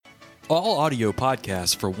All audio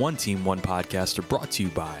podcasts for One Team, One Podcast are brought to you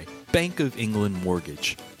by Bank of England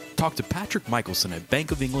Mortgage. Talk to Patrick Michelson at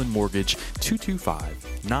Bank of England Mortgage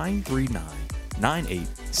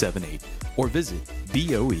 225-939-9878 or visit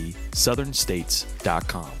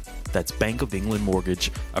boesouthernstates.com. That's Bank of England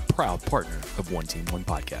Mortgage, a proud partner of One Team, One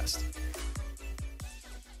Podcast.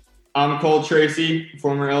 I'm Cole Tracy,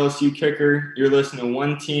 former LSU kicker. You're listening to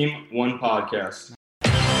One Team, One Podcast.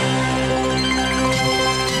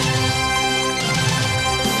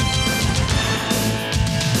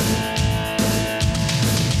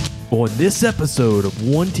 On this episode of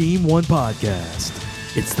One Team, One Podcast,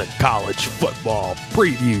 it's the College Football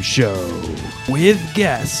Preview Show with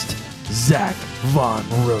guest Zach Von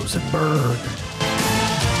Rosenberg.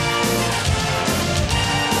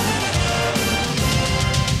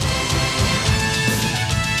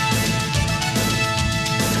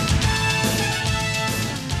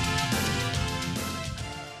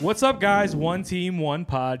 What's up, guys? One Team, One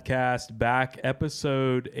Podcast, back,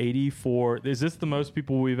 episode 84. Is this the most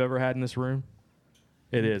people we've ever had in this room?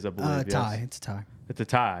 It is, I believe. Tie. Yes. It's a tie. It's a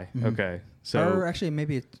tie. Mm-hmm. Okay. So or actually,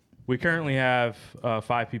 maybe it's... We currently have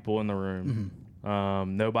 5 people in the room.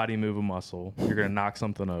 Mm-hmm. Nobody move a muscle. You're going to knock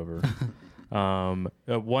something over.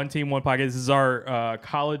 One Team, One Podcast. This is our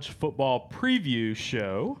college football preview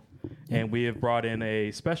show. And we have brought in a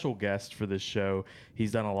special guest for this show.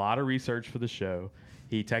 He's done a lot of research for the show.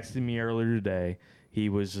 He texted me earlier today. He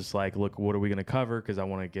was just like, look, what are we going to cover? Because I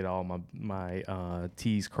want to get all my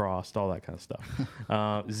T's crossed, all that kind of stuff.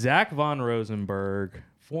 Zach Von Rosenberg,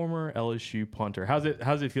 former LSU punter. How's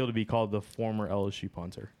it feel to be called the former LSU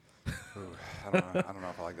punter? Ooh, I don't know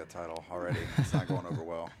if I like that title already. It's not going over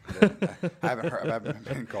well. I haven't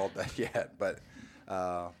been called that yet, but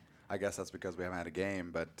I guess that's because we haven't had a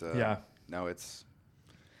game. But no, it's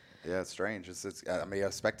strange. I mean,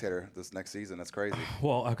 a spectator this next season. That's crazy.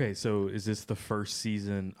 Well, okay. So is this the first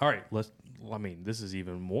season? All right. This is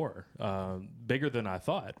even more bigger than I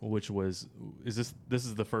thought. Which was, this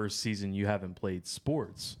is the first season you haven't played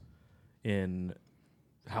sports in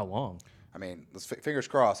how long? I mean, fingers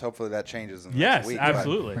crossed. Hopefully that changes in the yes, next week.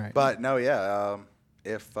 absolutely. But no, yeah.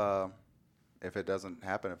 If it doesn't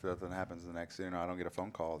happen, if nothing happens the next season, I don't get a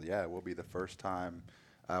phone call. Yeah, it will be the first time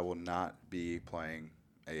I will not be playing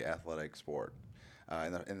a athletic sport.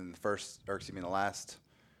 The last,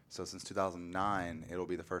 so since 2009, it'll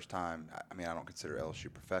be the first time. I mean, I don't consider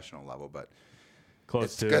LSU professional level, but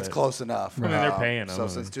it's close enough. I mean, they're paying them. So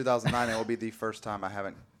since 2009, it will be the first time I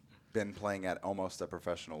haven't been playing at almost a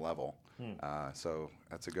professional level. So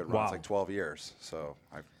that's a good run. Wow. It's like 12 years. So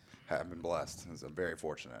I've been blessed. I'm very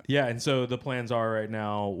fortunate. Yeah, and so the plans are right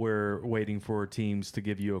now we're waiting for teams to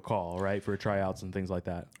give you a call, right, for tryouts and things like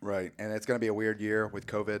that. Right, and it's going to be a weird year with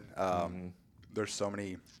COVID. There's so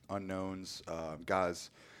many unknowns.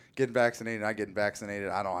 Guys getting vaccinated, not getting vaccinated.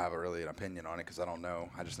 I don't have really an opinion on it because I don't know.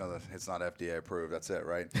 I just know that it's not FDA approved. That's it,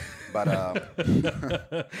 right? But I don't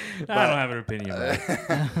have an opinion.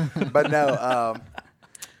 But no.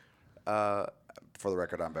 For the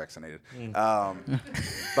record, I'm vaccinated.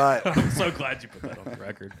 But I'm so glad you put that on the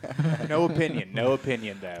record. No opinion, though.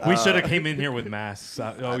 We should have came in here with masks.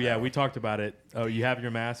 We talked about it. Oh, you have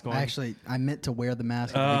your mask on? Actually, I meant to wear the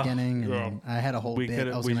mask at the beginning, and I had a whole bit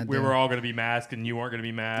I was going to do. We were all going to be masked, and you weren't going to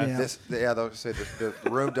be masked. Yeah. They'll say the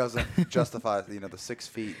room doesn't justify the 6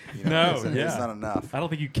 feet. It's not enough. I don't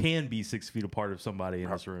think you can be 6 feet apart of somebody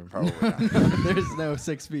in this room. Probably not. There's no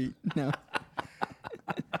 6 feet. No.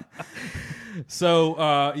 So,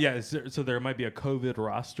 so there might be a COVID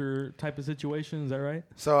roster type of situation. Is that right?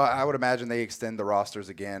 So I would imagine they extend the rosters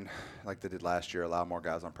again like they did last year, allow more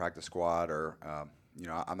guys on practice squad or,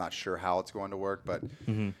 I'm not sure how it's going to work, but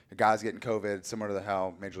guys getting COVID, similar to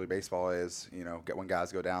how Major League Baseball is, when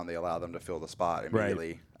guys go down, they allow them to fill the spot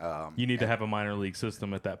immediately. Right. You need to have a minor league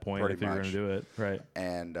system at that point if you're going to do it. Right.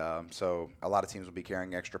 And so a lot of teams will be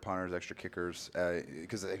carrying extra punters, extra kickers,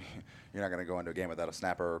 because you're not going to go into a game without a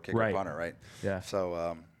snapper or kicker or punter, right? Yeah.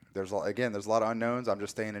 So there's a lot of unknowns. I'm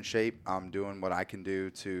just staying in shape. I'm doing what I can do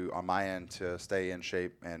on my end to stay in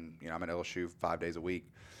shape. And, I'm at LSU 5 days a week.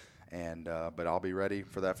 And but I'll be ready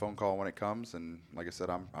for that phone call when it comes. And like I said,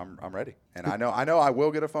 I'm ready. And I know I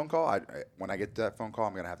will get a phone call. When I get that phone call,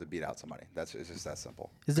 I'm gonna have to beat out somebody. It's just that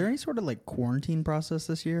simple. Is there any sort of quarantine process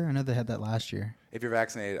this year? I know they had that last year. If you're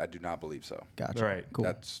vaccinated, I do not believe so. Gotcha. Right. Cool.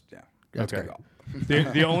 That's okay.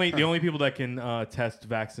 the only people that can test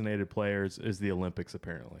vaccinated players is the Olympics,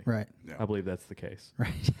 apparently. Right. Yeah. I believe that's the case.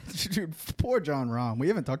 Right. Dude, poor John Rahm. We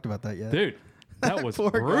haven't talked about that yet. Dude, that was Poor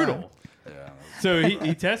brutal. guy. Yeah. So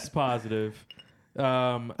he tests positive.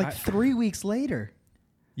 3 weeks later.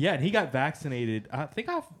 Yeah, and he got vaccinated. I think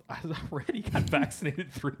I already got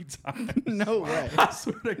vaccinated 3 times. No way. I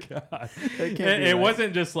swear to God. That can't be It right.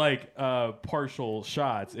 wasn't just like partial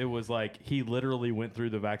shots. It was like he literally went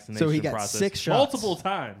through the vaccination So he got process 6 shots. multiple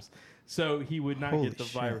times. So he would not Holy get the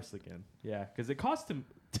shit. virus again. Yeah, because it cost him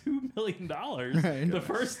 $2 million Right. the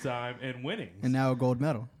first time in winnings. And now a gold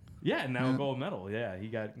medal. Yeah, and now a gold medal. Yeah, he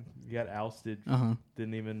got ousted. Uh-huh.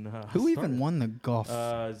 Didn't even. Who even start it. won the golf?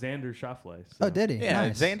 Xander Schauffele. Oh, did he? Yeah,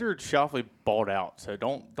 Nice. Xander Schauffele balled out, so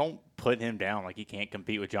don't put him down like he can't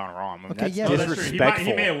compete with John Rahm. I mean, Okay, that's yeah, Oh, but- that's true. disrespectful.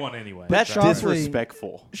 He may have won anyway. That's Schauffele-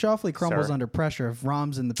 disrespectful. Shoffley crumbles Sir. under pressure. If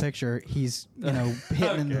Rom's in the picture, he's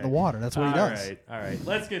hitting into the water. That's what he does. All right.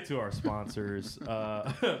 Let's get to our sponsors.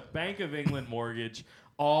 Bank of England Mortgage.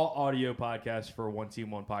 All audio podcasts for One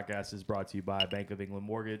Team One Podcast is brought to you by Bank of England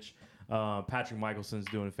Mortgage. Patrick Michelson's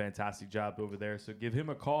doing a fantastic job over there, so give him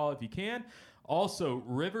a call if you can. Also,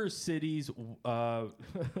 River City's, I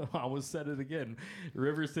almost said it again.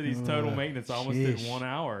 River City's total maintenance almost did sheesh. 1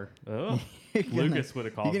 hour. Oh, You're gonna- Lucas would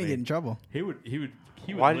have called You're gonna me. get in trouble. He would.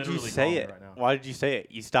 Why did you literally say call me it? right now. Why did you say it?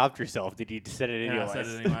 You stopped yourself. Did you said it Yeah, anyways? I said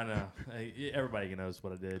it anyway. I know. Everybody knows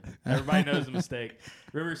what I did. Everybody knows the mistake.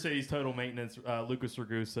 River City's total maintenance, Lucas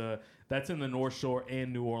Ragusa. That's in the North Shore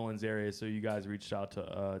and New Orleans area. So you guys reached out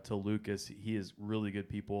to Lucas. He is really good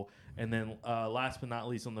people. And then last but not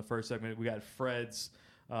least, on the first segment, we got Fred's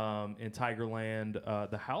in Tigerland.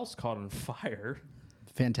 The house caught on fire.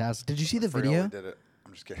 Fantastic. Did you see the Fredo video? did it.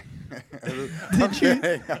 I'm just kidding. Did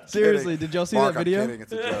you? Seriously, did y'all see Mark, that video? I'm kidding.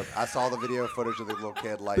 It's a joke. I saw the video footage of the little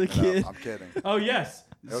kid lighting kid. it up. I'm kidding. It Oh yes.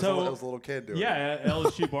 was, So it was a little kid doing it. yeah,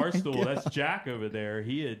 LSU Barstool. That's Jack over there.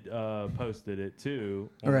 He had posted it too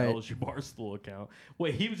on Right. the LSU Barstool account.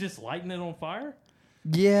 Wait, he was just lighting it on fire?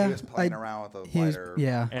 Yeah. He was playing around with a he was- lighter.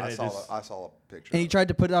 yeah. And I it saw. just- I saw a picture. And he of it. tried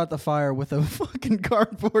to put out the fire with a fucking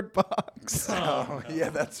cardboard box. Oh, yeah,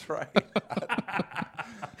 that's right.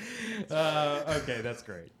 Okay, that's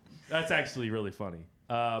great. That's actually really funny.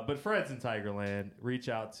 But Fred's in Tigerland. Reach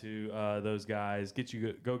out to those guys.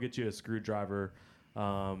 Go get you a screwdriver,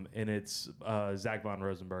 and it's Zach Von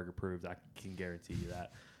Rosenberg approved. I can guarantee you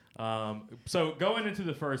that. So going into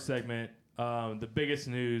the first segment, the biggest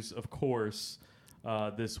news, of course,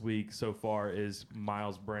 this week so far is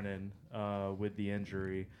Miles Brennan with the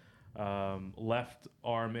injury, left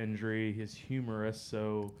arm injury, his humerus.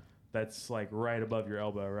 So that's like right above your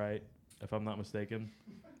elbow, right? If I'm not mistaken.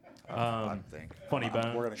 I think. Funny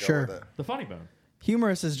bone. We're gonna Sure. go with it. The funny bone.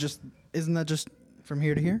 Humerus isn't that just from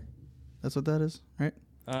here to here? That's what that is, right?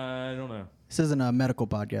 I don't know. This isn't a medical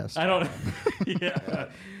podcast. I don't know. Yeah.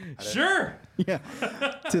 Sure. Yeah.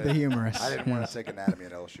 To the humerus. I didn't want to take anatomy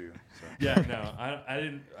at LSU. So. Yeah, no, I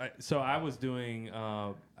didn't. So I was doing,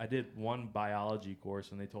 I did one biology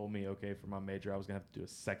course, and they told me, okay, for my major, I was going to have to do a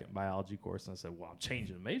second biology course. And I said, well, I'm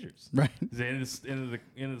changing majors. Right. It's the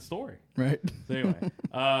end of the story. Right. So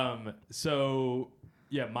anyway, so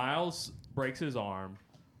yeah, Miles breaks his arm.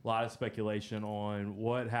 A lot of speculation on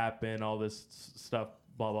what happened, all this stuff,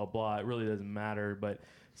 blah, blah, blah. It really doesn't matter, but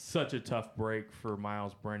such a tough break for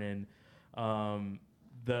Miles Brennan.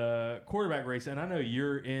 The quarterback race, and I know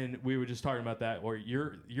you're in, we were just talking about that, or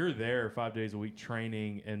you're there 5 days a week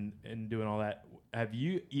training and doing all that. Have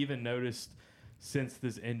you even noticed since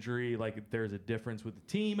this injury, like if there's a difference with the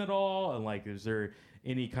team at all? And like, is there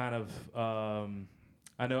any kind of,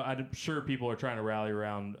 I'm sure people are trying to rally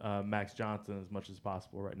around Max Johnson as much as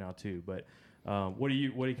possible right now too. But what are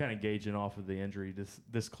you kind of gauging off of the injury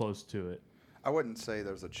this close to it? I wouldn't say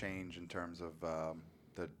there's a change in terms of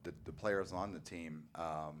the players on the team,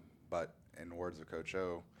 but in the words of Coach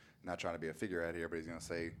O, not trying to be a figurehead here, but he's going to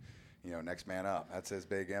say, next man up. That's his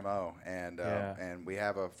big MO. And and we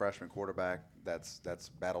have a freshman quarterback that's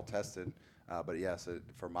battle tested. But yes,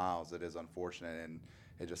 for Miles, it is unfortunate, and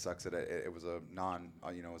it just sucks that it was a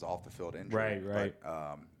it was off the field injury. Right. But,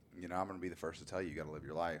 I'm going to be the first to tell you got to live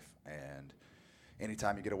your life. And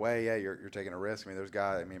anytime you get away, yeah, you're taking a risk. I mean, there's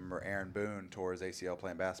guys. I mean, remember Aaron Boone tore his ACL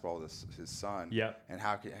playing basketball with his son. Yep. And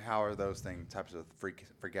how are those types of freak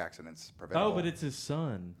accidents preventable? Oh, but it's his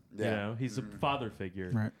son. Yeah. He's a father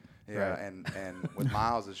figure. Right. Yeah, Right. and with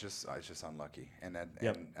Miles, it's just unlucky. And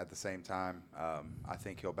Yep. and at the same time, I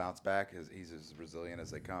think he'll bounce back. He's as resilient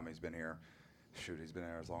as they come. He's been here. He's been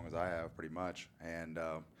here as long as I have, pretty much. And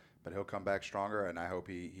but he'll come back stronger, and I hope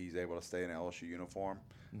he's able to stay in an LSU uniform.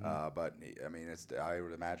 But I mean, I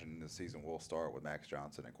would imagine the season will start with Max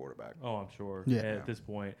Johnson at quarterback. Oh, I'm sure. Yeah. At this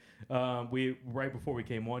point, we right before we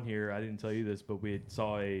came on here, I didn't tell you this, but we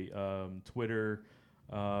saw a Twitter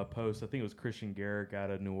post. I think it was Christian Garrick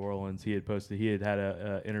out of New Orleans. He had posted. He had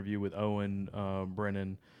a interview with Owen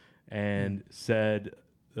Brennan, and said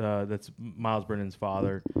that's Miles Brennan's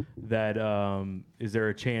father, that is there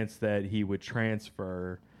a chance that he would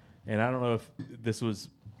transfer? And I don't know if this was,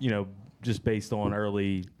 just based on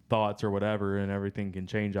early thoughts or whatever, and everything can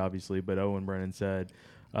change obviously. But Owen Brennan said,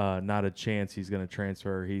 not a chance he's going to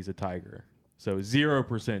transfer. He's a Tiger. So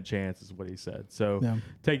 0% chance is what he said. So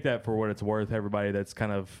take that for what it's worth. Everybody that's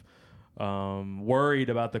kind of worried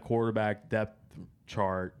about the quarterback depth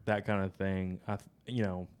chart, that kind of thing.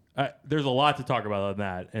 There's a lot to talk about on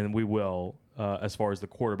that, and we will as far as the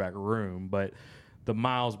quarterback room. But the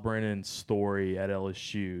Miles Brennan story at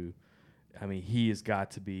LSU, I mean, he has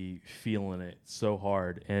got to be feeling it so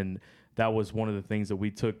hard. And that was one of the things that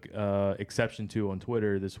we took exception to on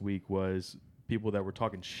Twitter this week was people that were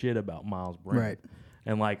talking shit about Miles Brennan. Right.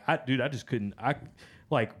 And I just couldn't.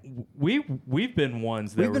 We've been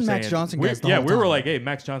ones that We've were been saying, Max Johnson guys the whole we were time. like, hey,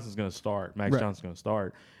 Max Johnson's going to start. Max Right. Johnson's going to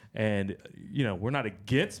start. And we're not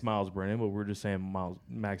against Miles Brennan, but we're just saying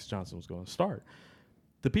Max Johnson was going to start.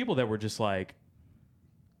 The people that were just like,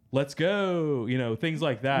 let's go, things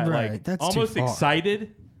like that, Right, like that's almost too far.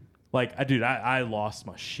 excited. Like, I lost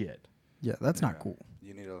my shit. Yeah, that's not cool.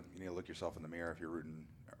 You need to look yourself in the mirror if you're rooting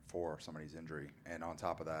for somebody's injury. And on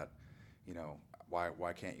top of that,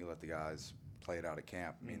 why can't you let the guys play it out at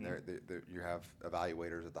camp? I mean, you have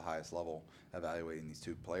evaluators at the highest level evaluating these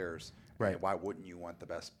two players. Right. And why wouldn't you want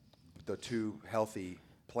the two healthy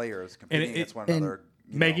players competing against one and another?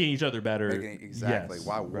 Making each other better. Exactly. Yes,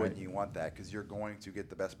 Why right. wouldn't you want that? Because you're going to get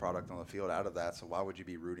the best product on the field out of that. So why would you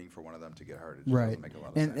be rooting for one of them to get hurt? It just Right. doesn't make a lot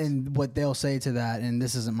of And sense. and what they'll say to that, and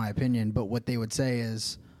this isn't my opinion, but what they would say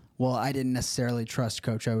is, well, I didn't necessarily trust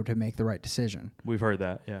Coach O to make the right decision. We've heard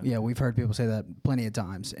that. Yeah. Yeah, we've heard people say that plenty of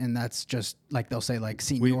times, and that's just like they'll say like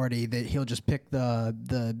seniority, that he'll just pick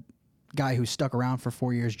the guy who stuck around for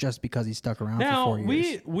 4 years just because he stuck around Now, for 4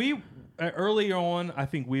 years. we early on, I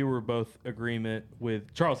think we were both agreement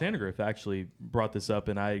with Charles Handegriff actually brought this up,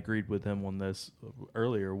 and I agreed with him on this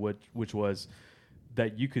earlier, which was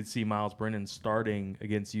that you could see Miles Brennan starting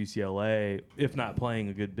against UCLA, if not playing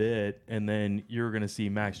a good bit, and then you're going to see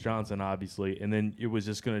Max Johnson, obviously, and then it was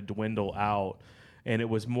just going to dwindle out, and it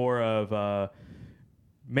was more of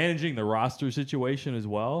managing the roster situation as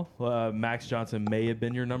well. Max Johnson may have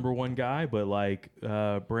been your number one guy, but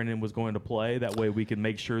Brennan was going to play. That way we could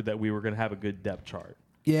make sure that we were going to have a good depth chart.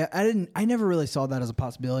 Yeah, I never really saw that as a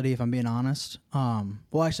possibility, if I'm being honest.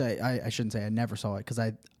 Well, actually, I shouldn't say I never saw it, because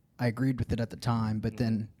I agreed with it at the time, but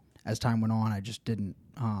then as time went on, I just didn't.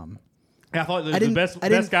 I thought I the didn't- best I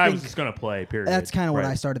didn't guy was think- just going to play, period. That's kind of what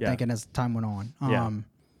Right. I started Yeah. thinking as time went on. Yeah.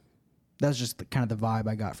 That's just kind of the vibe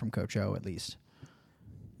I got from Coach O, at least.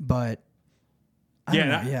 But I Yeah, don't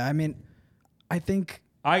know. and Yeah, I mean, I think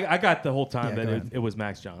I got the whole time Yeah, that go ahead. it was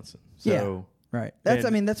Max Johnson. Yeah. So right. That's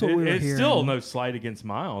and that's what we were it's hearing. still no slight against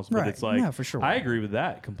Miles, but Right. it's like No, for sure. I agree with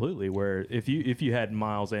that completely. Where if you had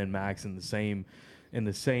Miles and Max in the same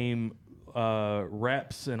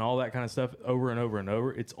reps and all that kind of stuff over and over and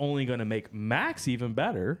over, it's only going to make Max even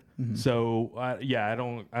better. Mm-hmm. So I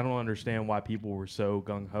don't understand why people were so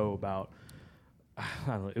gung ho about. I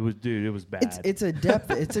don't know. It was bad. It's a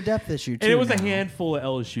depth issue too. and it was a now. handful of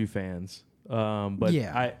LSU fans. But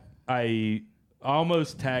Yeah. I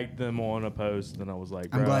almost tagged them on a post, and I was like,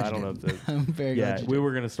 I'm bro, glad I you don't know did. if the I'm very yeah, glad you we did.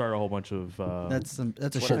 were gonna start a whole bunch of That's a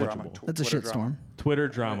Twitter shit. drama. That's a Twitter shit drama. storm. Twitter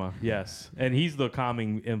drama. Yes, and he's the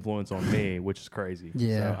calming influence on me, which is crazy.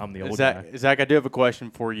 Yeah. so I'm the old guy. Zach, I do have a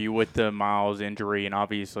question for you with the Miles injury, and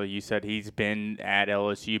obviously you said he's been at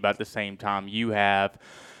LSU about the same time you have.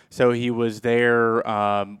 So he was there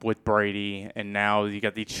with Brady, and now you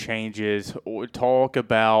got these changes. Talk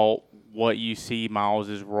about what you see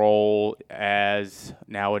Miles' role as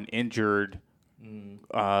now an injured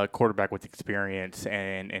quarterback with experience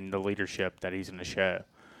and the leadership that he's going to show.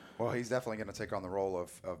 Well, he's definitely going to take on the role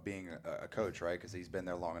of being a coach, right? Because he's been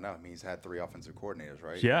there long enough. I mean, he's had 3 offensive coordinators,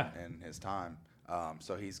 right? Yeah. In his time.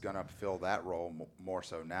 So he's going to fill that role more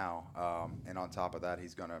so now. And on top of that,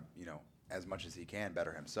 he's going to, as much as he can,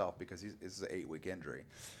 better himself, because this is an 8-week injury.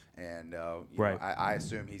 And Right. I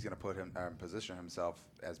assume he's going to put him position himself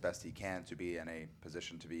as best he can to be in a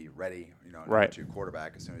position to be ready, number Right. 2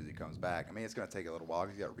 quarterback as soon as he comes back. I mean, it's going to take a little while.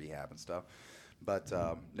 He's got rehab and stuff. But,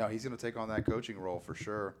 no, he's going to take on that coaching role for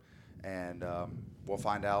sure. And we'll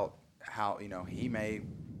find out how, he may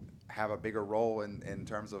have a bigger role in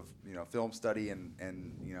terms of, film study and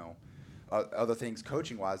other things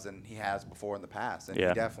coaching-wise than he has before in the past. And Yeah.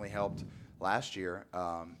 he definitely helped last year.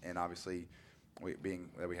 And obviously, being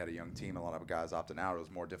that we had a young team, a lot of guys opting out, it was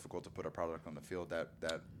more difficult to put a product on the field that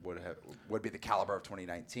would be the caliber of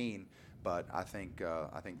 2019. But I think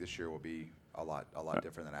this year will be a lot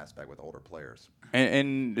different than aspect with older players.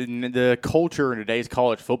 And the culture in today's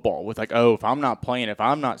college football with like, oh, if I'm not playing, if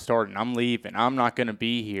I'm not starting, I'm leaving. I'm not going to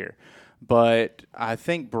be here. But I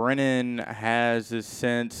think Brennan has this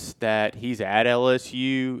sense that he's at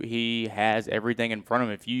LSU. He has everything in front of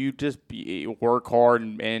him. If you just work hard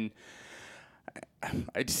and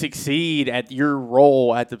succeed at your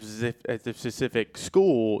role at the specific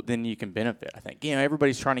school, then you can benefit. I think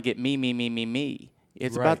everybody's trying to get me.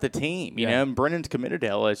 It's Right. about the team, you know. And Brennan's committed to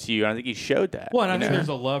LSU, and I think he showed that. Well, and I think know? there's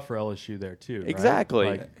a love for LSU there too. right? Exactly.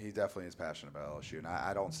 Like, He definitely is passionate about LSU, and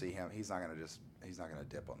I don't see him. He's not going to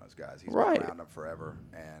dip on those guys. He's Right. been around them forever,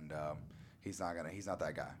 and he's not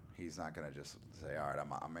that guy. He's not going to just say, all right,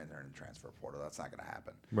 I'm entering the transfer portal. That's not going to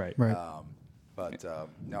happen. right. But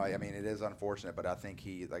no, I mean it is unfortunate. But I think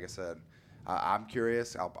he, like I said, I'm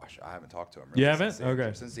curious. I haven't talked to him. Really You haven't?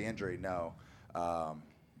 since since the injury, no.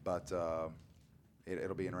 But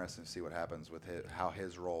it'll be interesting to see what happens with how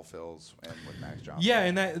his role fills and with Max Johnson. Yeah,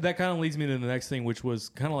 and that kind of leads me to the next thing, which was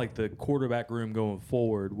kind of like the quarterback room going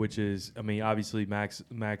forward, which is, I mean, obviously Max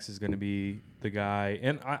is going to be the guy.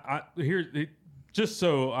 And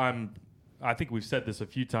I think we've said this a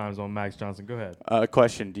few times on Max Johnson. Go ahead.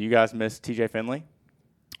 Question: do you guys miss TJ Finley?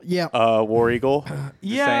 Yeah. War Eagle. Just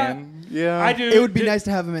Yeah. saying. Yeah. I do. It would be nice to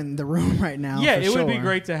have him in the room right now. Yeah, for it would be sure.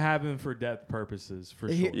 great to have him for depth purposes,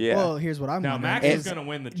 for sure. Yeah. Well, here's what I'm Now, wondering. Max is going to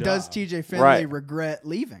win the job. Does TJ Finley Right. regret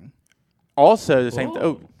leaving? Also, the same.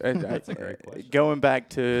 Whoa. That's a great question. Going back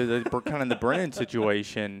to the kind of the Brennan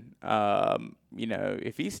situation,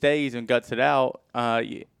 if he stays and guts it out,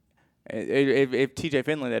 if TJ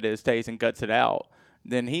Finley that is stays and guts it out,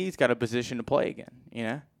 then he's got a position to play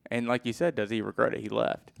again. And like you said, does he regret it? He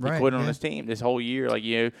left. He Right, quit on yeah. his team this whole year. Like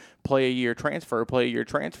play a year transfer.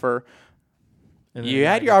 And then You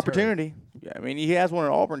had he your gets hurt. opportunity. I mean, he has one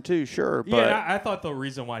at Auburn too, sure. Yeah, But and I thought the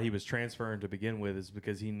reason why he was transferring to begin with is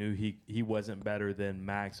because he knew he wasn't better than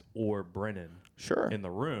Max or Brennan sure. in the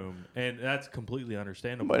room, and that's completely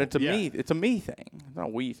understandable. But it's a Yeah. me. It's a me thing. It's not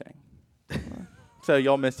a we thing. So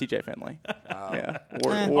y'all miss TJ Finley. Yeah.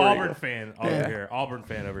 Auburn fan over Yeah. here. Auburn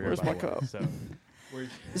fan over here. Where's by my the way. cup? So, where's-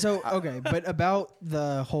 So okay, but about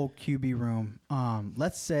the whole QB room,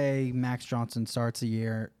 let's say Max Johnson starts a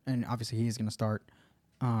year, and obviously he's going to start,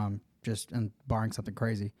 just and barring something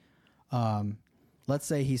crazy. Let's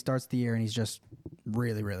say he starts the year and he's just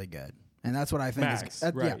really, really good, and that's what I think. Max,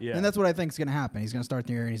 is, right, yeah. and that's what I think is going to happen. He's going to start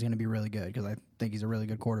the year and he's going to be really good because I think he's a really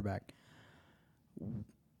good quarterback.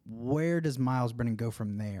 Where does Miles Brennan go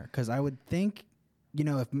from there? Because I would think,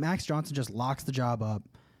 if Max Johnson just locks the job up.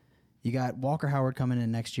 You got Walker Howard coming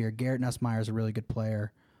in next year. Garrett Nussmeier is a really good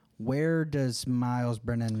player. Where does Miles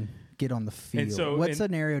Brennan get on the field? What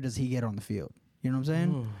scenario does he get on the field? You know what I'm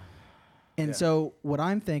saying? And so what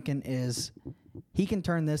I'm thinking is he can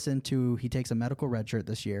turn this into he takes a medical redshirt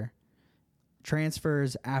this year,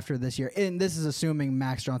 transfers after this year, and this is assuming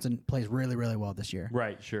Max Johnson plays really, really well this year.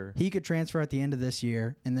 right, sure. He could transfer at the end of this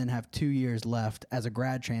year and then have 2 years left as a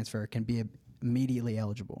grad transfer, can be immediately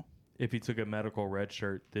eligible. If he took a medical red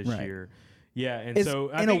shirt this Right. year, yeah, and It's, so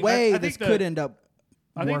in a way, this could end up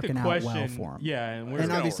I think working the out question, well for him. yeah, and we're And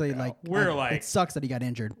gonna obviously, work out. like, We're it sucks that he got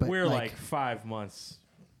injured, but we're like 5 months.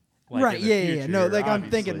 right, in the yeah. future, No, like I'm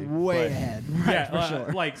obviously, thinking way but- ahead. Right, Yeah, for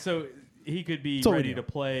sure. like so he could be Totally ready deal.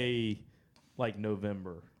 to play like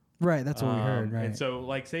November. Right, that's what we heard. Right. And so,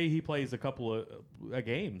 like, say he plays a couple of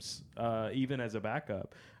games, even as a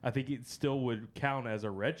backup, I think it still would count as a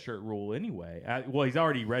redshirt rule anyway. Well, he's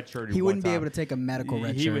already redshirted. he wouldn't be able to to take a medical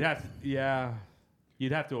red He shirt. would have,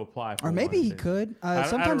 you'd have to apply for. Or maybe one, he I think. could. I don't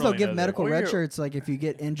Sometimes really they'll give know that. medical Well, red you're- shirts, like if you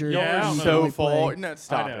get injured. Yeah, I don't you know. can only So far. play. No,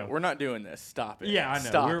 stop I know. it. We're not doing this. Stop it. Yeah, I know.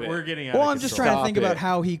 Stop We're it. getting out Well, of I'm just control. trying to Stop think about it.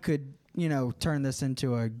 how he could, turn this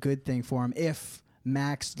into a good thing for him if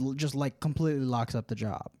Max just like completely locks up the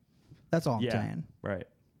job. That's all I'm Yeah, saying. right.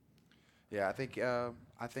 Yeah, I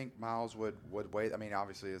think Miles would wait. I mean,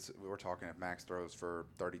 obviously, we're talking if Max throws for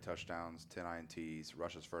 30 touchdowns, 10 INTs,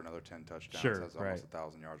 rushes for another 10 touchdowns, Sure, has right. almost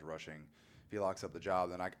 1,000 yards rushing. If he locks up the job,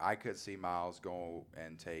 then I could see Miles go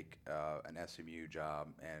and take an SMU job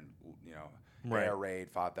and Right. air raid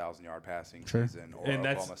 5,000-yard passing Sure. season or And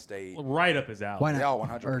that's Oklahoma State. right up his alley. Why not? Yeah, Or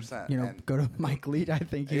 100%. And- go to Mike Leach. I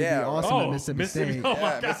think he'd Yeah, be awesome oh, at Mississippi State. Oh my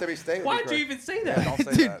Yeah, God. Mississippi State would be Why'd you great. even say Yeah, that? don't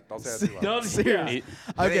say Dude, that. Don't say that too loud. Don't- Seriously.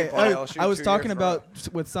 yeah. Okay, play LSU I was 2 talking years in a row.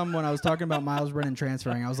 about with someone. I was talking about Miles Brennan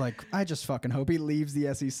transferring. I was like, I just fucking hope he leaves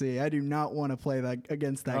the SEC. I do not want to play that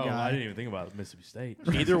against that Oh, guy. I didn't even think about Mississippi State.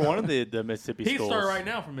 Either one of the Mississippi He'd schools. start right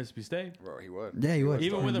now from Mississippi State. Bro, he would. Yeah, he would.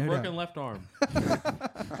 Even with a No broken doubt. left arm.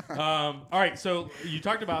 All right, so you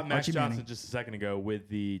talked about Max Archie Johnson Manning. just a second ago with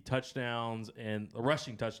the touchdowns and the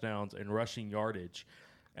rushing touchdowns and rushing yardage.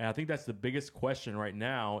 And I think that's the biggest question right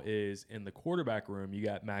now is in the quarterback room, you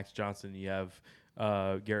got Max Johnson, you have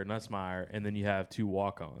Garrett Nussmeier, and then you have 2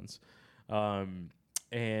 walk-ons.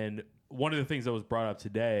 And one of the things that was brought up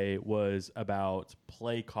today was about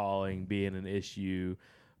play calling being an issue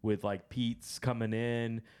with like Pete's coming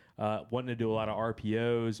in, wanting to do a lot of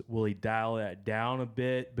RPOs. Will he dial that down a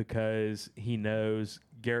bit because he knows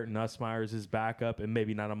Garrett Nussmeier is his backup and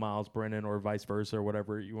maybe not a Miles Brennan or vice versa or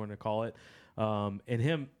whatever you want to call it, and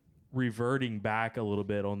him reverting back a little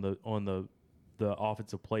bit on the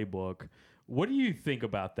offensive playbook. What do you think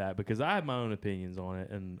about that? Because I have my own opinions on it,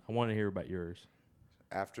 and I want to hear about yours.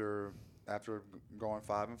 After going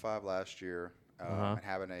 5-5 last year and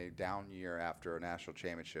having a down year after a national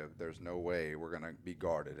championship, there's no way we're going to be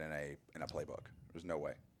guarded in a playbook. There's no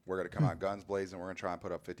way. We're going to come out guns blazing. We're going to try and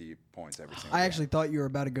put up 50 points every single game. I actually thought you were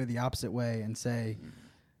about to go the opposite way and say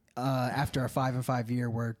after a 5-5 year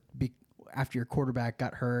where after your quarterback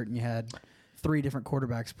got hurt and you had 3 different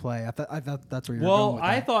quarterbacks play. I thought that's where you were going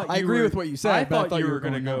with that. I agree with what you said. I thought you were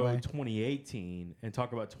going to go 2018 and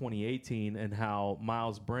talk about 2018 and how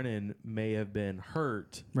Miles Brennan may have been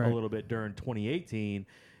hurt a little bit during 2018,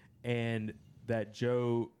 and that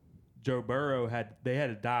Joe Burrow had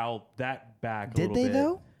to dial that back a little bit. Did they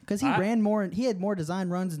though? Because he ran more. He had more design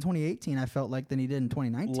runs in 2018. I felt like than he did in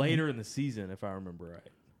 2019. Later in the season, if I remember right.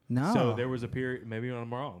 No. So there was a period. Maybe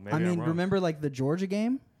I'm wrong. Maybe I'm wrong. Remember like the Georgia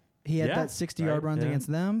game? He had that 60-yard runs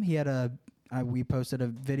against them. He had we posted a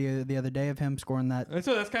video the other day of him scoring that. And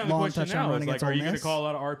so that's kind of the question now. Is like, are you going to call a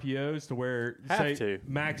lot of RPOs to where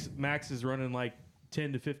Max is running like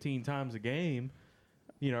 10 to 15 times a game?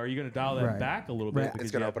 You know, are you going to dial that back a little bit?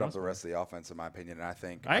 It's going to open up the rest of the offense, in my opinion.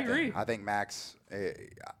 And I agree. I think Max,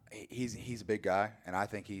 he's a big guy, and I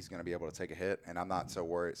think he's going to be able to take a hit. And I'm not so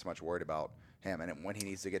much worried about him. And when he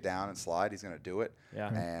needs to get down and slide, he's going to do it.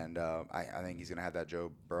 Yeah. And I think he's going to have that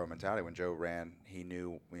Joe Burrow mentality. When Joe ran, he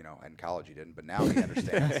knew, in college he didn't, but now he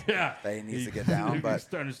understands that he needs to get down. But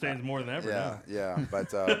he understands more than ever. Yeah.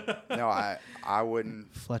 But no, I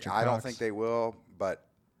wouldn't. Fletcher I don't Cox. think they will, but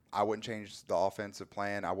I wouldn't change the offensive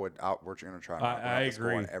plan. We're going to try and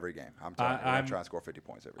score in every game. I'm telling you, we're going to try and score 50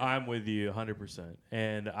 points every game. I'm with you 100%.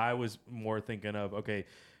 And I was more thinking of, okay,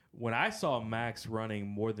 when I saw Max running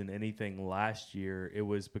more than anything last year, it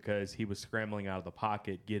was because he was scrambling out of the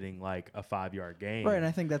pocket, getting like a 5-yard gain. Right, and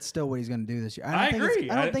I think that's still what he's going to do this year. I agree.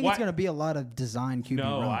 I don't think it's going to be a lot of design QB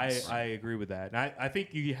runs. I agree with that. And I think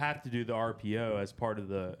you have to do the RPO as part of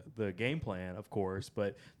the game plan, of course,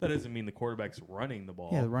 but that doesn't mean the quarterback's running the ball.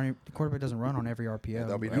 Yeah, the quarterback doesn't run on every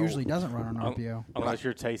RPO. He usually doesn't run on RPO. Unless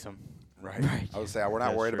you're Taysom. Right. I would say we're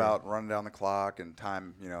not worried about running down the clock and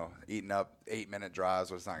time, eating up 8-minute drives.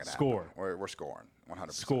 So it's not going to happen. We're scoring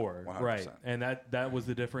 100%. Score, 100%. right. And that was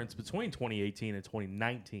the difference between 2018 and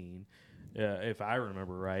 2019, if I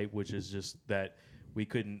remember right, which is just that we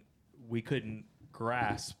couldn't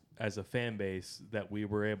grasp as a fan base that we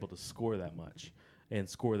were able to score that much and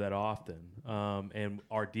score that often. And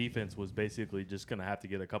our defense was basically just going to have to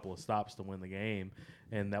get a couple of stops to win the game,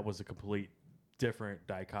 and that was a complete different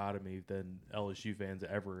dichotomy than LSU fans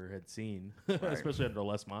ever had seen, especially under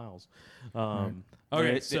Les Miles.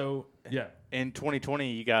 Okay, so in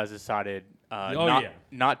 2020, you guys decided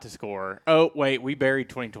not to score. Oh wait, we buried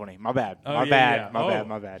 2020. My bad. My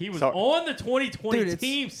bad. He was on the 2020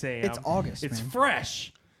 team, Sam. It's August. It's man.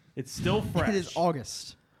 Fresh. It's still fresh. It is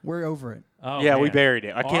August. We're over it. Oh, yeah, man. We buried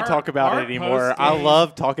it. I can't talk about it anymore. I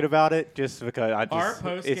love talking about it just because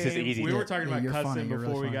it's just easy. We were talking about cussing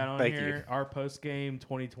before we got on Thank here. You. Our post-game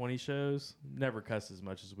 2020 shows never cussed as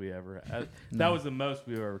much as we ever had. That was the most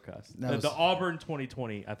we've ever cussed. The Auburn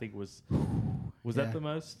 2020, I think, was that the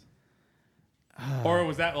most? Or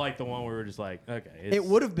was that like the one where we were just like, okay. It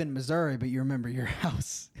would have been Missouri, but you remember your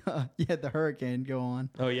house. You had the hurricane go on.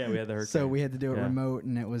 Oh, yeah, we had the hurricane. So we had to do it remote,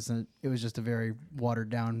 and it was just a very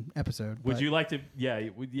watered-down episode. Would you like to – yeah.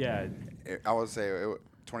 I would say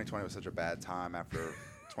 2020 was such a bad time after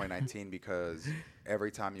 2019 because every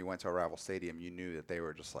time you went to a rival stadium, you knew that they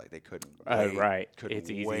were just like they couldn't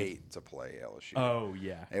wait to play LSU. Oh,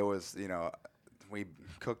 yeah. It was, we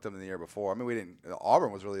cooked them the year before. I mean, we didn't.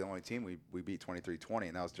 Auburn was really the only team we beat 23-20,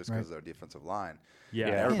 and that was just because of their defensive line. Yeah,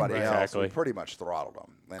 and everybody else, we pretty much throttled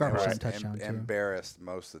them. And embarrassed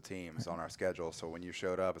most of the teams on our schedule. So when you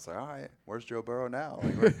showed up, it's like, all right, where's Joe Burrow now?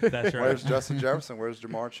 Like, That's right. Where's Justin Jefferson? Where's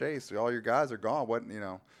Jamar Chase? All your guys are gone. What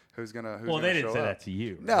who's gonna? Well, they didn't say that to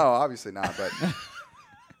you. Right? No, obviously not. But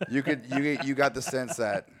you got the sense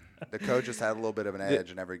that the coaches had a little bit of an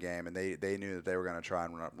edge in every game, and they knew that they were going to try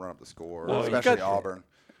and run up the score, especially Auburn.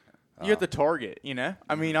 You're the target,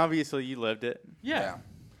 I mean, obviously you lived it. Yeah.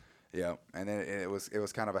 Yeah, and then it was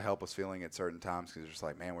kind of a helpless feeling at certain times because it's just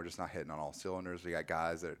like, man, we're just not hitting on all cylinders. We got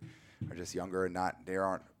guys that are just younger and they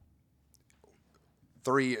aren't.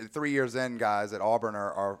 3 years in, guys at Auburn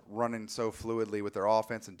are running so fluidly with their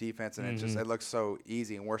offense and defense, and it looks so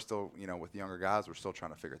easy. And we're still, with younger guys, we're still trying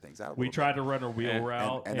to figure things out. We tried to run a wheel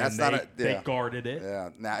route, and that's not they guarded it.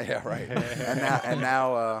 Yeah, right. and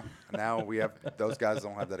now we have those guys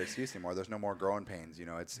don't have that excuse anymore. There's no more growing pains.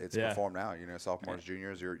 It's performed now. Sophomores,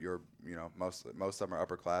 juniors, you're most of them are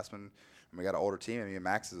upperclassmen. And we got an older team. I mean,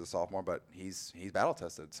 Max is a sophomore, but he's battle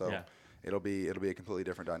tested. So. Yeah. It'll be a completely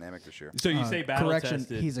different dynamic this year. So you say battle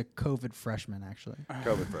tested. He's a COVID freshman, actually.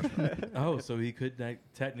 COVID freshman. Oh, so he could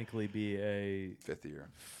technically be a 5th year.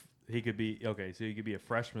 He could be so he could be a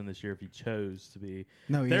freshman this year if he chose to be.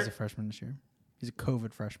 No, he is a freshman this year. He's a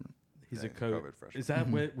COVID freshman. He's a COVID freshman. Is that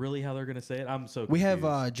really how they're going to say it? I'm so confused. We have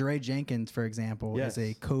Jeray Jenkins, for example, is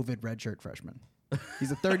a COVID redshirt freshman.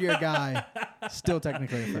 He's a third-year guy, still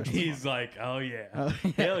technically a freshman. He's like, oh, yeah.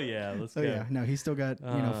 Hell yeah, let's go. Yeah. No, he's still got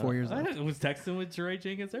 4 years left. I was texting with Jeray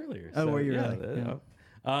Jenkins earlier. Oh, were you really? Yeah.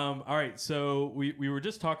 All right, so we were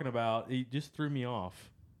just talking about, he just threw me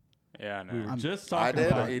off. Yeah, no. We were just talking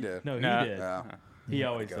about. I did or he did? No, he did. Yeah. He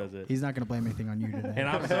always does it. He's not going to blame anything on you today. And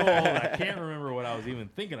I'm so old, I can't remember what I was even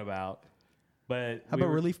thinking about. But how about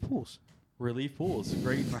relief pools? Relief pools.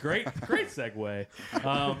 Great segue.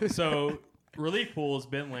 So relief pools,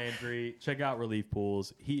 Ben Landry. Check out relief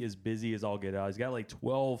pools. He is busy as all get out. He's got like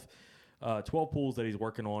 12 pools that he's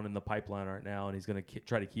working on in the pipeline right now, and he's going to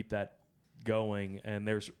try to keep that going. And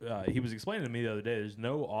he was explaining to me the other day, there's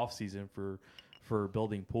no off season for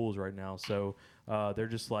building pools right now. So they're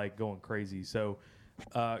just like going crazy. So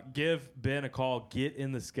give Ben a call, get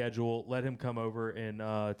in the schedule, let him come over and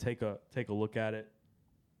take a look at it.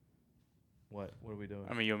 What are we doing?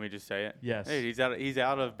 I mean, you want me to just say it? Yes. Hey, he's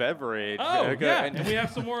out of beverage. Oh, okay. yeah, and we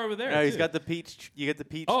have some more over there. No, he's got the peach. You get the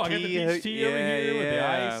peach tea. Oh, I got the peach tea over here with the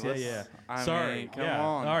ice. Yeah. Sorry, come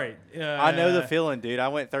on. All right. I know the feeling, dude. I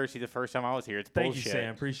went thirsty the first time I was here. It's bullshit. Thank you,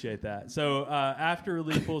 Sam. Appreciate that. So after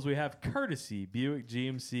relief pools, we have Courtesy Buick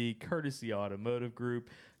GMC, Courtesy Automotive Group.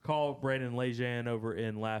 Call Brandon Lejean over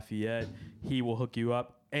in Lafayette. He will hook you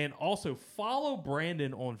up. And also follow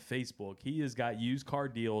Brandon on Facebook. He has got used car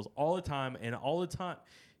deals all the time. And all the time,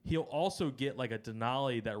 he'll also get like a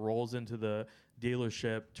Denali that rolls into the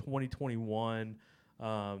dealership 2021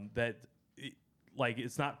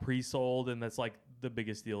 it's not pre-sold. And that's like the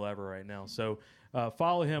biggest deal ever right now. So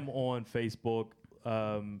follow him on Facebook.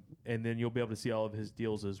 And then you'll be able to see all of his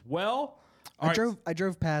deals as well. I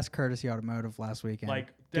drove past Courtesy Automotive last weekend. Like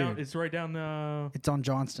down, it's right down. It's on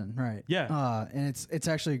Johnston, right? Yeah. And it's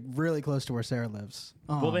actually really close to where Sarah lives.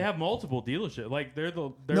 Well, they have multiple dealerships. Like they're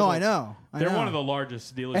I know. They're one of the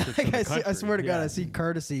largest dealerships in the country. I swear to God, I see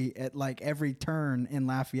Courtesy at like every turn in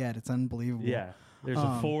Lafayette. It's unbelievable. Yeah. There's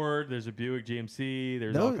a Ford. There's a Buick GMC.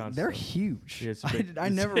 There's all kinds. They're of stuff. Huge. Yeah, I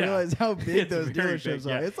never realized how big those dealerships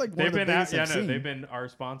are. It's like one of the biggest I've seen. They've been our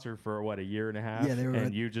sponsor for a year and a half. Yeah, they were.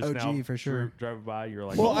 And you just OG now for sure. Drove by. You're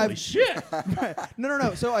like, holy shit!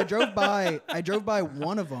 No. So I drove by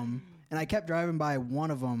one of them, and I kept driving by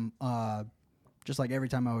one of them, just like every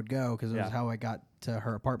time I would go because it was how I got to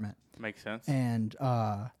her apartment. Makes sense. And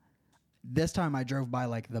this time I drove by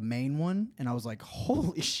like the main one, and I was like,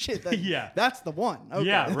 "Holy shit! That's the one." Okay,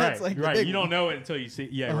 yeah, right. That's like right. You don't one. know it until you see.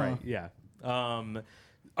 Yeah, right. Yeah. All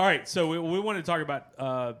right. So we want to talk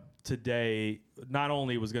about today. Not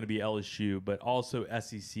only was going to be LSU, but also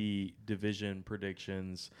SEC division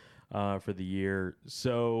predictions for the year.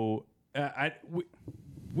 So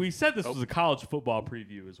we said this was a college football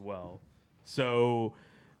preview as well. So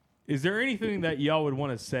is there anything that y'all would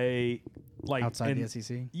want to say? Like outside the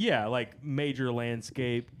SEC? Yeah, like major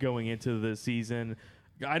landscape going into the season.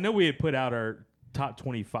 I know we had put out our top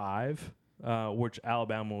 25, which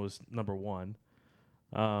Alabama was number 1.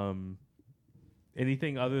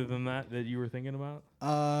 Anything other than that you were thinking about?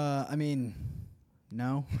 I mean,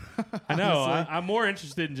 no. I know. I'm more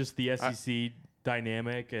interested in just the SEC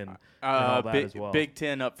dynamic and all that as well. Big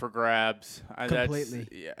Ten up for grabs.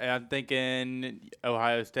 Completely. I'm thinking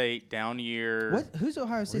Ohio State down year. Who's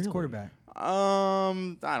Ohio State's quarterback? I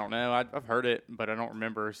don't know. I've heard it, but I don't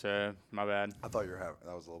remember, so my bad. I thought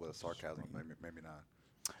that was a little bit of sarcasm. Maybe not.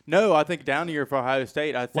 No, I think down year for Ohio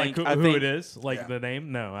State. I think who it is, the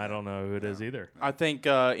name. No, I don't know who it is either. I think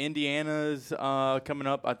Indiana's coming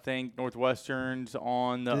up. I think Northwestern's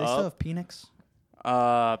on the Do they up. still have Penix?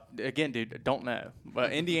 Again, dude, don't know.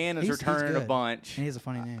 But Indiana's returning a bunch. And he has a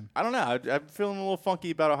funny name. I don't know. I'm feeling a little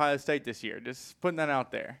funky about Ohio State this year. Just putting that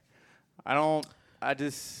out there. I don't know. I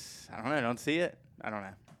don't see it. I don't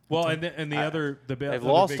know. Well, and the other they've other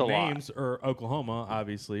lost big a lot. names are Oklahoma,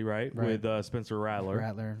 obviously, right? Right. With Spencer Rattler.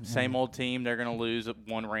 Rattler. Same old team. They're going to lose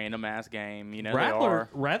one random ass game. You know they Rattler, are.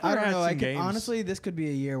 Rattler I don't had know. some games. Honestly, this could be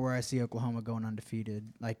a year where I see Oklahoma going undefeated,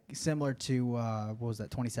 like similar to what was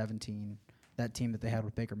that 2017, that team that they had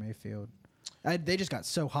with Baker Mayfield. They just got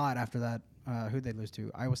so hot after that. Who'd they lose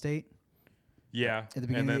to? Iowa State. Yeah, At the and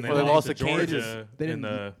beginning then of they the- Well, they lost lost to to Georgia Kansas. They in didn't-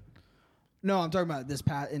 the. No, I'm talking about this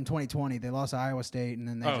in 2020. They lost to Iowa State, and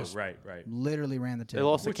then they Oh, just right. literally ran the They table.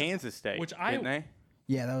 lost to Kansas State, which didn't they?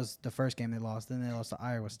 Yeah, that was the first game they lost. Then they lost to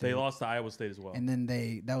Iowa State. They lost to Iowa State as well. and then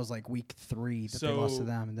that was like week 3 that they lost to So,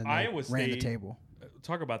 them, and then they Iowa ran the State- table.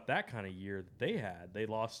 Talk about that kind of year that they had. They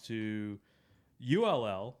lost to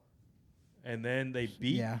ULL, and then they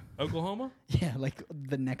beat Yeah. Oklahoma. Yeah, like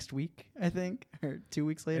the next week, I think, or 2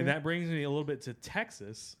 weeks later. And that brings me a little bit to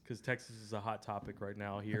Texas, because Texas is a hot topic right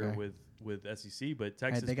now here Okay. with SEC. But Right,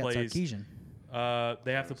 Texas they got plays. Sarkisian.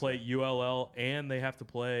 They have to play ULL and they have to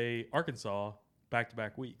play Arkansas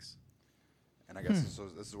back-to-back weeks. And I guess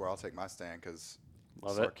this is where I'll take my stand because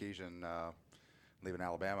Love it. Sarkisian leaving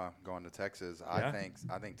Alabama, going to Texas. Yeah.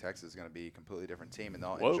 I think Texas is going to be a completely different team, and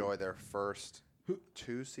they'll Whoa. enjoy their first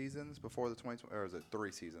 2 seasons before the 2020, or is it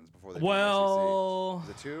 3 seasons before they Well, join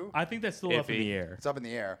the SEC? Is it 2? I think that's still up in Iffy. the air. It's up in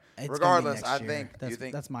the air. It's gonna be Regardless, next I year. think that's, you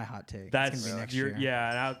think that's my hot take. That's it's gonna be next you're- year.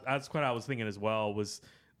 yeah, and that's what I was thinking as well. Was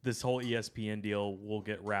this whole ESPN deal will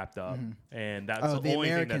get wrapped up, and that's Oh, the the only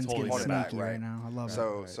Americans thing get that's holding it it back, back. sneaky right right. now. I love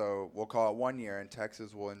so. it. So we'll call it 1 year, and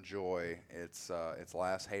Texas will enjoy its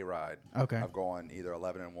last hayride Okay. of going either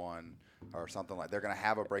 11-1 or something like. They're going to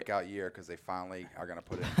have a breakout year because they finally are going to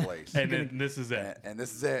put it in place. And then this is it. And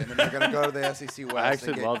this is it. And then they're going to go to the SEC West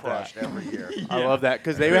actually and get love that. crushed every year. I love that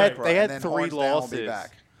because they Right. had they had And then 3 Hornsdown will be losses.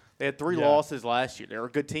 back. They had 3 Yeah. losses last year. They were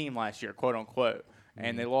a good team last year, quote unquote.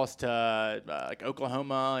 And they lost to like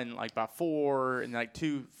Oklahoma and like by 4 and like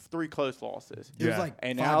 3 close losses. It was Yeah. like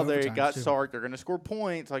And 5 now they overtimes, got too. Sark. They're going to score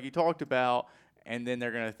points like you talked about, and then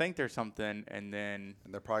they're going to think there's something, and then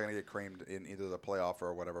And they're probably going to get creamed in either the playoff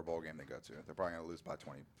or whatever bowl game they go to. They're probably going to lose by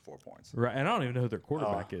 24 points. Right, and I don't even know who their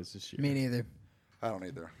quarterback is this year. Me neither. I don't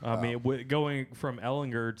either. I mean, going from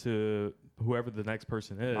Ellinger to whoever the next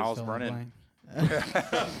person is. Miles Fill in the Brennan. blank.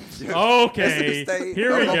 Okay, Mississippi State,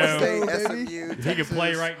 here we Oklahoma go. State, baby. SMU, He can Texas.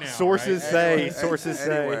 play right now. Sources right? say. Anywhere, Sources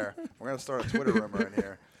say. anywhere. We're going to start a Twitter rumor in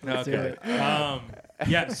here. Okay.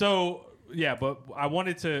 Yeah. So yeah, but I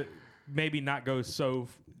wanted to maybe not go so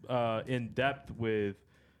in depth with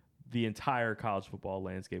the entire college football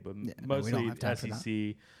landscape, but no, we don't mostly have time for that.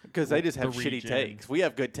 SEC. Because they just have the shitty region. takes. We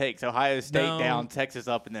have good takes. Ohio State No. down, Texas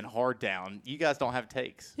up, and then hard down. You guys don't have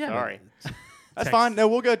takes. Yeah, but Sorry. That's Tex- fine. No,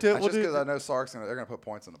 we'll go to it. That's We'll just because I do know Sark's they're going to put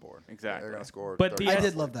points on the board. Exactly. They're going to score. But 30 the- I plus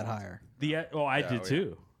did love that points. hire. I Yeah, did oh,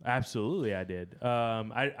 too. Absolutely, I did.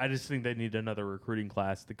 I just think they need another recruiting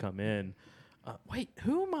class to come in. Wait,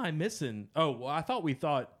 who am I missing? Oh, well, I thought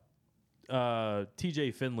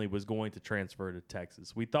TJ Finley was going to transfer to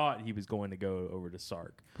Texas. We thought he was going to go over to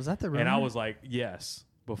Sark. Was that the rumor? And I was like, yes,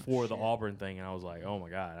 before the Auburn thing. And I was like, oh my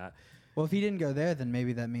God. Well, if he didn't go there, then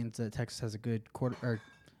maybe that means that Texas has a good quarter. Or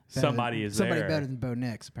Somebody somebody there. better than Bo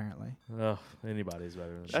Nix, apparently. Anybody's better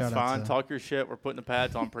than that. That's Shout out fine. to- Talk your shit. We're putting the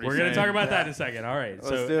pads on pretty We're soon. going to talk about that in a second. All right. Let's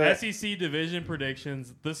do it. So SEC division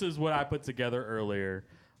predictions. This is what I put together earlier.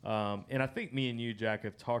 And I think me and you, Jack,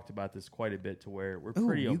 have talked about this quite a bit to where we're Ooh,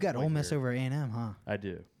 pretty you on got point Ole Miss here. over A&M, huh? I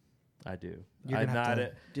do. You're I'm gonna have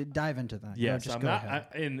not to dive into that. Yes, just I'm go not. ahead.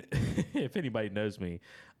 And if anybody knows me,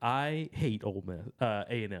 I hate Ole Miss,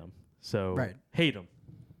 A&M. So Right. hate them.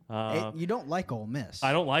 You don't like Ole Miss.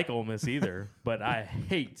 I don't like Ole Miss either, but I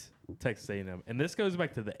hate Texas A&M. And this goes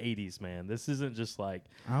back to the 80s, man. This isn't just like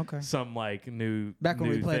Okay. some like new Back when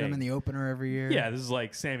new we played thing. them in the opener every year. Yeah, this is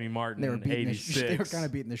like Sammy Martin they were in beating. The 86. they were kind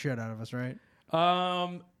of beating the shit out of us, right?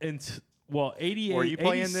 Well, 88, Were you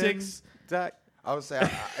playing 86. then, Zach? I would say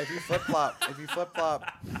if you flip flop,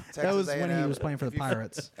 Texas That was when he A&M, was playing for if the you-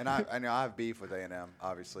 Pirates. And I know I have beef with A&M,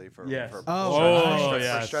 obviously for Yes. for, Oh, for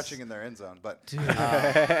yes. stretching in their end zone, but Dude,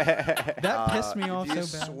 that pissed me if off you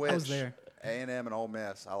so bad. I was switch there. A&M and Ole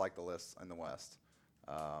Miss, I like the list in the West.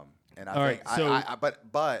 And I All think, right,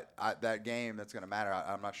 so- that game that's going to matter.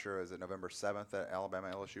 I'm not sure. Is it November 7th that Alabama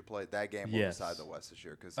LSU played? That game will Yes. decide the West this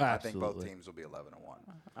year because I think both Absolutely. teams will be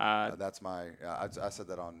 11-1. That's my. I said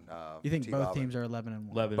that on. You think T-Bob. both teams are 11-1?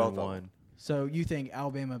 11 Both and of 1. them. So you think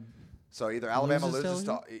Alabama? So either Alabama Loses loses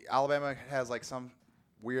to to Alabama has like some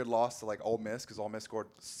weird loss to like Ole Miss because Ole Miss scored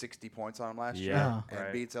 60 points on them last year Yeah, and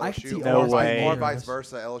right. beats I could LSU. see No or, way. or Ole vice Miss.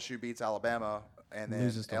 versa, LSU beats Alabama and then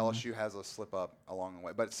Loses to Ole Miss. LSU has a slip up along the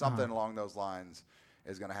way. But something along those lines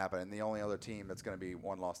is going to happen. And the only other team that's going to be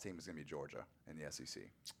one-loss team is going to be Georgia in the SEC.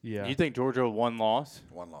 Yeah. You think Georgia one loss?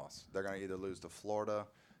 One loss. They're going to either lose to Florida.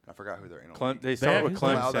 I forgot who they're in. They start with have-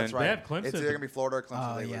 Clemson. Oh, that's right. They have Clemson. It's either going to be Florida or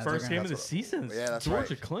Clemson. Oh, they yeah, lose. they're First gonna- game of the That's season. Yeah, that's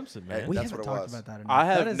Georgia right. Clemson, Hey, man. We that's haven't what it talked was. about that. I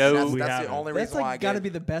enough. have That is- no- That's, We that's the haven't. only That's reason why I like got to gave. be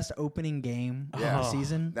the best opening game Yeah. of the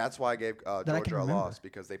season. That's why I gave That I can Georgia a remember. loss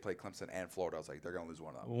because they played Clemson and Florida. I was like, they're going to lose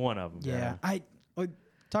one of them. One of them. Yeah,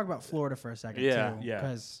 talk about Florida for a second. Yeah. too, Yeah.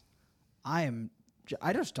 Because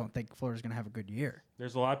I just don't think Florida's going to have a good year.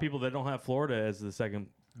 There's a lot of people that don't have Florida as the second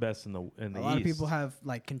best in the A East. lot of people have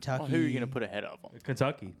like Kentucky. Well, who are you going to put ahead of them?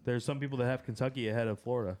 Kentucky. There's some people that have Kentucky ahead of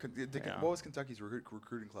Florida. Yeah. What was Kentucky's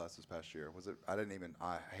recruiting class this past year? Was it? I didn't even.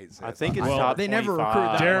 I hate to say I it. think it's Well, top they never 25.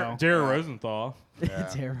 recruit that Jared well. Rosenthal. Yeah.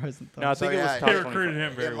 Terry Rosenthal. No, I So, think it was yeah, top They 25. recruited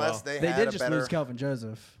him very unless well. they, They had did a just better, lose Kelvin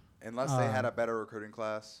Joseph. Unless they had a better recruiting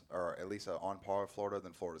class, or at least on par with Florida,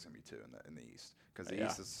 then Florida's gonna be two in the East. Because the Yeah.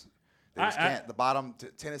 East is they just can't. The bottom,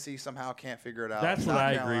 Tennessee somehow can't figure it out. That's what South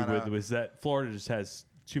I Carolina, agree with. Was that Florida just has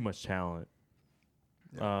too much talent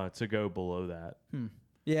to go below that.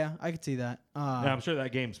 Yeah, I could see that. And I'm sure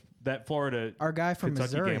that Florida Our guy from Kentucky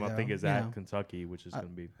Missouri, game I think though, is you at know. Kentucky, which is going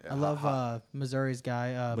to be I love Missouri's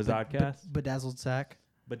guy. Mazodcast? Bedazzled Sack.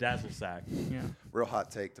 bedazzle sack. Yeah. Real hot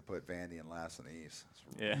take to put Vandy in last in the East.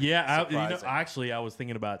 Yeah. Yeah, Surprising. actually, I was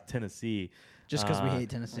thinking about Tennessee. Just 'cause we hate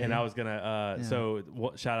Tennessee. And I was gonna. Yeah. So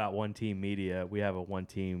shout out One Team Media. We have a One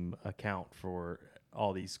Team account for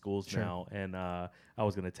all these schools Sure. now, and I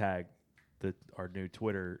was gonna tag our new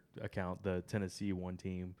Twitter account, the Tennessee One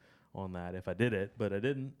Team, on that if I did it, but I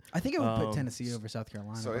didn't. I think I would put Tennessee over South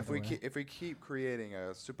Carolina. So by if the we way. if we keep creating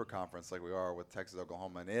a super conference like we are with Texas,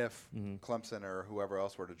 Oklahoma, and if Clemson or whoever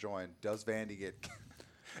else were to join, does Vandy get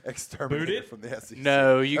exterminated Booted? from the SEC?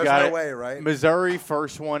 No, you There's got no it. way, right? Missouri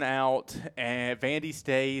first one out, and Vandy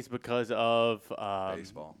stays because of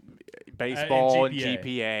Baseball. and GPA.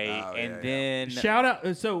 GPA, Oh, and yeah, then Shout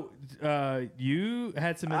out. So you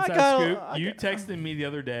had some inside got- scoop. You texted me the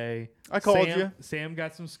other day. I called Sam, you. Sam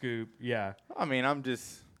got some scoop. Yeah. I mean, I'm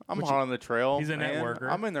hot on the trail. He's a man. networker.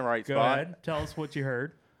 I'm in the right Go spot. ahead. Tell us what you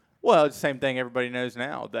heard. Well, it's the same thing everybody knows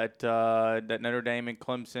now that that Notre Dame and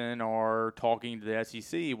Clemson are talking to the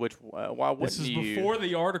SEC. Which why wouldn't This is you? before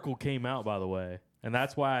the article came out, by the way, and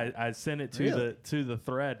that's why I sent it to Really? the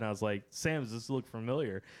thread, and I was like, "Sam, does this look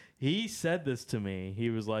familiar?" He said this to me.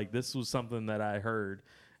 He was like, "This was something that I heard,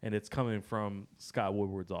 and it's coming from Scott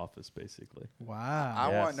Woodward's office, basically." Wow.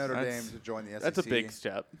 I Yes. want Notre That's- Dame to join the SEC. That's a big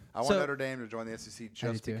step. I want So- Notre Dame to join the SEC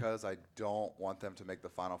just too. because I don't want them to make the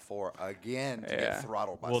Final Four again to Yeah. get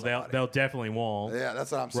throttled by Well, somebody. they'll definitely won't. Yeah,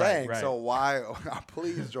 that's what I'm Right, saying. right. So why?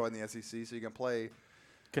 Please join the SEC so you can play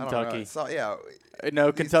I don't know. Kentucky. So yeah,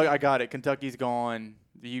 No, these- Kentucky. I got it. Kentucky's gone.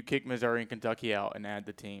 You kick Missouri and Kentucky out and add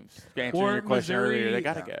the teams. Answering Or your question earlier, they Missouri-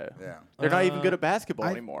 got to Yeah, go. yeah. They're not even good at basketball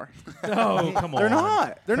I- anymore. No, come on. They're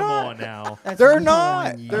not. They're come not. on now. That's They're one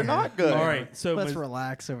not. year. They're not good. All right, so Let's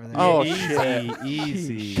relax over there. Oh, easy, shit.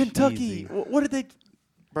 easy. Kentucky. easy. What did they,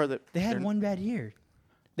 brother? They had they're- one bad year.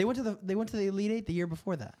 They went to the Elite Eight the year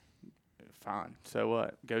before that. Fine. So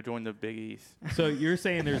what? Go join the Big East. So you're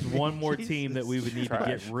saying there's one more team that we would need to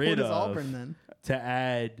Trash. get rid What is of Auburn then? to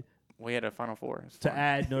add We had a Final Four. It's to fine.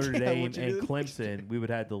 add Notre Yeah, Dame what'd you and do? Clemson. We would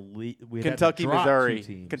have to lead. Kentucky, Missouri.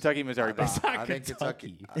 Teams. Kentucky, Missouri. I It's Bye. not I think Kentucky.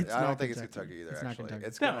 Kentucky. It's I not don't think it's Kentucky. Kentucky either. It's not Actually, Kentucky.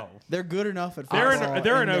 it's gonna, No, They're good enough at they're football.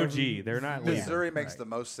 they're an and OG. They're not leading. Missouri makes Right. the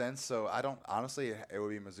most sense. So I don't honestly. It would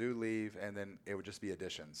be Mizzou leave, and then it would just be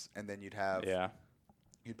additions, and then you'd have. Yeah.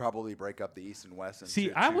 You'd probably break up the East and West. Into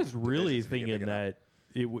See, I two was really divisions if you get thinking big enough.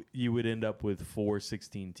 that you would end up with 4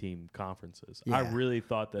 16-team conferences. I Yeah. really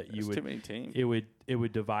thought that you There's too would many teams. it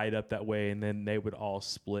would divide up that way, and then they would all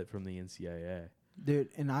split from the NCAA. Dude,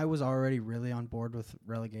 and I was already really on board with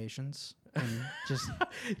relegations and just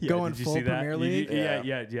Yeah, going did you full see that? Premier You- League.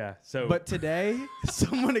 yeah. So, But today,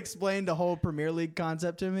 someone explained the whole Premier League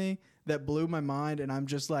concept to me that blew my mind, and I'm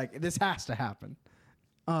just like, this has to happen.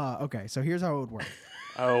 Okay, so here's how it would work.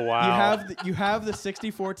 Oh wow. You have the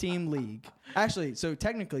 64 team league. Actually, so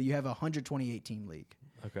technically you have a 128 team league.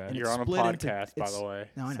 okay. And You're it's on a split into- podcast, by it's- the way.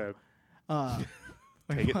 No, I know. So Uh,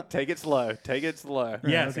 take it slow. Take it slow.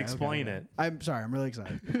 Yes, okay, explain okay. it. I'm sorry, I'm really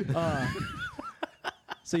excited.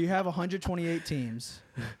 So you have 128 teams.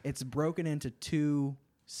 It's broken into 2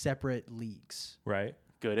 separate leagues. Right.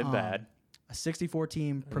 Good and bad. A 64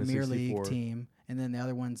 team a Premier 64. League team, and then the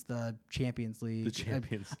other one's the Champions League. The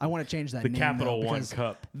Champions. I want to change that The name, Capital though, One because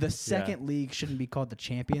Cup. The second league shouldn't be called the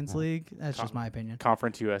Champions League. That's just my opinion.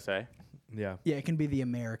 Conference USA. Yeah. Yeah, it can be the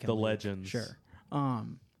American The League. Legends. Sure.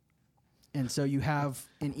 And so you have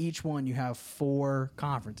in each one you have 4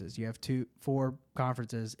 conferences. You have 4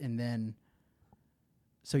 conferences, and then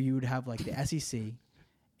so you would have like the SEC,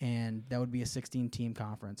 and that would be a 16-team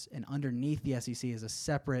conference. And underneath the SEC is a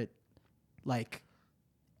separate, like,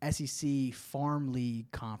 SEC Farm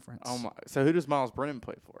League conference. Oh my! So who does Miles Brennan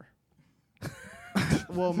play for?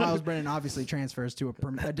 Well, Miles Brennan obviously transfers to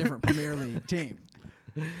a different Premier League team.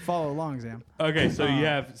 Follow along, Zam. Okay, so you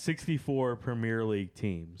have 64 Premier League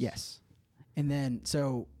teams. Yes. And then,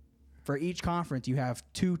 so for each conference, you have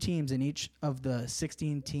 2 teams in each of the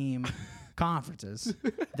 16-team conferences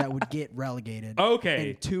that would get relegated. Okay.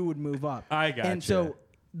 And 2 would move up. I gotcha. And so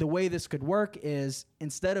the way this could work is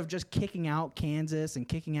instead of just kicking out Kansas and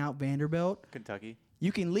kicking out Vanderbilt, Kentucky.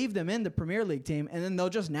 you can leave them in the Premier League team, and then they'll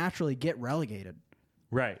just naturally get relegated.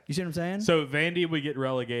 Right. You see what I'm saying? So Vandy would get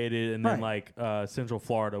relegated, and then Right. like Central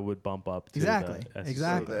Florida would bump up to Exactly. the SEC.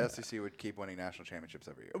 Exactly. So the SEC would keep winning national championships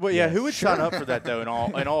every year. Well, yeah, Yes. who would sign up for that though? In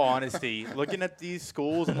all honesty, looking at these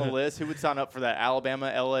schools on the list, who would sign up for that?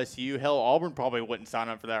 Alabama, LSU, hell, Auburn probably wouldn't sign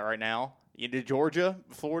up for that right now. Into Georgia,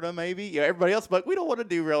 Florida, maybe. Yeah, everybody else, but we don't want to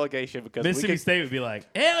do relegation because Mississippi State would be like,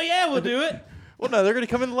 hell yeah, we'll do it. Well, no, they're going to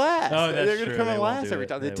come in last. Oh, that's they're going true. to come They in won't last do every it.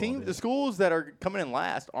 time. They won't do The it. schools that are coming in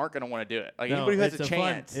last aren't going to want to do it. Like No, anybody who has it's a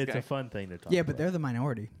chance. It's a fun thing to talk yeah, about. but they're the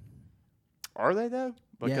minority. Are they though?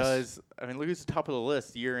 Yes. Because I mean, look who's the top of the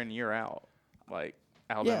list year in year out. Like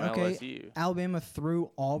Alabama, Yeah, okay. LSU. Alabama through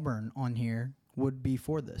Auburn on here would be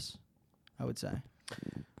for this, I would say.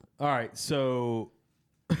 All right, so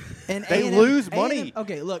And They A&M lose money.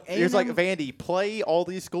 Okay, look, It's like A&M Vandy, play all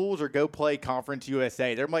these schools or go play Conference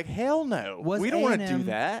USA. They're like, hell no, was we don't want to do A&M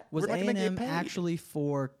that. Was We're not going to A&M get paid. actually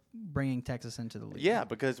for bringing Texas into the league? Yeah,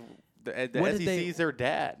 because the What SEC did they- is their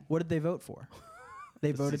dad. What did they vote for?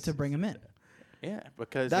 They voted to bring him in. Yeah,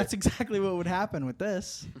 because That's exactly what would happen with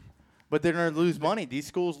this. but they're going to lose money. These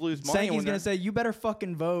schools lose money. Sankey's when going they're- to say, you better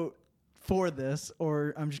fucking vote for this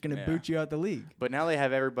or I'm just going to Yeah. boot you out the league. But now they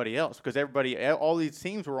have everybody else because all these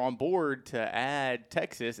teams were on board to add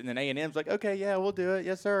Texas, and then A&M's like, okay, yeah, we'll do it,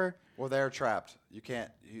 yes sir. Well, they're trapped. You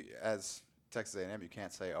can't, as Texas A&M, you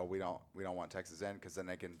can't say, "Oh, we don't want Texas in," because then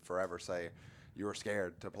they can forever say, "You were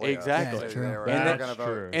scared to play." Exactly. Us. Yeah, So true. they were That's never gonna true.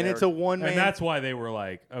 vote. And They it's were- a one man, and that's why they were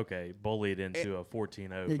like, okay, bullied into a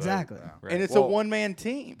 14-0 vote. Exactly. Yeah. Right. and it's Well, a one man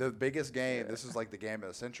team. The biggest game. This is like the game of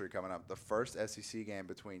the century coming up. The first SEC game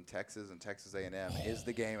between Texas and Texas A&M is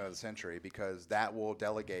the game of the century because that will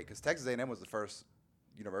delegate. Because Texas A&M was the first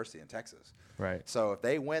university in Texas. Right. So if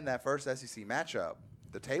they win that first SEC matchup,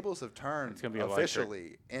 the tables have turned It's gonna be electric.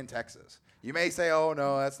 officially in Texas. You may say, "Oh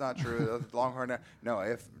no, that's not true." Longhorn. No,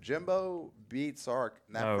 if Jimbo beats Sark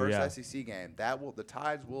in that Oh, first yeah. SEC game, the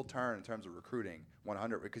tides will turn in terms of recruiting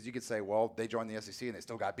 100. Because you could say, "Well, they joined the SEC and they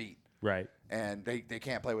still got beat." Right. And they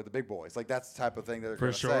can't play with the big boys. Like, that's the type of thing that they're For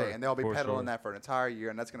going to sure. say. And they'll be For peddling sure. that for an entire year,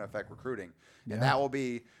 and that's going to affect recruiting. Yeah. And that will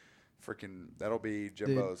be that'll be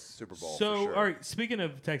Jimbo's Super Bowl. So, for sure. all right. Speaking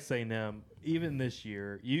of Texas A&M, even this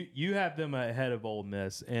year, you have them ahead of Ole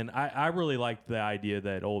Miss, and I really like the idea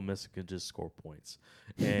that Ole Miss can just score points,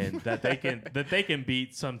 and that they can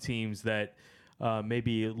beat some teams that may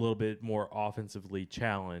be a little bit more offensively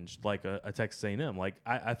challenged, like a Texas A&M. Like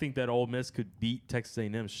I think that Ole Miss could beat Texas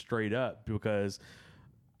A&M straight up because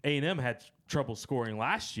A&M had trouble scoring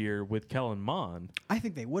last year with Kellen Mond. I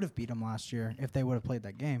think they would have beat them last year if they would have played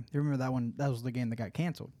that game. You remember that one? That was the game that got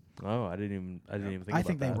canceled. Oh, I didn't even think. I about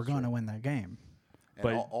think they that. were going to win that game. And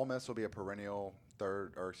but- Ole Miss will be a perennial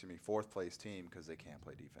fourth place team because they can't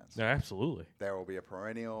play defense. Yeah, absolutely. There will be a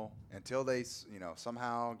perennial until they,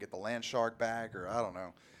 somehow get the land shark back, or I don't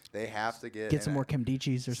know. They have to get Get some more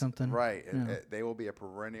Kimdichis or something. Right. Yeah. They will be a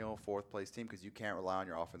perennial fourth place team because you can't rely on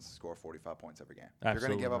your offense to score 45 points every game. If you're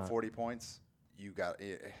Absolutely going to give up not. 40 points, you got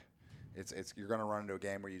it's you're going to run into a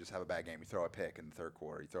game where you just have a bad game. You throw a pick in the third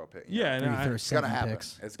quarter. You throw a pick. Yeah, Or and you I- throw it's going to 7 happen.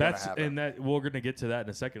 picks. It's going to That's happen. and that we're going to get to that in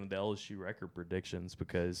a second with the LSU record predictions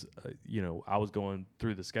because I was going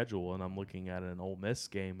through the schedule and I'm looking at an Ole Miss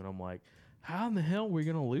game and I'm like, how in the hell are we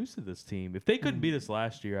going to lose to this team? If they couldn't beat us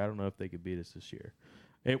last year, I don't know if they could beat us this year.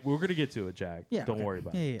 We're going to get to it, Jack. Yeah, Don't okay. worry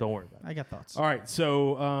about Yeah, it. yeah. Don't worry about it. I got thoughts. All right,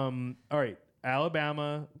 so all right,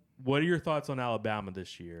 Alabama. What are your thoughts on Alabama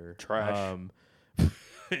this year? Trash.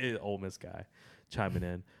 Ole Miss guy chiming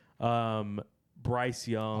in. Bryce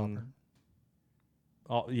Young.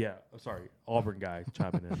 Auburn guy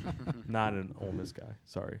chiming in, not an Ole Miss guy.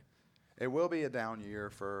 Sorry. It will be a down year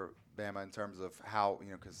for Bama in terms of how,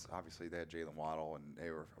 because obviously they had Jalen Waddle and they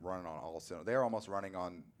were running on all cylinders. They were almost running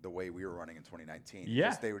on the way we were running in 2019.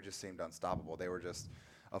 Yeah. They just seemed unstoppable. They were just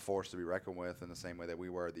a force to be reckoned with in the same way that we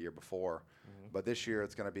were the year before. But this year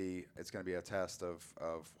it's gonna be a test of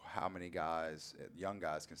how many guys, young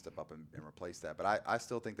guys, can step up and replace that. But I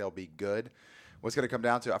still think they'll be good. What's going to come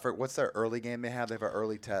down to? I forget, what's their early game they have? They have an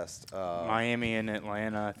early test. Miami and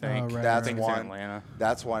Atlanta, I think. right, That's I think it's in one. Atlanta.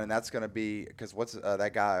 That's one, and that's going to be because what's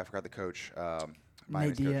that guy? I forgot the coach. Nate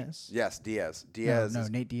Miami's coach. Diaz. Yes, Diaz. No, Diaz. no,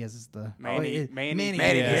 Nate Diaz is the Manny Manny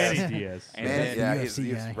Diaz. Diaz. Diaz. And Manny, then- yeah, UFC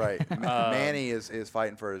he's guy. right. Manny is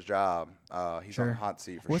fighting for his job. He's on Sure. the hot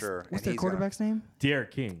seat for What's, sure. what's and their he's gonna- quarterback's name? Derek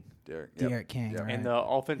King. Derek. Yep. Derek King. Yep. Right. And the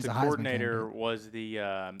offensive He's a Heisman coordinator candidate. was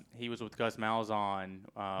he was with Gus Malzahn.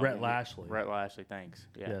 Rhett Lashley. Rhett Lashley, thanks.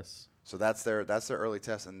 Yeah. Yes. So that's their early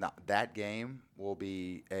test, and that game will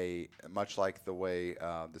be much like the way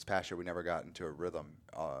this past year we never got into a rhythm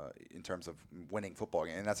in terms of winning football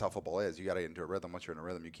game, and that's how football is. You got to get into a rhythm. Once you're in a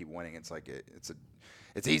rhythm, you keep winning. It's like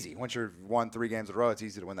it's easy. Once you've won 3 games in a row, it's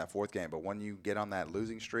easy to win that 4th game. But when you get on that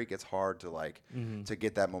losing streak, it's hard to to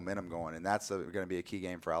get that momentum going, and that's going to be a key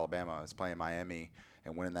game for Alabama. Is playing Miami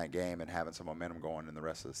and winning that game and having some momentum going in the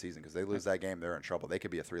rest of the season. Because they lose that game, they're in trouble. They could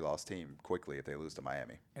be a 3-loss team quickly if they lose to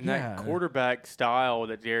Miami. And that quarterback style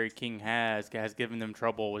that Derek King has given them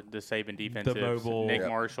trouble with the Saban defensive. mobile- Nick Yep.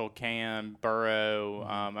 Marshall, Cam, Burrow,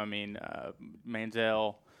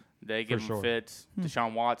 Manziel. They give sure. them fits.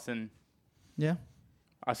 Deshaun Watson. Yeah.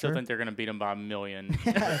 I still Sure. think they're going to beat them by a million.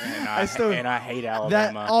 and I still- and I hate That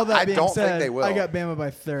Alabama. all that I being don't think said, they will. I got Bama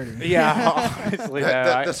by 30. yeah, honestly,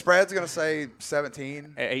 The spread's going to say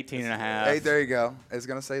 17. 18 and a half. Hey, there you go. It's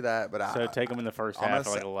going to say that, but So take them in the first I'm half gonna for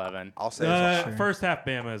like say- 11. I'll say Sure. First half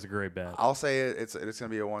Bama is a great bet. I'll say it's going to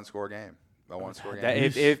be a 1-score game. A 1-score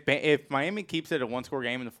game. That, if Miami keeps it a 1-score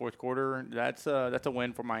game in the fourth quarter, that's a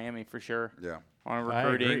win for Miami for sure. Yeah. On I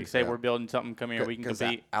recruiting, agree. say Yeah. we're building something. Come here, we can 'Cause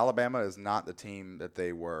compete. Alabama is not the team that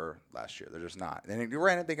they were last year. They're just not. And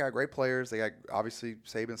granted, they got great players. They got obviously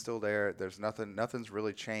Saban's still there. There's nothing's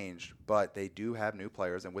really changed, but they do have new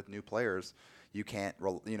players, and with new players, you can't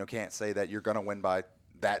say that you're going to win by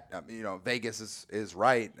that. Vegas is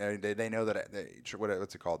right. They know that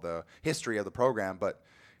what's it called, the history of the program, but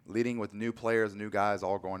leading with new players, new guys,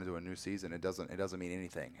 all going into a new season, it doesn't mean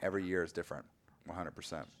anything. Every year is different,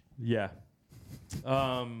 100%. Yeah.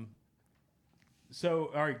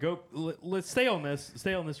 So all right, let's stay on this.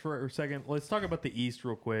 Stay on this for a second. Let's talk about the East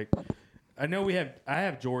real quick. I know I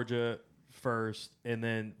have Georgia first, and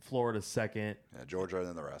then Florida second. Yeah, Georgia and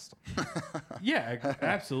then the rest. Yeah,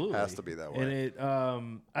 absolutely. Has to be that way. And it,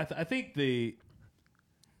 I think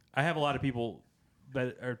I have a lot of people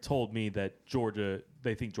that are told me that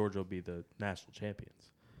they think Georgia will be the national champions.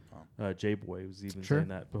 J Boy was even Sure. saying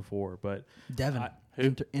that before, but Devin. Who?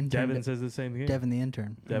 Intern Devin says the same thing. Devin the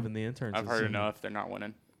intern. Devin the intern. I've says heard the same enough. They're not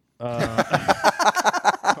winning. thing.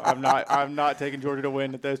 I'm not taking Georgia to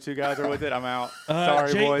win. If those two guys are with it, I'm out.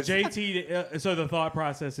 Sorry, boys. JT. So the thought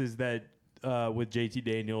process is that with JT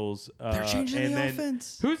Daniels, They're changing and the then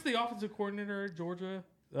offense. who's the offensive coordinator at Georgia?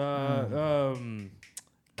 God,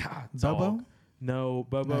 Bobo? dog. No,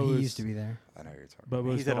 Bobo. No, he is, used to be there. I know who you're talking.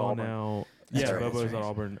 Bobo's He's at gone Auburn. now. That's Yeah, right, Bobo's that's at right.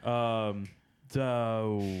 Auburn.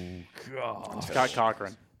 Oh God. Scott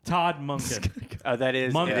Cochran. Todd Monken. That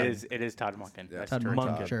is Monken. it is Todd Monken. Yeah. That's Todd true.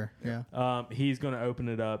 Monken. Monken. Sure. Yeah. He's going to open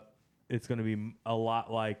it up. It's going to be a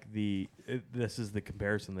lot like this is the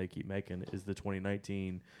comparison they keep making, is the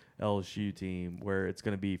 2019 LSU team, where it's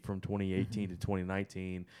going to be from 2018 to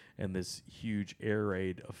 2019 and this huge air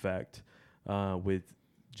raid effect with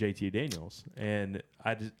JT Daniels. And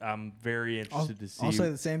I'm very interested to see. I'll say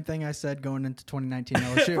the same thing I said going into 2019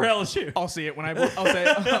 LSU. for LSU. I'll see it when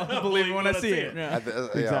I'll believe it when I see it. Yeah.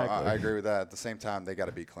 Exactly. I agree with that. At the same time, they got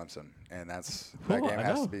to beat Clemson, and that Cool, game I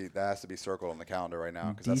has know. to be circled on the calendar right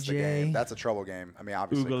now because that's the DJ. game. That's a trouble game. I mean,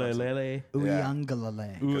 obviously, Clemson, Ugalele. Yeah.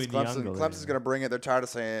 Uyangalele. 'cause Uyangalele. Clemson's going to bring it. They're tired of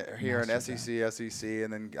saying it here in Master SEC,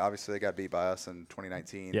 and then obviously they got beat by us in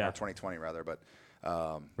 2019 Yeah. or 2020 rather. But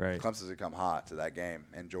Right. Clemson's going to come hot to that game,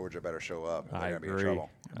 and Georgia better show up. They're I going to be in agree. trouble.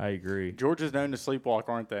 I agree. Georgia's known to sleepwalk,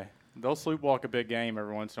 aren't they? They'll sleepwalk a big game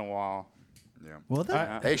every once in a while. Yeah. Will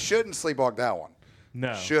they? They shouldn't sleepwalk that one.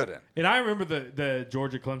 No. Shouldn't. And I remember the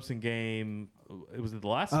Georgia Clemson game. It was the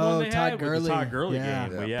last Oh, one they Todd had. Gurley. With the Todd Gurley Yeah.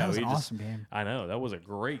 game. But Yeah. yeah, That was we an just, awesome game. I know that was a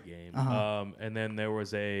great game. Uh-huh. And then there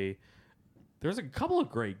was a couple of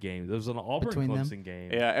great games. There was an Auburn Between them? Clemson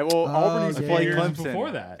game. Yeah, and well, Auburn used to yeah, play yeah. Clemson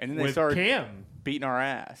before that, and then they with started Cam. beating our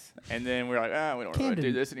ass, and then we were like, we don't Cam really do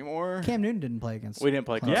didn't- this anymore. Cam Newton didn't play against. We didn't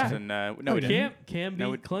play Clemson. Clemson. No, we didn't. Cam beat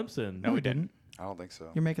No, we- Clemson. No, we didn't. I don't think so.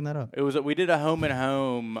 You're making that up. It was we did a home and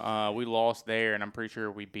home. We lost there, and I'm pretty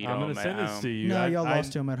sure we beat I'm them gonna at send this home. to you. No, y'all I-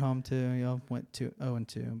 lost to them at home too. Y'all went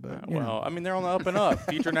 0-2, but you Well, know. I mean, they're on the up and up.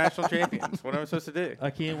 Future national champions. What am I supposed to do? I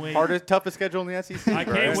can't wait. Hardest, toughest schedule in the SEC. I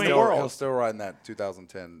bro. can't in wait. the He'll world. still ride in that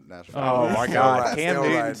 2010 national. Oh, Oh my my Still God, ride- Cam still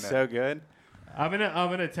riding Newton's that. so good. I'm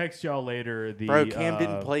gonna text y'all later. The Bro, Cam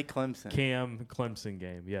didn't play Clemson. Cam Clemson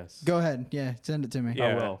game. Yes. Go ahead. Yeah, send it to me.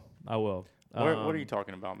 Yeah. I will. What are you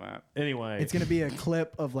talking about, Matt? Anyway, It's gonna be a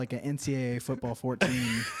clip of like an NCAA football 14.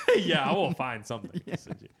 yeah, I will find something to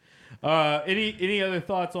send you. Any other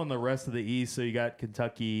thoughts on the rest of the East? So you got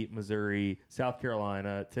Kentucky, Missouri, South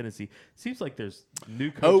Carolina, Tennessee. Seems like there's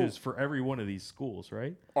new coaches for every one of these schools,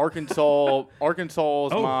 right? Arkansas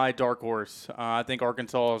is Oh. my dark horse. I think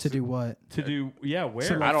Arkansas To do what? To do where?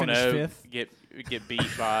 So, like, I don't finish know. fifth? Get beat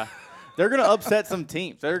by. They're gonna upset some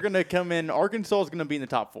teams. They're gonna come in. Arkansas is gonna be in the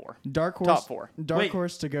top 4. Dark horse. Top 4. Dark Wait.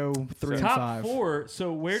 horse to go 3 and Top 5. 4.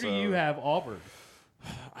 So where do you have Auburn?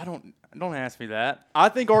 Don't ask me that. I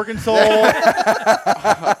think Arkansas.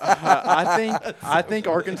 I think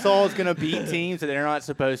Arkansas is gonna beat teams that they're not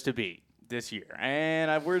supposed to beat this year.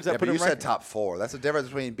 And where's that Yeah, put but you them said ranking? top 4. That's the difference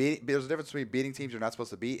between there's a difference between beating teams you're not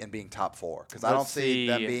supposed to beat and being top 4. Because I don't Let's see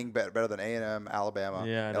them see. being better than A&M, Alabama,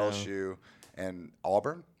 Yeah, I know. LSU, and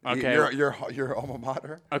Auburn. Okay. Your alma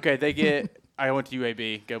mater. Okay, they get. I went to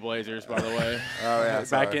UAB. Go Blazers, by the way. Oh yeah, Back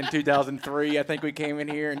sorry. in 2003, I think we came in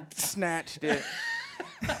here and snatched it.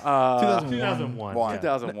 2001. One. Yeah.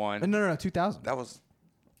 2001. No, 2000. That was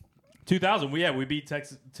 2000. We beat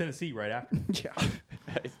Tennessee right after. Yeah.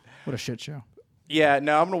 What a shit show. Yeah,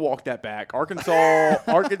 no, I'm gonna walk that back.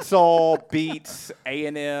 Arkansas beats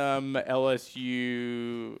A&M,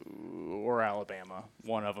 LSU, or Alabama.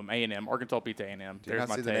 One of them. A&M. Arkansas beats A&M. Do you There's not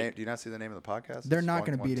my see the take. name? Do you not see the name of the podcast? They're It's not one-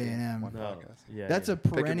 gonna one beat team, A&M. one No. podcast. Yeah, That's yeah. a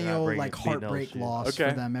Pick 'em perennial bring like it, beating heartbreak LSU. loss Okay.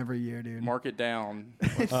 for them every year, dude. Mark it down.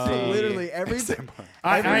 It's Uh, literally every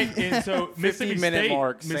And so Mississippi 50-minute State,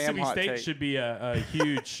 mark, Sam Mississippi hot State take. should be a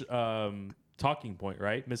huge talking point,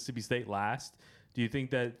 right? Mississippi State last. Do you think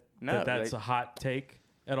that, No, that's they- a hot take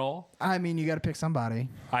at all? I mean, you got to pick somebody.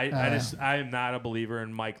 I am not a believer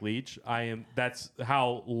in Mike Leach. That's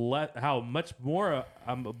how much more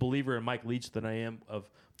I'm a believer in Mike Leach than I am of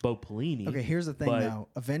Bo Pelini. Okay, here's the thing But- though.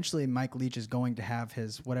 Eventually, Mike Leach is going to have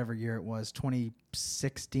his whatever year it was,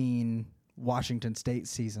 2016 Washington State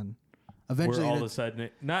season. Eventually, Where all of a it's- sudden,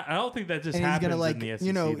 I don't think that just and he's happens gonna like in the SEC.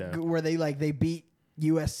 you know though. where they beat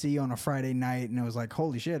USC on a Friday night, and it was like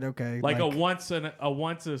holy shit. Okay, Like a once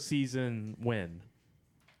a season win.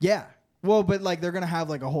 yeah. Well, but like they're gonna have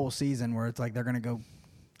like a whole season where it's like they're gonna go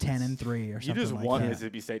 10-3 or You something. just like want that.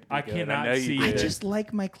 Mississippi State to be I good. cannot know see you I did. just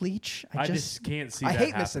like Mike Leach. I just can't see I that hate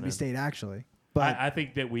happening. Mississippi State actually, but I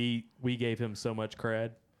think that we gave him so much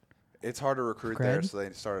cred. It's hard to recruit Cred? there, so they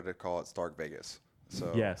started to call it Stark Vegas.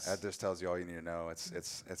 So Yes. that just tells you all you need to know. It's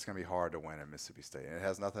going to be hard to win at Mississippi State. And it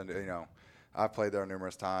has nothing to, I've played there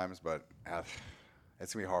numerous times, but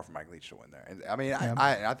it's going to be hard for Mike Leach to win there. And I mean, Yeah.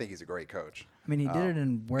 I think he's a great coach. I mean he did it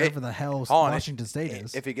in wherever the hell Hold on, Washington State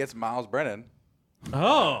is. If he gets Miles Brennan,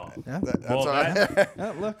 Oh, yeah. that's Well, all right.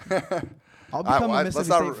 Oh, look, I'll become a let's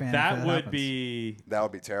Mississippi not- State fan. if that would happens. be. that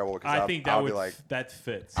would be terrible. Because I think that I'll would be like, that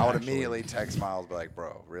fits. I would actually. immediately text Miles, be like,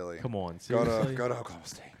 bro, really? Come on, Go seriously. to Oklahoma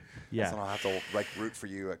State. Yeah. So I don't have to like root for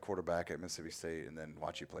you at quarterback at Mississippi State and then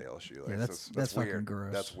watch you play LSU. Like, Yeah, that's weird. fucking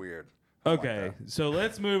gross. That's weird. I don't like Okay, that. so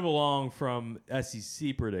let's move along from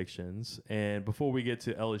SEC predictions, and before we get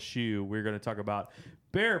to LSU, we're going to talk about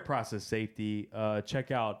Bear Process Safety.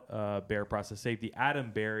 Check out Bear Process Safety.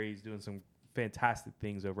 Adam Barry's doing some fantastic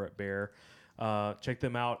things over at Bear. Check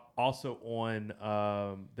them out also on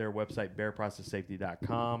their website,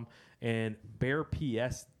 bearprocesssafety.com, and Bear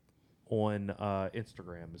PS on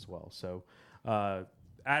Instagram as well. So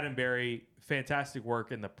Adam Barry, fantastic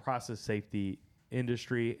work in the process safety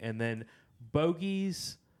industry. And then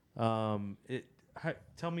bogeys. Tell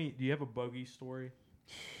me, do you have a bogey story?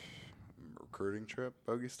 Recruiting trip,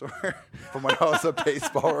 bogey story from when I was a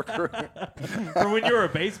baseball recruit. From when you were a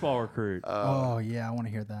baseball recruit? Oh yeah, I want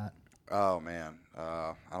to hear that. Oh man,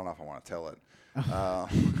 I don't know if I want to tell it.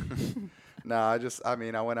 No,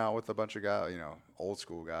 I went out with a bunch of guys, old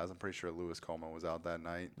school guys. I'm pretty sure Lewis Coleman was out that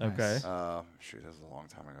night. Okay. Shoot, this was a long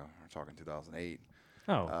time ago. We're talking 2008.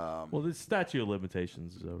 Oh. Well, the statute of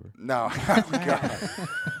limitations is over. No, God.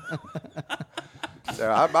 So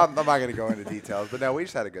I'm not going to go into details, but no, we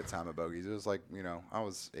just had a good time at Bogies. It was like, I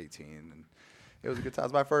was 18, and it was a good time. It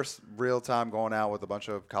was my first real time going out with a bunch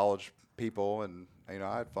of college people, and,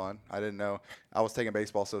 I had fun. I didn't know. I was taking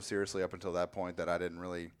baseball so seriously up until that point that I didn't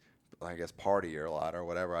really, party a lot or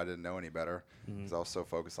whatever. I didn't know any better because I was so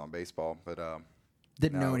focused on baseball. But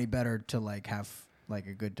Didn't know No. any better to like have like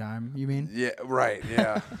a good time. You mean? Yeah, right.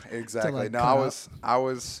 Yeah, exactly. like, No, cut I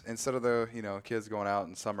was instead of the kids going out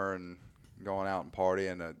in summer and going out and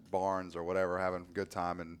partying at barns or whatever, having a good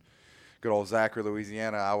time in good old Zachary,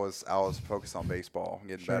 Louisiana. I was focused on baseball, and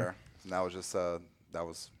getting better, and that was just that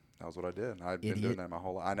was what I did. I've been doing that my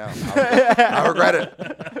whole life. I know. I regret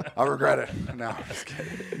it. I regret it. No, I'm just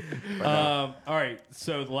kidding. But no. All right.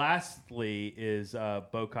 So lastly is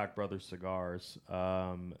Bocock Brothers Cigars.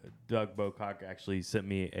 Doug Bocock actually sent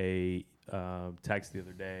me a text the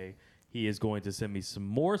other day. He is going to send me some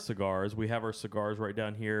more cigars. We have our cigars right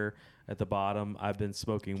down here at the bottom. I've been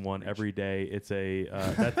smoking one every day. It's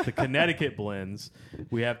that's the Connecticut blends.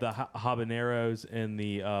 We have the habaneros in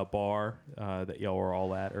the bar that y'all were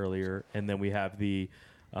all at earlier, and then we have the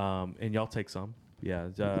and y'all take some. Yeah,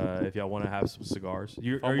 if y'all want to have some cigars.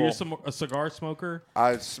 Are you a cigar smoker?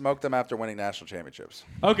 I smoked them after winning national championships.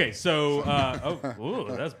 Okay, so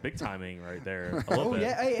that's big timing right there. A little bit.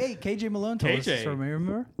 Yeah. Hey, KJ Malone told us this KJ. from me,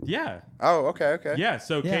 remember? Yeah. Oh, okay. Yeah,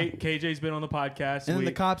 so Yeah. KJ's been on the podcast. And then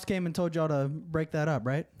the cops came and told y'all to break that up,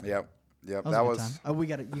 right? Yep. That That was was. a good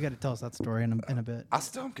time. You got to tell us that story in a bit. I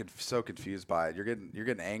still am so confused by it. You're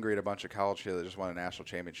getting angry at a bunch of college kids that just won a national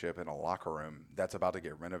championship in a locker room that's about to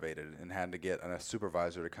get renovated, and had to get a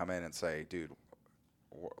supervisor to come in and say, "Dude,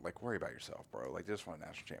 worry about yourself, bro. Like, they just won a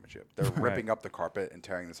national championship. They're ripping up the carpet and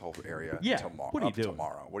tearing this whole area tomorrow. What are you doing?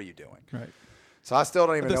 Tomorrow? What are you doing?" Right. So I still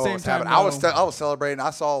don't even the know same what was time, happening. though- I was celebrating.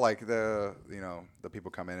 I saw like the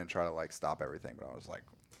people come in and try to like stop everything, but I was like,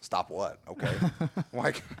 "Stop what? Okay,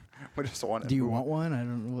 like we just want." Do you want one? I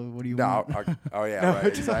don't know. What do you No. want? Oh yeah. No, Right,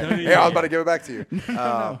 exactly. yeah, Yeah, I was yeah. about to give it back to you.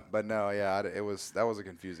 No. But no, yeah, that was a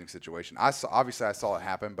confusing situation. Obviously I saw it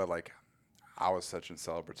happen, but like I was such in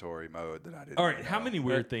celebratory mode that I didn't. All right, even how know. many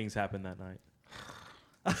weird things happened that night?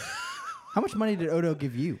 How much money did Odo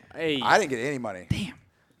give you? Hey, I didn't get any money. Damn.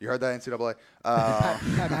 You heard that, NCAA? Pat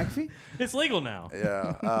McAfee? It's legal now.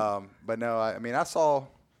 Yeah. But no, I mean, I saw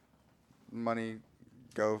money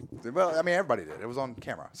go. Well, I mean, everybody did. It was on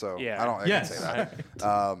camera, so Yeah. I Yes. can say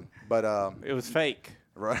that. But it was fake.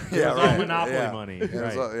 right. It Yeah. was all Right. Monopoly yeah. money. It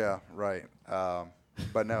was Right. yeah. Right.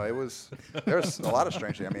 But no, there's a lot of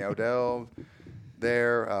strange things. I mean, Odell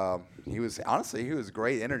there. He was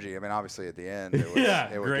great energy. I mean, obviously at the end, it was,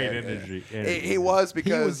 Yeah, it was great good. energy. He was He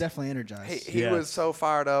because was definitely energized. he Yes. was so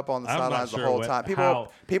fired up on the I'm not sidelines sure the whole what- time. how-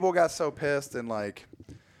 People got so pissed and like,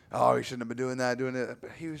 oh, he shouldn't have been doing it.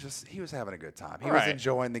 But he was having a good time. He was Right.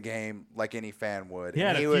 enjoying the game like any fan would. He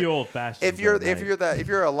had And a would- few old fashions. if you're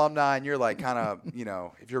an alumni and you're like kind of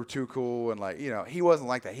if you're too cool and like he wasn't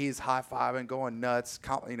like that. He's high fiving, going nuts,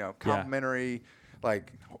 complimentary.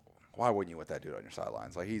 Like, why wouldn't you want that dude on your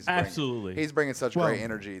sidelines? Like Absolutely. he's bringing such Well, great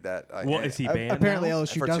energy that. Well, is he banned Apparently now?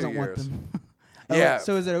 LSU For 2 doesn't want years. them. Yeah.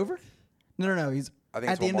 So is it over? No. He's I think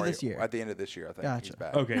at it's the one end of more this year. At the end of this year, I think Gotcha. he's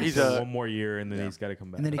back. Okay, He's so a- one more year, and then Yeah. he's got to come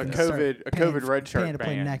back. And then he A can COVID- start a paying- COVID red shirt paying to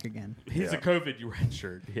play ban. neck again. He's Yeah. a COVID red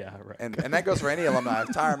shirt. Yeah, right. And that goes for any alumni. If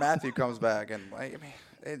Tyrann Mathieu comes back, and like, I mean,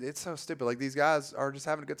 it's so stupid. Like, these guys are just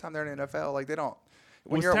having a good time there in the NFL. Like, they don't.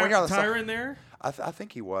 Was when you're on the side- Tyron there? I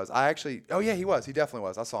think he was. Oh yeah, he was. He definitely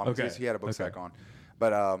was. I saw him. Okay. He had a book Okay. sack on.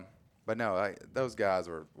 But no, those guys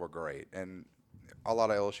were great. And a lot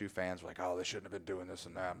of LSU fans were like, oh, they shouldn't have been doing this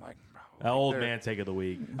and that. I'm like, bro, That old they're- man take of the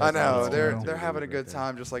week. I know That's they're all they're take having a of the week good right there.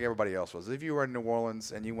 time just like everybody else was. If you were in New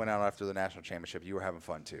Orleans and you went out after the national championship, you were having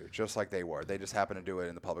fun too, just like they were. They just happened to do it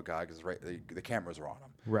in the public eye because the cameras were on them.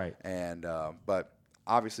 Right. And but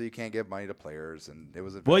obviously you can't give money to players, and it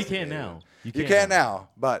was Well, you can investigated. now. You can now,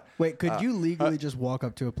 but Wait, could you legally just walk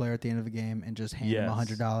up to a player at the end of a game and just hand him Yes.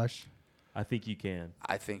 $100? I think you can.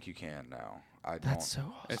 I think you can now. I don't. That's so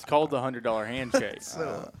awesome. It's called the $100 handshake.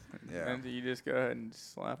 Yeah. And you just go ahead and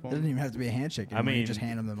slap It doesn't them. even have to be a handshake. I Anymore. You mean- just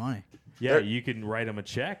hand him the money. Yeah, There- you can write him a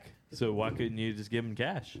check. So why couldn't you just give him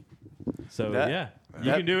cash? So That- yeah, you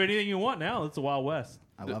that- can do anything you want now. It's the Wild West.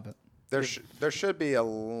 I love it. There should be a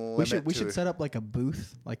limit. We to should set up like a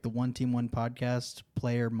booth, like the One Team One Podcast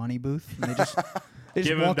player money booth. And they just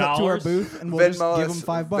Give 'em walk up to our dollars? booth and we'll just Venmo give us- them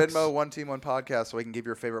 $5. Venmo One Team One Podcast, so we can give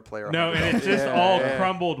your favorite player. No, and it's just Yeah, all yeah.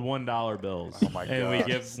 crumbled $1 bills. Oh my and we gosh.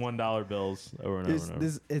 give $1 bills over and over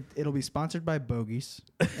and over. It'll be sponsored by Bogies,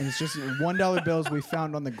 and it's just $1 bills we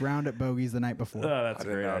found on the ground at Bogies the night before. Oh, that's I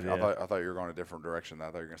a great didn't know. idea. I thought you were going a different direction. I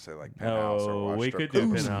thought you were going to say like penthouse or Oh, watch we strip could do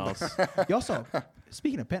clubs. penthouse. You also,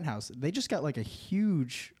 speaking of Penthouse, they just got like a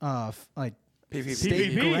huge like PPP.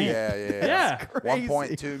 state PPP. grant. Yeah. Yeah. Crazy.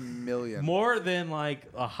 1.2 million. More than like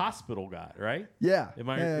a hospital got, right? Yeah. Am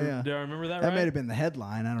I? yeah. Do I remember that, That right? may have been the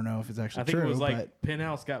headline. I don't know if it's actually I think true. it was like but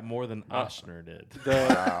Penthouse got more than Oshner did. The,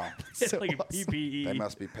 Wow. It's so like awesome. PPE. They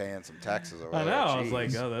must be paying some taxes over I there. know. I was Jeez.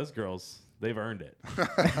 like, oh, those girls. They've earned it.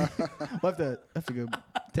 We'll have to go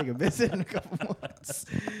take a visit in a couple months.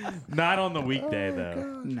 Not on the weekday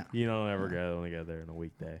though. No. You don't ever only go there on a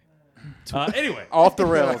weekday. Anyway, Off the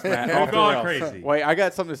rails, man. We're Off the going rails. crazy. Wait, I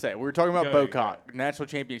got something to say. We were talking about Go ahead, Bocock, national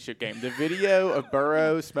championship game. The video of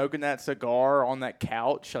Burrow smoking that cigar on that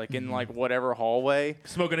couch, like in like whatever hallway.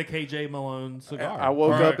 Smoking a KJ Malone cigar. I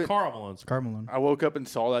woke Or up a at- Karl Malone cigar. Carmelone. I woke up and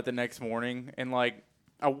saw that the next morning, and like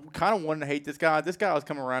I kind of wanted to hate this guy. This guy was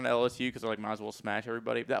coming around to LSU because like might as well smash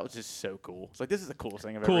everybody. But that was just so cool. It's like this is the coolest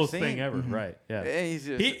thing I've Coolest ever seen. thing ever, right? Yeah. And he's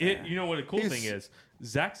just, You know what a cool He's- thing is?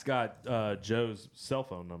 Zach's got Joe's cell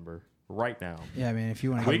phone number right now. Yeah, I mean, if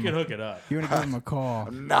you want to We give can him, hook it up. you want to give him a call.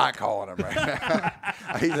 I'm not calling him right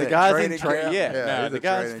now. He's The at guy's in training training. camp. Yeah, no, he's the at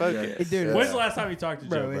guy's training camp. focused. Dude, When's the last time you talked to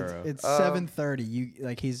Joe Bro, Burrow? it's 7:30. You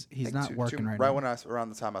like he's Like not working right now. when around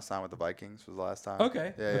the time I signed with the Vikings was the last time.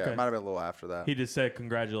 Okay, Yeah, okay. it might have been a little after that. He just said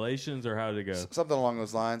congratulations, or how did it go? Something along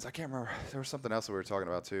those lines. I can't remember. There was something else that we were talking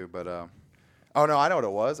about too, but oh no, I know what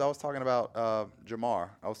it was. I was talking about Jamar.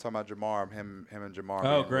 I was talking about Jamar. Him and Jamar.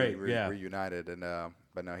 Oh, being great, yeah. reunited, and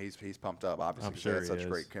but no, he's pumped up. Obviously, I'm 'cause sure they had he such is.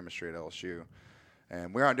 great chemistry at LSU.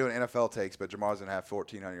 And we aren't doing NFL takes, but Jamar's gonna have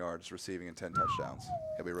 1,400 yards receiving and 10 touchdowns.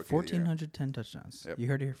 He'll be rookie of the year. 1,410 touchdowns. Yep. You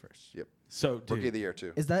heard it here first. Yep, So, rookie of dude, the year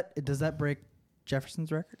too. Does that break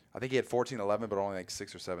Jefferson's record? I think he had 14-11, but only like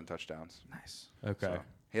 6 or 7 touchdowns. Nice. okay. So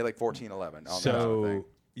he had like 14-11. On that So thing.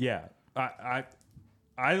 yeah,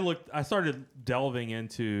 I started delving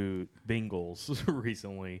into Bengals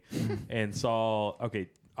recently and saw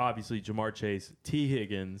obviously Jamar Chase, T.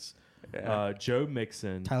 Higgins, Yeah. Joe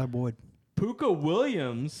Mixon, Tyler Boyd. Puka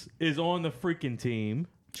Williams is on the freaking team.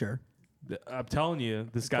 Sure. I'm telling you,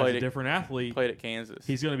 this guy's Played a it- different athlete. Played at Kansas.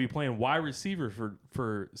 He's going to be playing wide receiver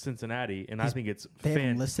for Cincinnati, and I think it's They have fantastic.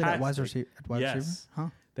 him listed at wide receiver. Yes. Receiver? Huh?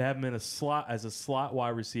 They have him in a slot as a slot wide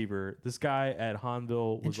receiver. This guy at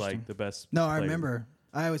Honville was like Interesting. the best. No, I player. remember.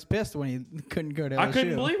 I was pissed when he couldn't go to LSU. I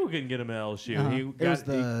couldn't believe we couldn't get him at LSU. Uh-huh. He It got, was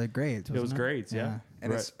the grades. it was wasn't grades, yeah.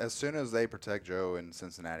 And Right. as soon as they protect Joe in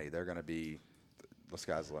Cincinnati, they're going to be the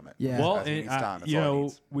sky's the limit. Yeah. Well, Guys, he and needs time. That's you all he know,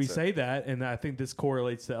 needs. we That's it. say that, and I think this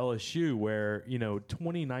correlates to LSU, where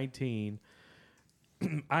 2019.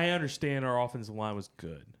 I understand our offensive line was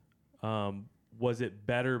good. Was it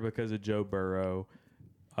better because of Joe Burrow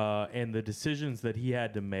and the decisions that he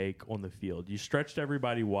had to make on the field? You stretched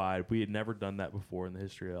everybody wide. We had never done that before in the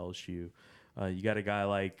history of LSU. You got a guy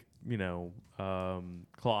like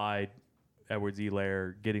Clyde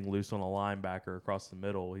Edwards-Helaire getting loose on a linebacker across the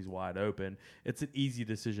middle. He's wide open. It's an easy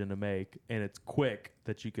decision to make, and it's quick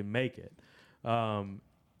that you can make it.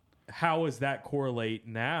 How does that correlate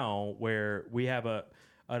now where we have an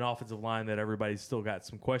offensive line that everybody's still got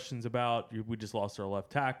some questions about? We just lost our left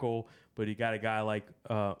tackle, but you got a guy like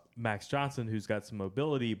Max Johnson who's got some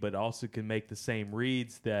mobility but also can make the same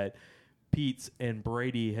reads that Pete's and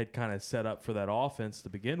Brady had kind of set up for that offense to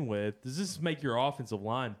begin with. Does this make your offensive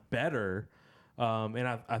line better? And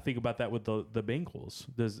I think about that with the Bengals.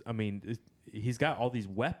 He's got all these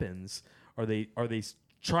weapons. Are they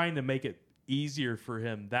trying to make it easier for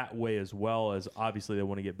him that way, as well as obviously they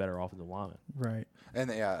want to get better offensive linemen? Right. And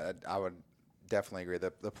yeah, I would definitely agree.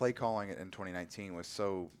 The play calling in 2019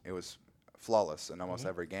 was flawless in almost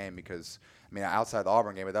every game because, outside the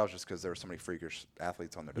Auburn game, but that was just because there were so many freakish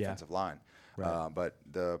athletes on their Yeah. defensive line. Right. But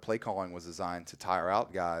the play calling was designed to tire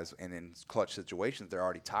out guys, and in clutch situations, they're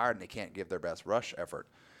already tired and they can't give their best rush effort.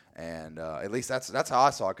 And at least that's how I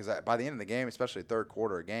saw it, because by the end of the game, especially third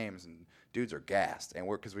quarter of games, and dudes are gassed, and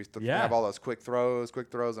because we have all those quick throws,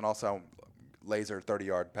 and also laser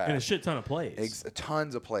 30-yard pass. And a shit ton of plays.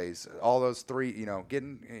 Tons of plays. All those three,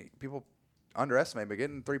 getting people underestimate, but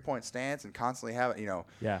getting 3-point stance and constantly having,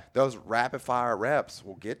 those rapid fire reps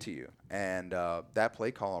will get to you. And that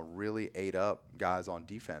play call really ate up guys on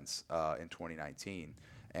defense in 2019.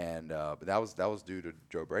 And but that was due to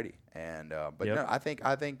Joe Brady. And but Yep. no, I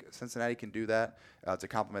think Cincinnati can do that to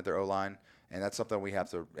complement their O-line. And that's something we have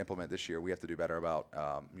to implement this year. We have to do better about,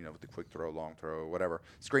 with the quick throw, long throw, whatever,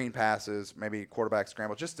 screen passes, maybe quarterback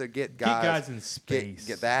scramble, just to get guys in space.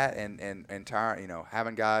 Get that and tire,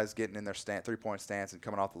 having guys getting in their 3-point stance and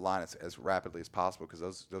coming off the line as rapidly as possible,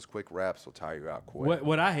 because those quick reps will tire you out quick.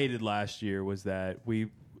 What I hated last year was that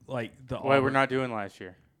we Wait, Auburn, we're not doing last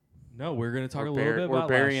year. No, we're going to talk a little bit We're about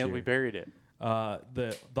burying last it. year. We buried it.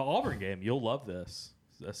 The Auburn game, you'll love this,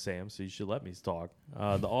 Sam, so you should let me talk.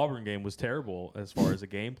 The Auburn game was terrible as far as the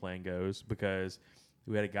game plan goes, because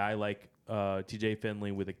we had a guy like TJ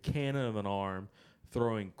Finley with a cannon of an arm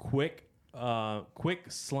throwing quick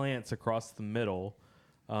slants across the middle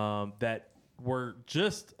that were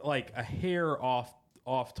just like a hair off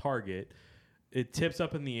target. It tips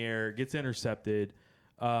up in the air, gets intercepted.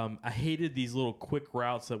 I hated these little quick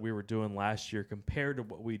routes that we were doing last year compared to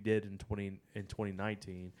what we did in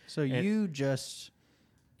 2019. So you just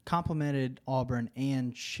complimented Auburn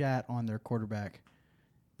and shat on their quarterback.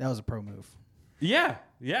 That was a pro move. Yeah,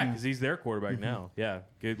 because he's their quarterback now. Yeah,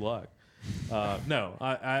 good luck. No,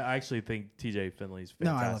 I actually think TJ Finley's fantastic.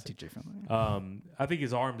 No, I love TJ Finley. I think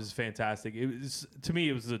his arms is fantastic. It was, to me,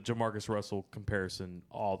 it was a Jamarcus Russell comparison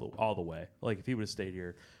all the way. Like if he would have stayed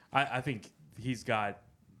here, I think he's got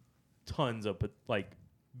tons of like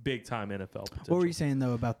big time NFL potential. What were you saying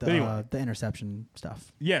though about the Anyway. the interception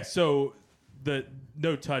stuff? Yeah, so the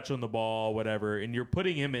no touch on the ball, whatever, and you're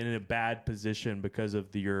putting him in a bad position because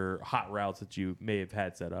of your hot routes that you may have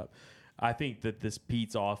had set up. I think that this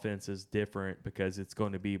Pete's offense is different because it's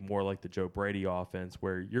going to be more like the Joe Brady offense,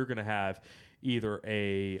 where you're going to have either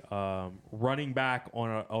a running back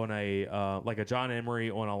on a like a John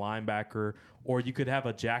Emery on a linebacker, or you could have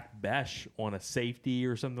a Jack Besh on a safety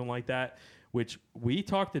or something like that. Which we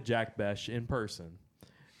talked to Jack Besh in person,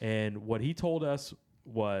 and what he told us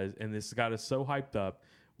was, and this got us so hyped up,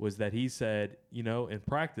 was that he said, in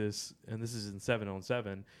practice, and this is in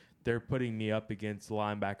 7-on-7, they're putting me up against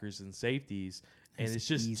linebackers and safeties, and it's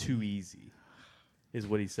just too easy, is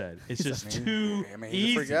what he said. It's just too He's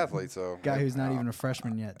easy. a freak athlete, so Guy who's not even a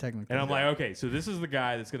freshman yet, technically. And I'm like, okay, so this is the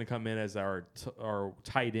guy that's going to come in as our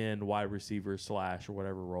tight end, wide receiver / or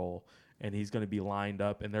whatever role, and he's going to be lined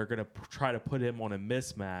up, and they're going to try to put him on a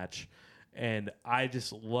mismatch. And I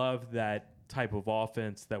just love that type of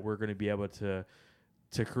offense that we're going to be able to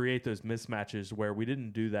create those mismatches where we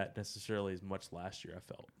didn't do that necessarily as much last year, I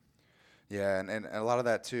felt. Yeah, and a lot of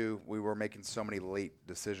that too, we were making so many late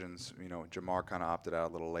decisions. Jamar kind of opted out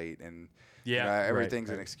a little late, and everything's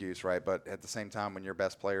an excuse, right? But at the same time, when your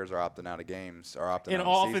best players are opting out of games or opting And out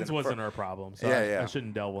of the offense season, wasn't our problem, so Yeah, I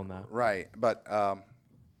shouldn't delve on that. right? But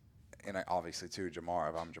and obviously too, Jamar.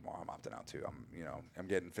 If I'm Jamar, I'm opting out too. I'm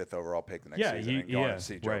getting 5th overall pick the next season and going to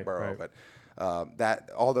see Joe Burrow. Right. But that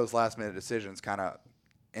all those last minute decisions kind of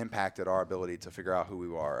impacted our ability to figure out who we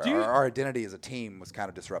are. Our identity as a team was kind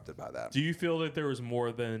of disrupted by that. Do you feel that there was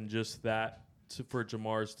more than just that for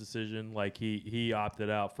Jamar's decision? Like he opted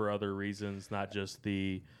out for other reasons, not just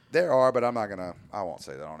the. There are, but I won't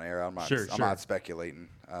say that on air. I'm not speculating.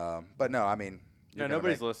 But no, I mean. No,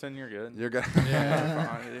 nobody's listening. You're good. You're gonna.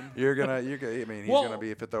 I mean, he's gonna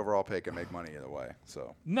be a 5th overall pick and make money either way.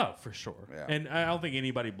 So. No, for sure. Yeah. And I don't think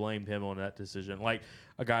anybody blamed him on that decision. Like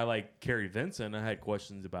a guy like Kerry Vincent, I had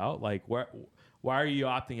questions about. Like, why are you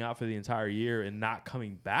opting out for the entire year and not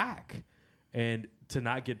coming back, and to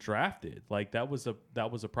not get drafted? Like that was a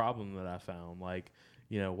problem that I found. Like,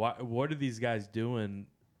 what are these guys doing?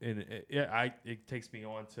 And it takes me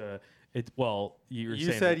on to.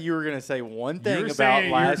 You said you were going to say one thing about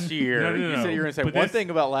last year. No. You said you were going to say one thing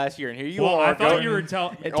about last year, and here you Well, are. I thought you were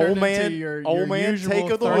telling. Old man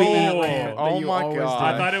take of the week. Oh my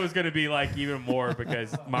God! I thought it was going to be like even more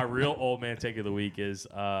because my real old man take of the week is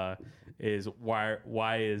why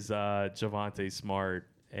is Javonte Smart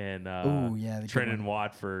and Trenton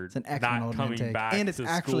Watford not coming back, and it's to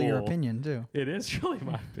actually school. Your opinion too. It is really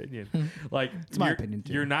my opinion. Like it's my opinion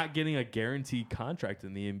too. You're not getting a guaranteed contract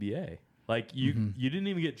in the NBA. Like you didn't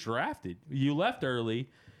even get drafted. You left early.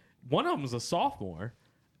 One of them was a sophomore,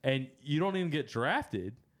 and you don't even get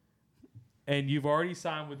drafted. And you've already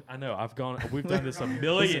signed with. I know. We've done this a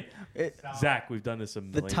million. Zach, we've done this a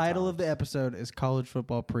million. The title times. of the episode is College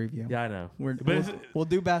Football Preview. Yeah, I know. We'll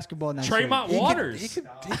do basketball next Tremont week. Waters. He could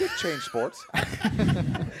change sports.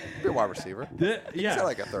 Be a wide receiver. He's got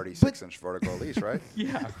like a 36-inch vertical at least, right?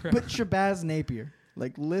 Yeah. But Shabazz Napier.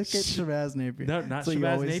 Like, look at Shabazz Napier. No, not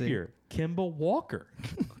Shabazz Napier. Kimball Walker.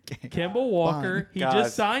 Okay. Kimball Walker. Fine. He Guys.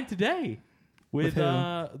 just signed today with who?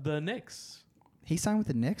 the Knicks. He signed with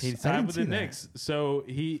the Knicks? He signed with the Knicks. So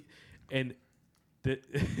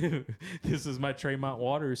this is my Tremont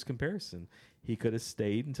Waters comparison. He could have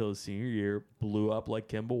stayed until his senior year, blew up like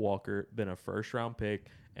Kimball Walker, been a first-round pick,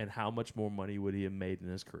 and how much more money would he have made in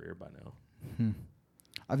his career by now?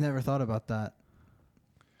 I've never thought about that.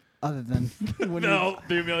 Other than when No,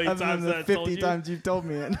 3 million other times than the that I 50 told you. times you've told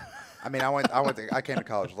me it. I mean, I came to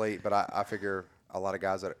college late, but I figure a lot of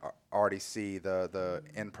guys that already see the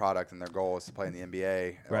end product and their goal is to play in the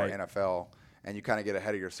NBA or Right. NFL, and you kind of get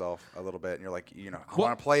ahead of yourself a little bit, and you're like, I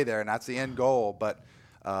want to play there, and that's the end goal, but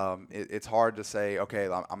it's hard to say, okay,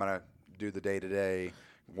 I'm going to do the day-to-day,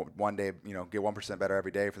 one day, get 1% better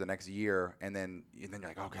every day for the next year, and then you're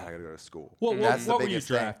like, oh, God, I got to go to school. What the were you biggest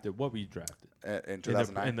thing. drafted? What were you drafted? In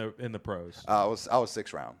 2009? In the pros. I was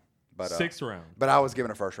 6th round. But, 6th round. But I was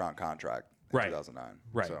given a first-round contract in Right. 2009.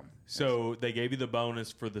 Right. So they gave you the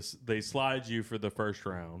bonus for this. They slotted you for the first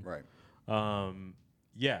round. Right.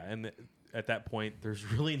 yeah, and at that point, there's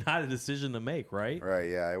really not a decision to make, right? Right.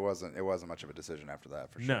 Yeah. It wasn't much of a decision after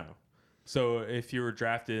that for sure. No. So if you were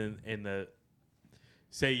drafted in the,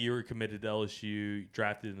 say you were committed to LSU,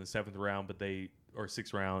 drafted in the 7th round, or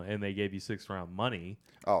 6th round, and they gave you 6th round money.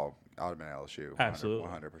 Oh, I would have been LSU. Absolutely.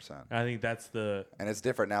 100%. I think that's And it's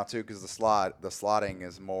different now too because the slotting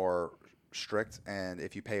is more strict, and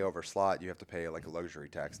if you pay over slot, you have to pay like a luxury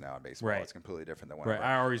tax now in baseball. Right. It's completely different than right. whenever.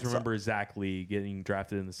 I always remember Zach Lee getting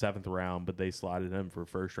drafted in the 7th round, but they slotted him for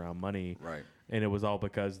 1st round money. Right. And it was all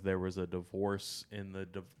because there was a divorce in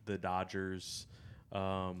the Dodgers.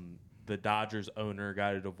 The Dodgers owner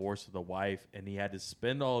got a divorce with the wife, and he had to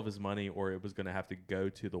spend all of his money, or it was going to have to go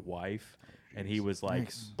to the wife. And he was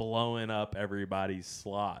like blowing up everybody's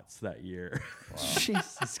slots that year.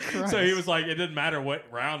 Jesus Christ. So he was like, it didn't matter what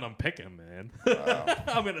round I'm picking, man. Wow.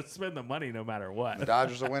 I'm going to spend the money no matter what. The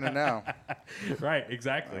Dodgers are winning now. Right,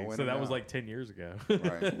 exactly. They're So winning that was now. like 10 years ago.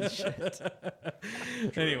 Right.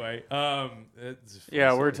 Anyway,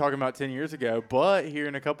 Yeah, we're talking about 10 years ago, but here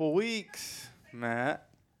in a couple weeks, Matt,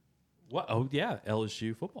 What? Oh yeah,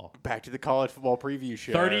 LSU football. back to the college football preview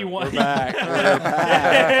show. 31. We're back. We're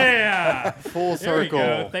back. Yeah. Full There we circle.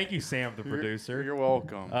 go. Thank you, Sam, the producer. You're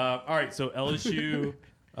welcome. All right, so LSU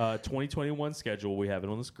 2021 schedule. We have it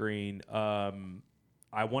on the screen.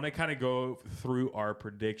 I want to kind of go through our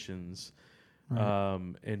predictions.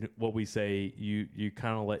 And what we say, you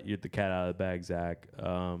kind of let the cat out of the bag, Zach.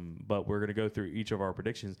 But we're going to go through each of our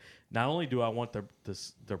predictions. Not only do I want the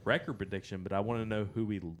record prediction, but I want to know who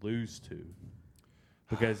we lose to,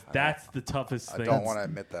 because that's the toughest I thing. don't want to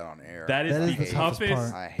admit that on air. That is That is the the toughest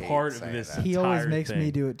toughest part. I hate part of saying this. that. He always entire makes thing.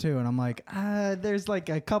 me do it too, and I'm like, there's like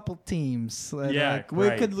a couple teams. That, Yeah, like, we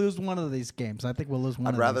right. could lose one of these games. I think we'll lose one.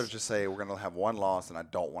 I'd of rather these. just say we're going to have one loss, and I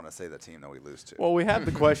don't want to say the team that we lose to. Well, we have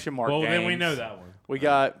the question mark Well, then we games. know that one. We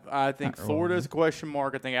got, I think, Not Florida's a question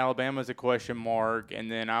mark. I think Alabama's a question mark. And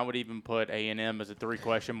then I would even put A&M as a 3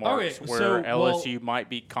 question marks Okay, where so, LSU might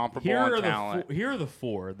be comparable in talent. Here are the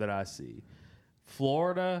 4 that I see: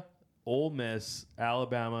 Florida, Ole Miss,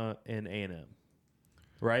 Alabama, and A&M.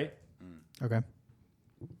 Right? Okay.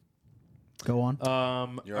 Go on. You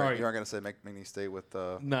all aren't right. going to say McNeese stay with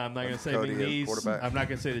No, I'm not going to say Cody as McNeese. quarterback? I'm not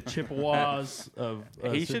going to say the Chippewas of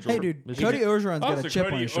He should- Central Hey, dude, Michigan. Cody Orgeron's got a so chip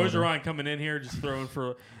Cody on his shoulder. Orgeron coming in here just throwing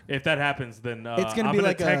for. If that happens, then It's gonna I'm be gonna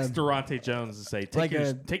like text a- Durante Jones and say, like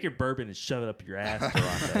take your bourbon and shove it up your ass,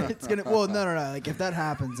 Durante. It's gonna. Well, no. Like if that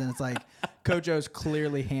happens, and it's like Coach O's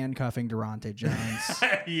clearly handcuffing Durante Jones.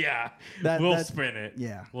 Yeah, That- we'll that- spin it.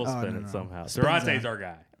 yeah. we'll Oh, spin no, it no. somehow. Spins Durante's out. our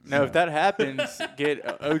guy. No, if that happens, get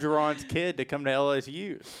Ogeron's kid to come to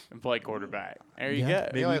LSU and play quarterback. There you Yeah. go. He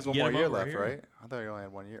Maybe only we has can one get more him year over left, here. right? I thought he only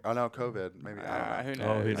had 1 year. Oh, no, COVID. Maybe. I Who don't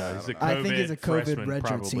know. knows? Oh, who knows? He's a I think he's a COVID freshman, redshirt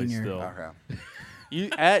probably senior. Still. Okay. You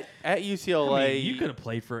at I UCLA. mean, you could have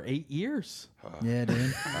played for 8 years. Yeah, dude.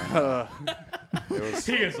 It was.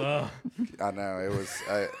 He is. I know. It was.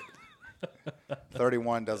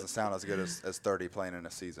 31 doesn't sound as good as 30 playing in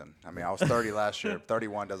a season. I mean, I was 30 last year.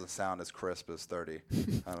 31 doesn't sound as crisp as 30.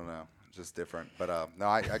 I don't know. It's just different. But no,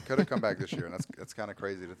 I could have come back this year, and that's kind of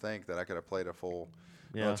crazy to think that I could have played a full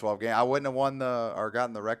Yeah. 12 game. I wouldn't have won or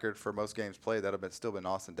gotten the record for most games played. That'd have still been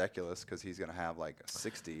Austin Deculus because he's going to have like a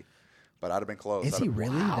 60. But I'd have been close. Is he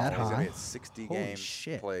really that He's going to high? be at 60 Holy games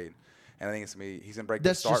shit. played. And I think it's gonna be he's gonna break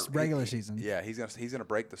That's the start. just regular season. Yeah, he's gonna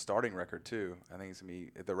break the starting record too. I think it's gonna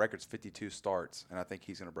be the record's 52 starts, and I think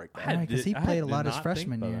he's gonna break that. Yeah, 'cause he played a lot his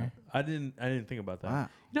freshman about year. that. I didn't think about that. Wow.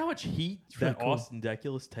 You know how much heat pretty that cool. Austin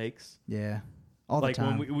Deculus takes? Yeah. All Like the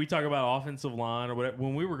time. when we talk about offensive line or whatever,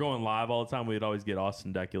 when we were going live all the time, we'd always get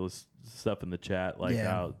Austin Deculus stuff in the chat, like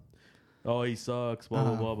Yeah. how, oh, he sucks, blah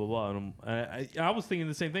blah blah blah blah. And I was thinking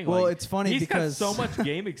the same thing. Well, like, it's funny he's because- got so much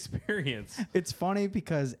game experience. It's funny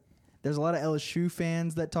because there's a lot of LSU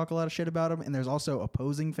fans that talk a lot of shit about him, and there's also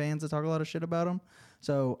opposing fans that talk a lot of shit about him.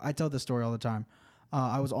 So I tell this story all the time.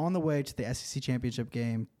 I was on the way to the SEC championship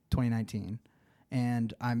game 2019,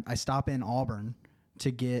 and I stop in Auburn to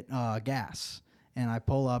get gas, and I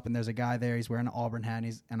pull up, and there's a guy there. He's wearing an Auburn hat,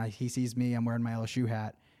 and he sees me. I'm wearing my LSU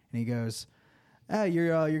hat, and he goes, "Hey,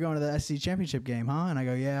 you're going to the SEC championship game, huh?" And I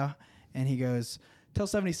go, "Yeah," and he goes, "Tell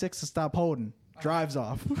 76 to stop holding." Drives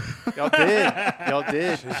off. Y'all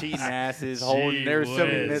did. Cheating asses, holding. There were so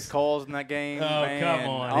many whiz. missed calls in that game. Oh, man. come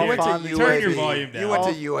on. I'll You went to find the turn your UAB. volume down. You went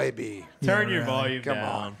to UAB. Turn Yeah, your really. volume Come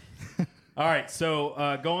down. All right,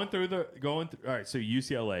 so going through. All right, so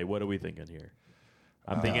UCLA. What are we thinking here?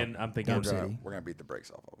 I'm thinking. Gum City. We're gonna beat the brakes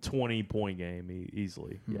off of them. 20-point game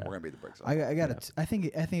easily. Yeah. We're gonna beat the brakes off. I got it. I think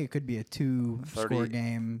it could be a 2-score 30.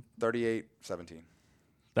 game. 38-17.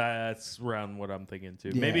 That's around what I'm thinking too.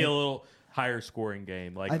 Yeah. Maybe a little higher scoring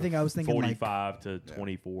game. Like I think I was thinking, like, 45 to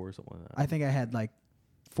 24 or something like that. I think I had like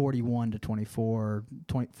 41 to 24,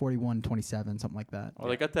 41 27, something like that. Well,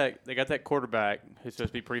 they got that quarterback who's supposed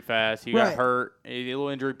to be pretty fast. He Right. got hurt. He's a little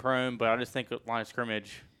injury prone, but I just think at line of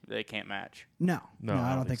scrimmage they can't match. No,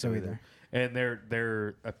 I don't think so either. And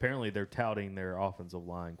they're apparently they're touting their offensive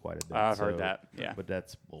line quite a bit. I've heard that. Yeah. But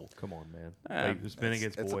that's come on, man. Like, it's been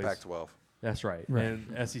against It's boys. a Pac-12. That's right. Right.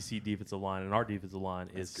 And SEC defensive line and our defensive line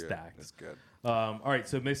is Good. stacked. It's good. All right,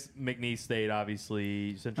 so McNeese State,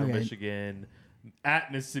 obviously, Central Okay. Michigan,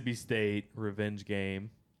 at Mississippi State, revenge game.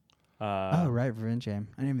 Oh, right, revenge game.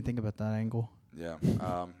 I didn't even think about that angle. Yeah.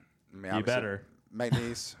 I mean, You obviously, better.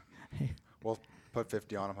 McNeese, we'll put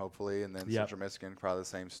 50 on them hopefully, and then Yep. Central Michigan probably the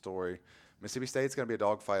same story. Mississippi State's going to be a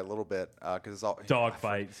dogfight a little bit because it's all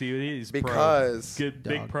Dogfight. See, he's Because- pro. Good,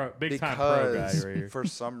 big Dog. pro, big time pro guy because right here. for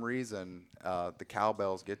some reason the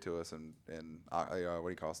cowbells get to us in what do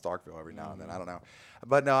you call it, Starkville every now and then. I don't know,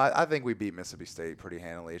 but no, I think we beat Mississippi State pretty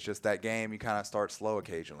handily. It's just that game you kind of start slow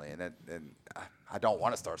occasionally, and I don't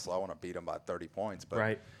want to start slow. I want to beat them by 30 points, but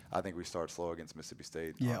Right. I think we start slow against Mississippi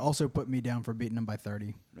State. Yeah, also put me down for beating them by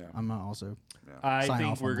 30. Yeah. I'm not also. I sign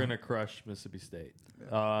think off on we're that. going to crush Mississippi State.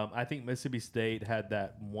 I think Mississippi State had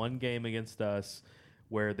that one game against us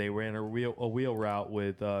where they ran a wheel route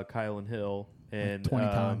with Kyle and Hill. And 20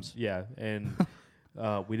 times. Yeah, and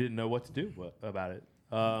we didn't know what to do about it.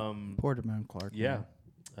 Poor Damone Clark. Yeah.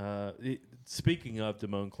 Speaking of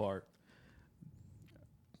Damone Clark,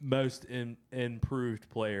 most improved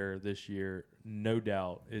player this year, no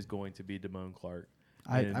doubt, is going to be Damone Clark.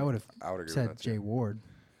 I And would have I would agree said with that, too. Jay Ward.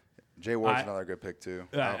 Jay Ward's I- another good pick too.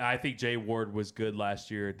 I think Jay Ward was good last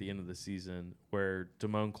year at the end of the season, where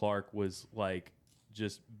Damone Clark was like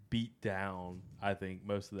just beat down. I think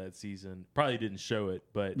most of that season probably didn't show it,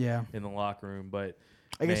 but Yeah. in the locker room. But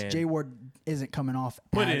I guess man, Jay Ward isn't coming off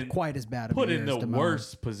Put as in- quite as bad of put a year in as the Damone.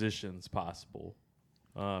 worst positions possible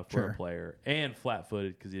for Sure. a player, and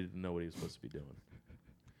flat-footed because he didn't know what he was supposed to be doing.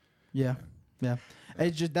 Yeah, yeah.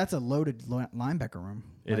 It's just that's a loaded linebacker room.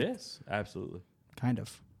 It Like, is absolutely. kind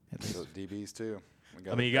of. At least. So DBs too.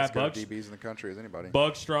 We I mean, you got as good Bucks- DBs in the country as anybody.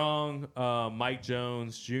 Bug Strong, Mike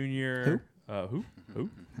Jones Jr. Who?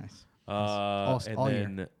 Nice. And all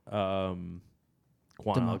then Quan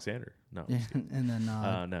Demo- Alexander. No, Yeah, and then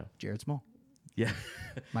no. Jared Small, Yeah.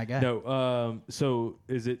 my guy. No. So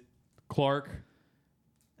is it Clark,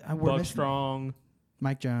 We're Bug missing Strong,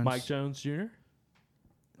 Mike Jones. Mike Jones Jr.?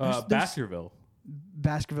 There's- Baskerville.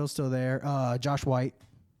 Baskerville's still there. Josh White.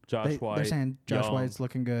 Josh White. They're saying Josh Young. White's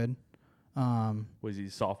looking good. Was he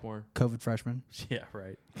sophomore? COVID freshman. Yeah,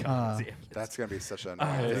 right. Uh, God damn. That's gonna be such a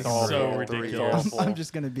it's awful so 3 ridiculous. years. I'm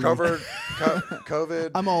just gonna be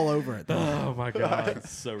COVID, I'm all over it. Though. Oh my God, it's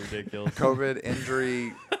so ridiculous. COVID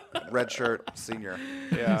injury, redshirt senior,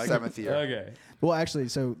 Yeah, 7th year. Okay. Well, actually,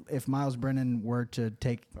 so if Miles Brennan were to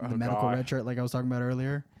take the medical God. red shirt, like I was talking about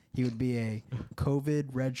earlier, he would be a COVID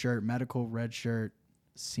red shirt, medical red shirt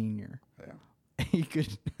senior. Yeah, He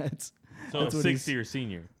could. That's So That's what he's- 6th year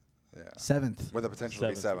senior. yeah. 7th. With the potential to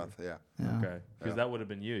be 7th 7th. Yeah. Yeah. Okay. Because Yeah. that would have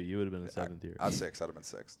been you. You would have been the 7th year. I was 6th. I'd have been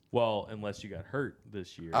 6th. Well, unless you got hurt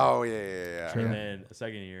this year. Oh yeah. Sure. And then a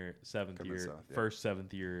second year, 7th Could've been year, 7th, yeah. first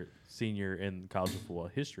 7th year senior in college football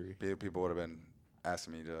history. People would have been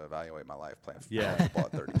asking me to evaluate my life playing Yeah. football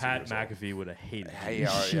at 32 Pat years old. McAfee would have hated Hey, you.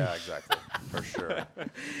 yeah, exactly, for sure.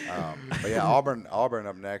 But yeah, Auburn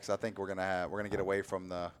up next. I think we're gonna get away from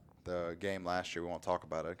the game last year. We won't talk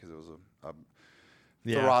about it because it was a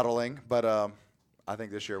Yeah. throttling. But I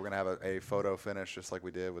think this year we're gonna have a photo finish just like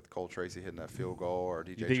we did with Cole Tracy hitting that field goal or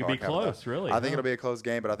DJ. You think it'll be Chark having close, really, I think huh? it'll be a close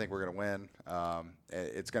game, but I think we're gonna win.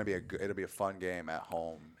 It's gonna be it'll be a fun game at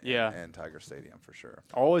home. Yeah. in Tiger Stadium for sure.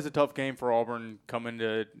 Always a tough game for Auburn coming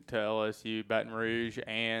to LSU, Baton Rouge,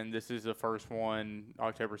 and this is the first one,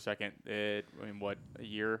 October 2nd. A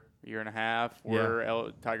year and a half,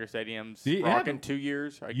 where Tiger Stadium's You rocking haven't- 2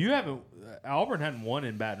 years. You haven't. Auburn hadn't won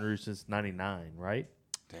in Baton Rouge since '99, right?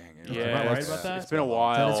 Dang. Yeah, Am I right it's- about that? It's been a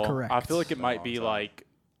while. That is correct. I feel like it Been a might long be time. like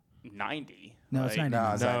 90. No, it's Like, 99.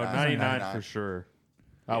 No, it's No, 99. 99 for sure.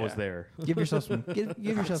 I was Yeah. there. Give yourself some. Give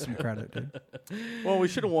yourself some credit, dude. Well, we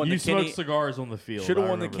should have won You the smoked Kenny. cigars on the field. Should have I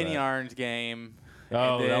won the remember Kenny that. Irons game.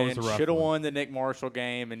 Oh, and that was a rough should have one. won the Nick Marshall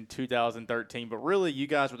game in 2013. But really, you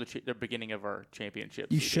guys were the beginning of our championship.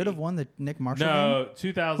 You CD. should have won the Nick Marshall game. No,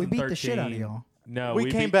 2013. We beat the shit out of y'all. No, we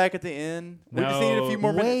came beat- back at the end. We just needed a few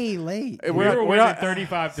more minutes. Way late. Hey, We were winning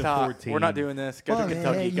 35 to Stop. 14. We're not doing this. Go Well, to yeah,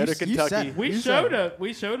 Kentucky. you Go to s- you Kentucky. said it. We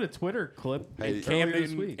You showed a Twitter clip Hey, Cam earlier this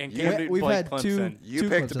Newton week. and Cam Newton We've played had two- Clemson. You Two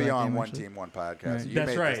picked clips to of be that on game, One actually. Team, One podcast. Right. You That's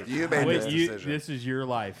made right. This, you made Wait, this decision. this is your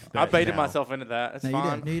life. I baited now. myself into that. It's No, you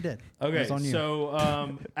fine. did. No, you did. It Okay, was on you.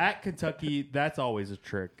 so at Kentucky, that's always a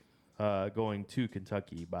trick. Going to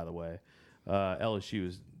Kentucky, by the way, LSU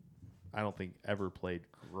is, I don't think, ever played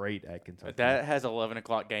great at Kentucky. That has 11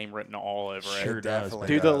 o'clock game written all over Sure it. does. Definitely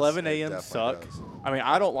Dude, the does. 11 It a.m. definitely suck. does. I mean,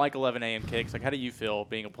 I don't like 11 a.m. kicks. Like, how do you feel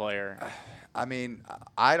being a player? I mean,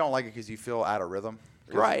 I don't like it because you feel out of rhythm.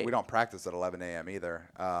 'Cause Right. We don't practice at 11 a.m. either.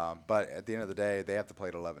 But at the end of the day, they have to play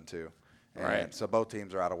at 11 too. And Right. So both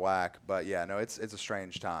teams are out of whack. But yeah, no, it's a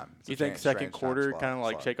strange time. It's Do you a think strange second time quarter slot- kind of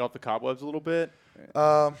like slot. shake off the cobwebs a little bit?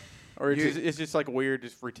 Or it's just like weird,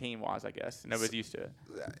 just routine-wise, I guess. Nobody's used to it.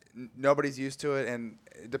 Nobody's used to it, and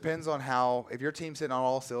it depends on how. If your team's hitting on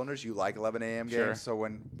all cylinders, you like 11 a.m. games. Sure. So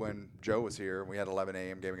when Joe was here, we had 11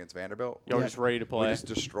 a.m. game against Vanderbilt. Y'all Yeah. just ready to We play. just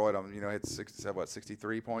destroyed them. You know, hit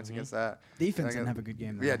 63 points against that. Defense And didn't have a good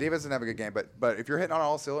game. Though. Yeah, defense didn't have a good game, but if you're hitting on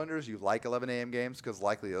all cylinders, you like 11 a.m. games because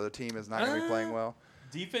likely the other team is not going to be playing well.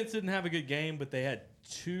 Defense didn't have a good game, but they had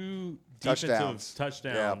two Touchdowns. defensive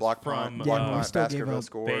touchdowns Yeah, block from punt, block Yeah, we punt, still gave Baskerville up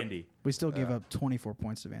scored. Bandy. We still gave up 24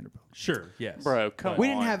 points to Vanderbilt. Sure, yes. Bro, come We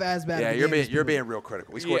on. didn't have as bad. Yeah, of a you're game being as you're people being real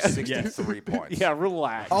critical. We scored Yeah. 63 points. Yeah,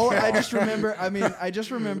 relax. Oh, I just remember. I mean, I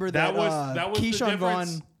just remember That that, was the Keyshawn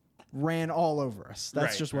difference. Vaughn ran all over us.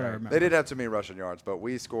 That's Right, just what I right. remember. They did have too many rushing yards, but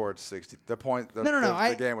we scored 60. The point. The, No, the,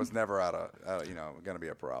 I- the game was never out of going to be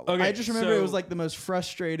a problem. Okay. I just remember it was so- like the most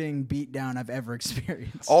frustrating beatdown I've ever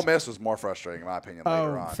experienced. Ole Miss was more frustrating, in my opinion. Oh,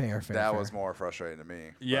 Later on, fair, That fair. was more frustrating to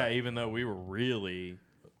me. Yeah, even though we were really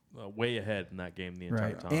way ahead in that game the entire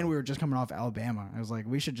right. time. And we were just coming off Alabama. I was like,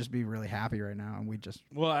 we should just be really happy right now, and we just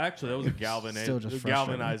Well, actually, that was a Still just frustrating.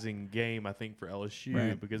 galvanizing game, I think, for LSU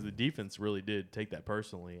Right. because the defense really did take that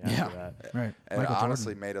personally after yeah, that. right. And Michael it honestly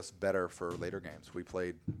Jordan. made us better for later games. We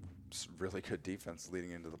played really good defense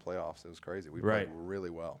leading into the playoffs. It was crazy. We Right. played really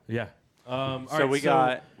well. Yeah. All So right, we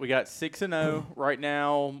got 6-0 right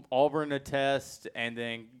now. Auburn a test, and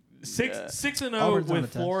then 6-0 Auburn's on the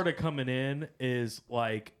with test. Florida coming in is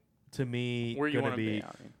like to me where you going want to to be. be. I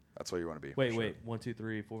mean. That's where you want to be. Wait, for sure. wait, 1, 2,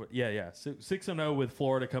 3, 4. Yeah. 6-0 with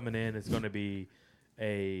Florida coming in is going to be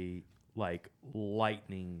a like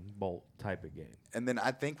lightning bolt type of game. And then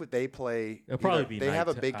I think what they play, It'll probably either be they have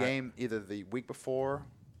a night- big game either the week before.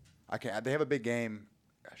 They have a big game.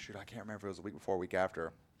 Shoot, I can't remember if it was the week before, or week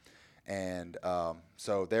after. And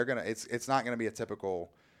so they're gonna. It's not gonna be a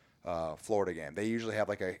typical Florida game. They usually have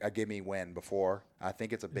like a gimme win before. I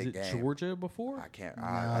think it's a big Is it game. Georgia before? I can't. No,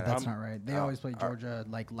 I'm- that's not right. They oh, always play all right. Georgia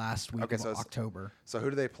like last week Okay, of so it's- October. So who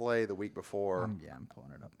do they play the week before? Yeah, I'm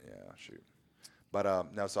pulling it up. Yeah, shoot.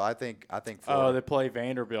 But no, so I think Oh, Florida. they play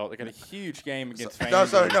Vanderbilt. They got a huge game against no,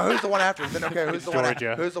 Vanderbilt. who's the one after? Then okay, who's the one?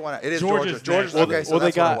 Georgia. Who's the one? It is Georgia's Georgia. next. Georgia's okay. So well, they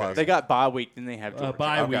that's what it got was. they got bye week, then they have Georgia.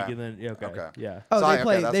 Bye Okay. week and then okay. Okay. Yeah. Oh, Sorry, they okay,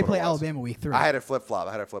 play. that's They what play it was. Alabama week 3. I had it flip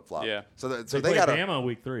flop. Yeah. So They they got a Bama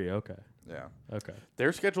week 3. Okay. yeah. Okay.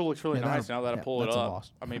 Their schedule looks really Yeah, nice that'll- now that I yeah, pull it that's a up.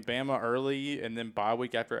 loss. I mean, Bama early and then bye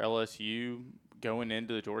week after LSU going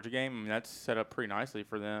into the Georgia game. I mean, that's set up pretty nicely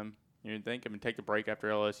for them. You'd think. I mean, take the break after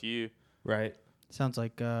LSU. Right. Sounds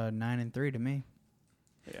like 9-3 to me.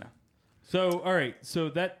 Yeah. So, all right. So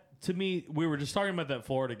that to me, we were just talking about that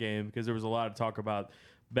Florida game because there was a lot of talk about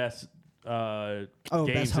best games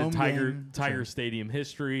best home in Tiger game. Tiger Stadium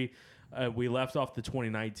history. We left off the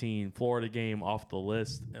 2019 Florida game off the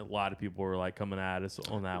list. A lot of people were like coming at us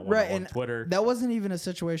on that one Right, on and Twitter. that wasn't even a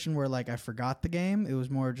situation where like I forgot the game. It was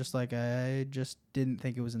more just like I just didn't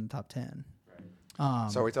think it was in the top 10.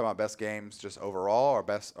 So are we talking about best games just overall, or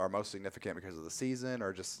best or most significant because of the season,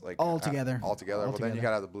 or just like All together. All together. Well, then you Altogether. got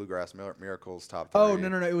to have the Bluegrass Miracles top 3. Oh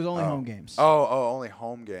no, it was only Oh. home games. Oh, only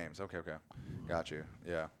home games. Okay. Got you.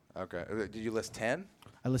 Yeah. Okay. Did you list 10?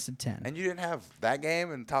 I listed 10. And you didn't have that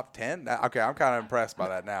game in top 10? Okay, I'm kind of impressed by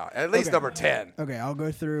that now. At least Okay. number 10. Okay, I'll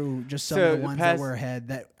go through just some So of the the ones past- that were ahead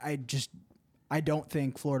that I don't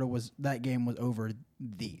think that game was over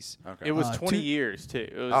these. Okay. It was 20 two- years too.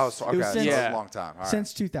 It was, Oh, so, okay. was so since- that's Yeah. a long time. All right.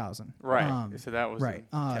 Since 2000. right. So that was right.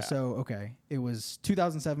 yeah. So okay, it was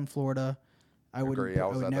 2007 Florida. I would Agree. I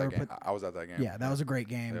was at never that game. put. I was at that game. Yeah, that was a great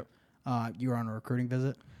game. Yep. You were on a recruiting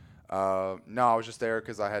visit. No, I was just there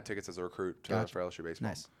because I had tickets as a recruit Gotcha. for LSU baseball.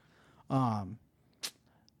 Nice.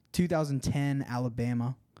 2010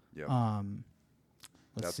 Alabama. Yep. Let's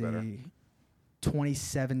That's see. better.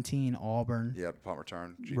 2017 Auburn. Yep. Punt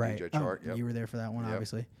return. Right. DJ Oh, chart. Yep. You were there for that one, Yep.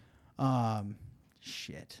 obviously.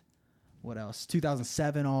 Shit. What else?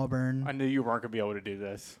 2007 Auburn. I knew you weren't gonna be able to do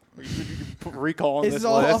this. Recalling This this is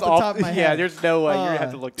all list off the top of my Yeah, head. there's no way you're gonna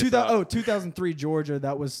have to look this up. 2003 Georgia.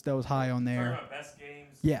 That was high on there. Best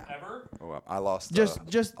games Yeah. ever. Oh, I lost. Just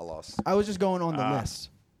I lost. I was just going on the Ah. list.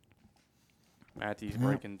 Matthew's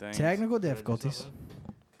breaking things. Technical difficulties.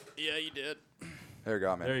 Yeah, you did. There you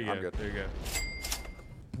go, man. There you I'm go. good. There you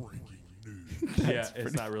go. Yeah,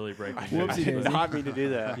 it's not really breaking I news. Whoopsie did daisy. not mean to do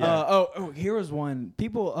that. Here was one.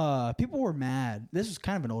 People were mad. This was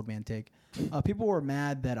kind of an old man take. People were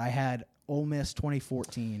mad that I had Ole Miss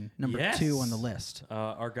 2014 number Yes. 2 on the list.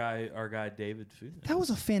 Our guy David Food. That was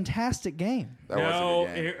a fantastic game That was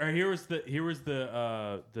a good game. Here was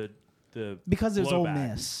the because it was Ole blowback.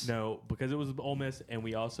 Miss. No, because it was Ole Miss, and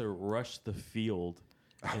we also rushed the field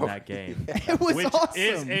in that game, It was which awesome.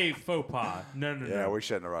 is a faux pas. No, Yeah, no. we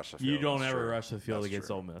shouldn't have rushed the field. You don't That's ever true. rush the field That's against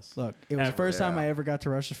true. Ole Miss. Look, it was the first time Yeah. I ever got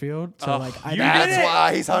to rush the field. So like I you did That's did it.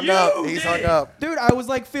 why he's hung You up. He's did hung it. up. Dude, I was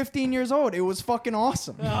like 15 years old. It was fucking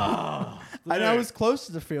awesome. And I dude. was close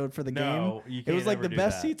to the field for the No, game. you It can't was like ever the do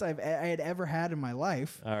best that. seats I had ever had in my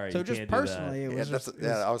life. All right, so you just can't do that. personally, it Yeah, was that's just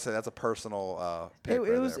I would say that's a personal pick. it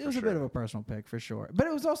right was there it was for a bit sure. of a personal pick for sure. But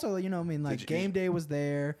it was also like you- game day was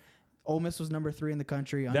there. Ole Miss was number 3 in the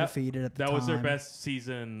country, undefeated at the time. That was their best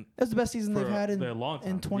season. That was the best season for they've had in a long time.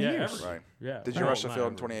 in 20 Yeah, years. ever. Right. Yeah. Did you No, rush the not field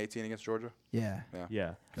in ever. 2018 against Georgia? Yeah.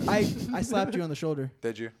 Yeah. I slapped you on the shoulder.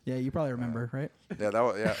 Did you? Yeah, you probably remember, right? Yeah, that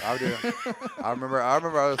was. Yeah, I do. I remember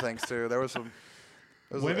other things too. There was some.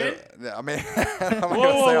 Women? Yeah, I mean, I'm not Whoa,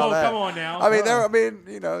 gonna say whoa, all whoa, that. come on now. I mean, there. I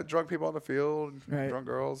mean, drunk people on the field, Right. drunk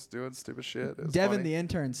girls doing stupid shit. It was Devin, funny. the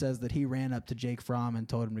intern, says that he ran up to Jake Fromm and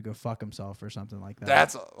told him to go fuck himself or something like that.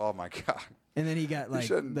 That's oh my god. and then he got like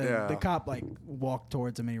shouldn't- the yeah. cop like walked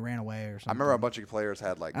towards him and he ran away or something. I remember a bunch of players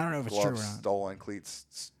had like I don't know if it's true gloves or not. stolen,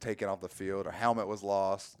 cleats taken off the field, a helmet was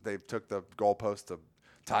lost. They took the goalpost to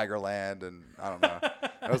Tigerland, and I don't know.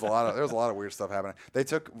 There was a lot of weird stuff happening.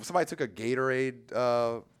 Somebody took a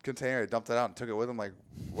Gatorade container, dumped it out, and took it with them. Like,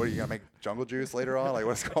 what are you gonna make jungle juice later on? Like,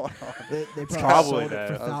 what's going on? They probably probably sold it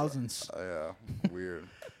for that. thousands. Yeah, weird.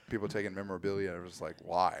 People taking memorabilia. It was like,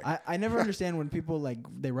 why? I never understand when people like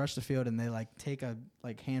they rush the field and they like take a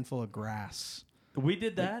like handful of grass. We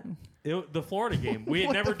did that. The Florida game. We had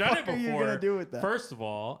What never the done it fuck are before. you gonna do with that? First of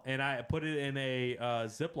all, and I put it in a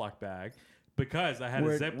Ziploc bag because I had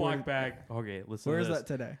Where- a Ziploc where- bag. Okay, listen. Where to is this. that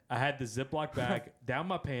today? I had the Ziploc bag down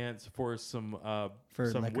my pants for some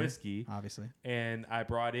Liquor, whiskey, obviously. and I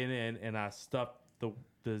brought it in and I stuffed the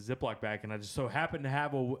Ziploc bag, and I just so happened to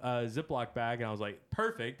have a Ziploc bag, and I was like,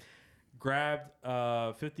 perfect. Grabbed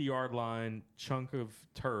a 50-yard line chunk of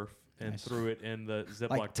turf and Nice. threw it in the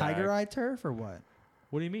Ziploc Like Tiger bag. Eye turf or what?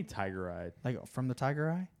 What do you mean Tiger Eye? Like from the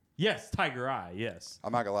Tiger Eye? Yes, Tiger Eye. Yes.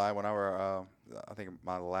 I'm not gonna lie. When I were, I think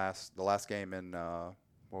the last game in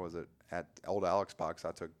what was it at Old Alex Box,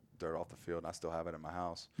 I took dirt off the field and I still have it in my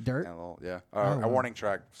house. Dirt? And a little, yeah, Oh, a wow. warning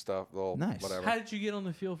track stuff, little Nice. whatever. How did you get on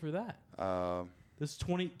the field for that? This is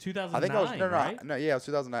 2009, I think I was right? no, yeah, it was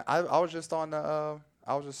 2009. I was just on the.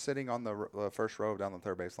 I was just sitting on the first row down the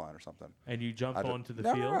third base line or something. And you jumped I just- onto the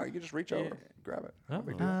no, field? No, you can just reach over, grab it. No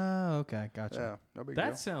big deal. Oh, okay, gotcha. Yeah, no big That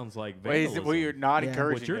deal. sounds like Wait, vandalism. we're not Yeah.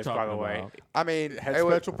 encouraging What you're this, by talking the way. about. I mean, Had it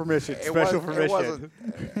was- special permission. it Special was- permission. It wasn't.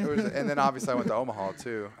 It was, and then obviously I went to Omaha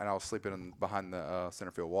too, and I was sleeping behind the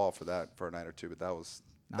center field wall for a night or two. But that was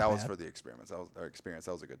Not was bad. for the experience.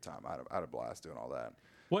 That was a good time. I had a blast doing all that.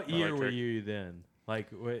 What I year like were Drake. you then?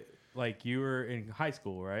 Like you were in high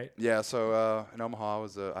school, right? Yeah. So in Omaha,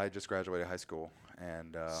 I just graduated high school,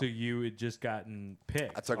 and So you had just gotten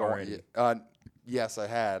picked I took already. yes, I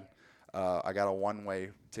had. I got a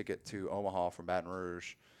one-way ticket to Omaha from Baton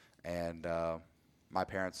Rouge, and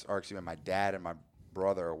my dad and my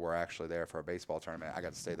brother were actually there for a baseball tournament. I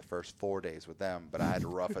got to stay the first 4 days with them, but I had to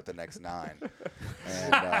rough it the next 9.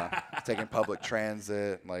 And taking public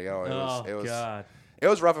transit, like it was God. it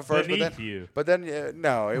was rough at first, Beneath you. but then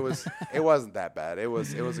no, it wasn't that bad. It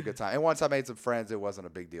was a good time. And once I made some friends, it wasn't a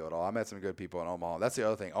big deal at all. I met some good people in Omaha. That's the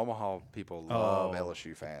other thing. Omaha people love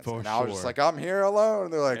LSU fans. for And I was just sure. like, I'm here alone.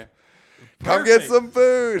 And they're like, Yeah. come get Perfect. some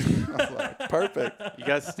food. I was like, perfect. You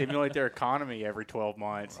guys stimulate their economy every 12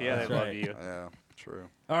 months. Yeah, That's they love right. you. Yeah, true.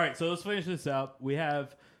 All right, so let's finish this up. We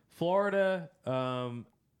have Florida.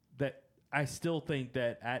 That I still think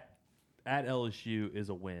that at LSU is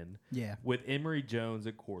a win Yeah. with Emory Jones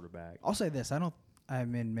at quarterback. I'll say this. I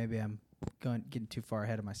mean, maybe I'm getting too far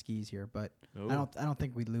ahead of my skis here, but Ooh. I don't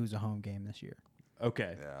think we lose a home game this year.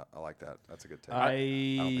 Okay, Yeah, I like that. That's a good take.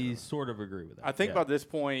 I sort of agree with that. I think Yeah. by this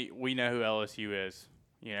point, we know who LSU is.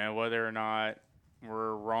 You know, whether or not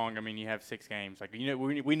we're wrong. I mean, you have 6 games. Like we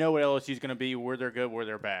know what LSU's going to be. Where they're good, where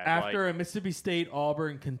they're bad. After a Mississippi State,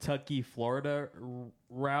 Auburn, Kentucky, Florida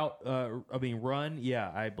run.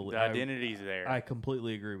 Yeah, I believe the identity's there. I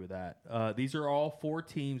completely agree with that. These are all 4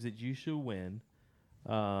 teams that you should win,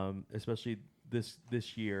 especially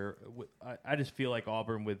this year. I just feel like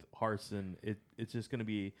Auburn with Harsin, it's just going to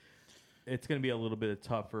be a little bit of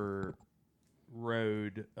tougher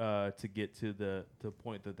road to get to the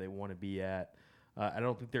point that they want to be at. I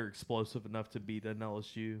don't think they're explosive enough to beat an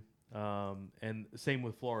LSU. And same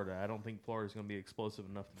with Florida. I don't think Florida's going to be explosive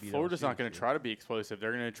enough to beat Florida's LSU not going to try to be explosive.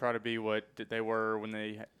 They're going to try to be what they were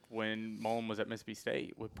when Mullen was at Mississippi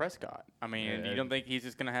State with Prescott. I mean, you don't think he's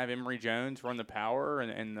just going to have Emory Jones run the power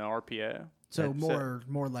and the RPO? So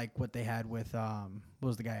more like what they had with what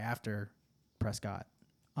was the guy after Prescott?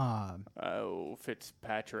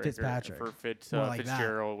 Fitzpatrick. Fitzpatrick. Or More like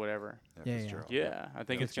Fitzgerald, whatever. Yeah. I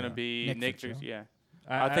think it's going to be Nick Fitzgerald. Fitzgerald. Yeah.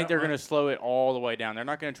 I think they're going to slow it all the way down. They're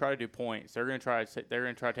not going to try to do points. They're going to try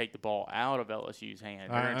to take the ball out of LSU's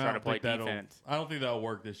hand. They're going to try to play defense. I don't think that'll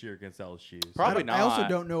work this year against LSU. Probably not. I also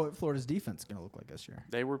don't know what Florida's defense is going to look like this year.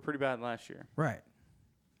 They were pretty bad last year. Right.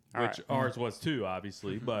 Which ours was too,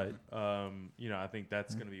 obviously. But I think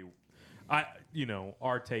that's going to be,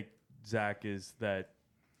 our take, Zach, is that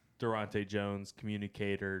Durante Jones,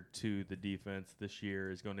 communicator to the defense this year,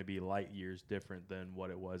 is going to be light years different than what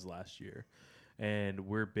it was last year. And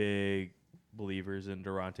we're big believers in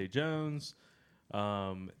Durante Jones.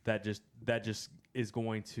 That just is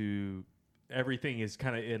going to – everything is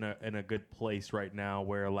kind of in a good place right now,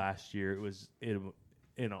 where last year it was in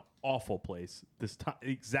an awful place this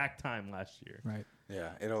exact time last year. Right.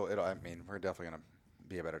 Yeah, it'll. I mean, we're definitely going to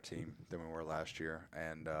be a better team than we were last year.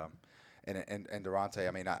 And Durante,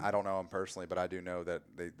 I mean, I don't know him personally, but I do know that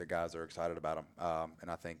the guys are excited about him. And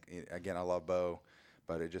I think, again, I love Bo,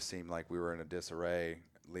 but it just seemed like we were in a disarray.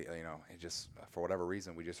 It just, for whatever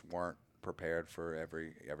reason, we just weren't prepared for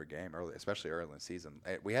every game, especially early in the season.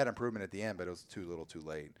 We had improvement at the end, but it was too little too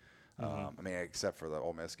late. I mean, except for the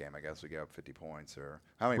Ole Miss game, I guess we gave up 50 points or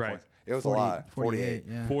how many points? It was 40, a lot. 48.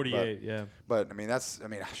 Yeah. 48, But I mean,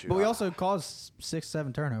 shoot. But we also caused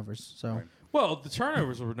 6-7 turnovers. So Right. Well, the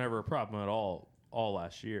turnovers were never a problem at all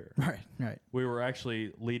last year. right. We were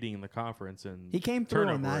actually leading the conference in He came through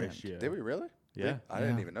on turnover that ratio. Did we really? Yeah. I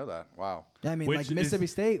didn't even know that. Wow. I mean, Which like Mississippi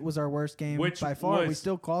is- State was our worst game which by far. We was-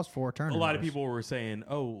 still caused 4 turnovers. A lot of people were saying,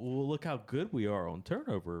 "Oh, well, look how good we are on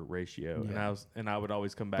turnover ratio," and I would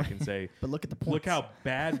always come back and say, But look at the points. Look how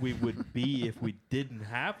bad we would be if we didn't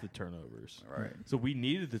have the turnovers. Right. So we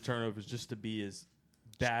needed the turnovers just to be as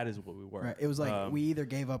bad as what we were. Right. It was like we either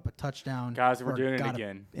gave up a touchdown. Guys, we're or doing it got a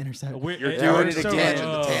again. Intercept. You're Yeah, doing we're it so- again.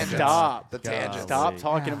 oh, tangents. Stop. The tangents. Stop Golly.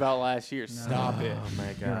 talking Yeah. about last year. Stop it. Oh my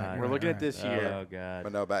Right, god. We're looking at this year. Oh god.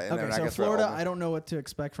 But no, but and Okay, then I so guess we're Florida, almost- I don't know what to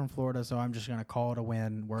expect from Florida, so I'm just going to call it a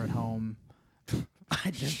win. We're at home.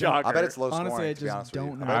 I just Shocker. I bet it's low Honestly, scoring. I to be just honest with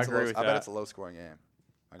don't you. know. I agree with I bet that. it's a low scoring game.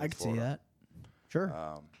 I against could see Florida. that.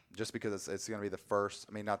 Sure. Just because it's going to be the first.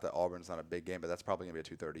 I mean, not that Auburn's not a big game, but that's probably going to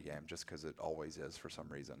be a 2:30 game, just because it always is for some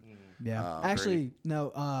reason. Yeah. Actually,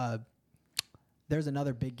 no. There's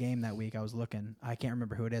another big game that week. I was looking. I can't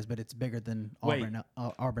remember who it is, but it's bigger than Wait.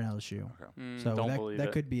 Auburn LSU. Okay. So don't believe that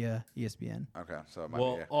it. could be a ESPN. Okay. So it might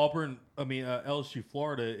Well, be. LSU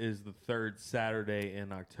Florida is the third Saturday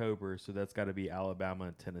in October, so that's got to be Alabama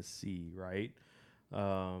and Tennessee, right?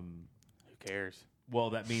 Who cares? Well,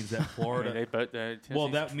 that means that I mean, Florida.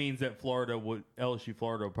 Tennessee's- that means that LSU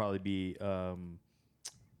Florida will probably be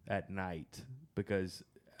at night because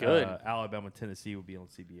Good. Alabama Tennessee will be on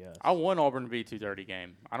CBS. I want Auburn to be a 2:30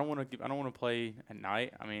 game. I don't want to play at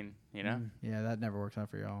night. I mean, Yeah, that never works out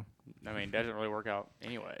for y'all. I mean, it doesn't really work out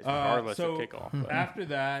anyways, regardless so of kickoff. but- after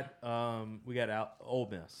that, we got Ole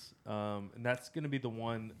Miss, and that's going to be the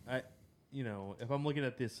one. If I'm looking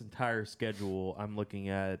at this entire schedule, I'm looking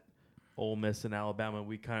at Ole Miss and Alabama.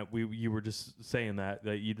 You were just saying that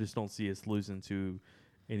you just don't see us losing to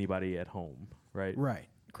anybody at home, right? Right.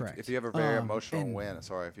 Correct. If you have a very emotional and- win,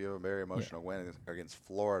 win against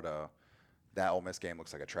Florida, that Ole Miss game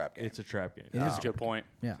looks like a trap game. It's a trap game. It is That's a good point.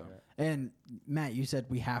 Yeah. And Matt, you said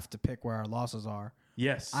we have to pick where our losses are.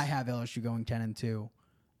 Yes, I have LSU going 10-2.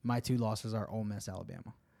 My 2 losses are Ole Miss,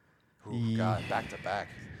 Alabama. Ooh, God, back to back.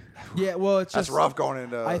 Yeah, well, it's That's just rough going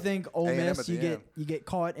into. I think Ole A&M Miss, at you the get end. you get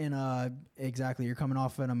caught in exactly. You're coming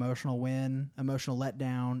off an emotional win, emotional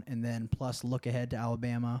letdown, and then plus look ahead to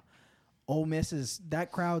Alabama. Ole Miss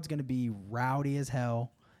that crowd's going to be rowdy as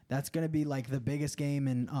hell. That's going to be like the biggest game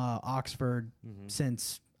in Oxford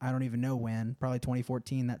since I don't even know when. Probably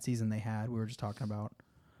 2014, that season they had. We were just talking about.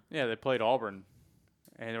 Yeah, they played Auburn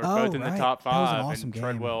and they were both in the top That was an 5. awesome and game.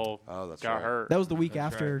 Treadwell that's got right. hurt. That was the week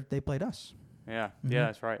That's after they played us. yeah, Mhm. yeah,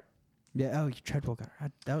 that's right. Yeah. Oh, Treadwell got.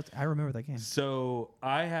 I remember that game. So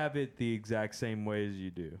I have it the exact same way as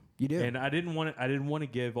you do. You do. And I didn't want to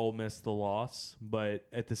give Ole Miss the loss, but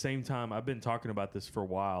at the same time, I've been talking about this for a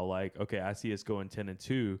while. Like, okay, I see us going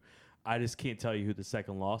 10-2. I just can't tell you who the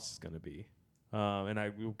second loss is going to be. And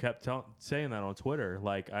I kept saying that on Twitter.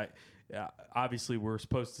 Like, obviously we're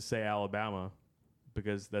supposed to say Alabama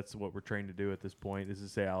because that's what we're trained to do at this point, is to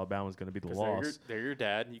say Alabama's going to be the 'Cause loss. They're your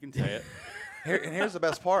dad. You can say it. And here's the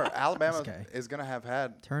best part: Alabama Okay. is going to have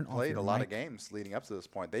had Turn off played your a lot mic. of games leading up to this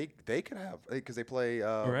point. They could have, because they play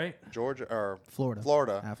Right. Georgia or Florida.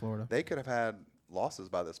 Florida. At Florida. They could have had losses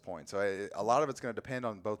by this point. So a lot of it's going to depend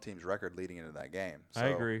on both teams' record leading into that game. So I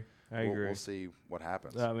agree. We'll see what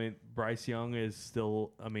happens. I mean, Bryce Young is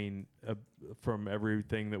still, from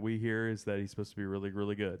everything that we hear, is that he's supposed to be really,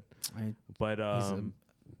 really good. But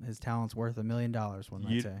His talent's worth $1 million. One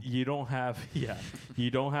might say. you don't have, you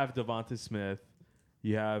don't have Devonta Smith.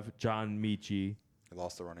 You have John Michie. They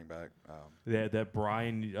lost the running back. That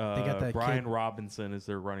Brian got that Brian kid- Robinson is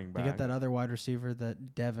their running They back. got that other wide receiver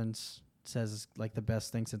that Devins says is like the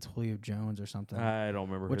best thing since Julio Jones or something. I don't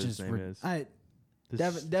remember which who his is name is.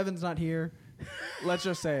 This- Devin's not here. Let's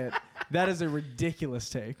just say it. That is a ridiculous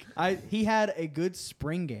take. He had a good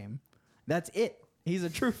spring game. That's it. He's a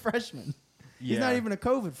true freshman. He's not Yeah. even a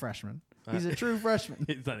COVID freshman. He's a true freshman.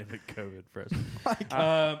 He's not even COVID freshman. Like,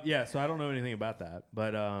 So I don't know anything about that.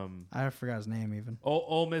 But I forgot his name even.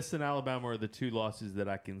 Ole Miss and Alabama are the two losses that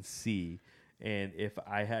I can see. And if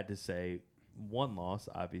I had to say one loss,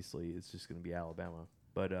 obviously it's just going to be Alabama.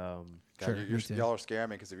 But God, Sure, me too. y'all are scaring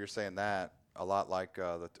me, because if you're saying that, a lot like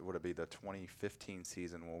would it be the 2015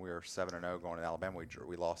 season when we were 7-0 going to Alabama,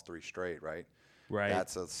 we lost 3 straight, right? right,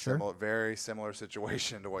 That's a very similar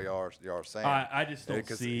situation to what y'all are saying. I just don't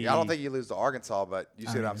 'Cause see. I don't think you lose to Arkansas, but you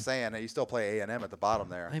see what I'm either. saying. You still play A&M at the bottom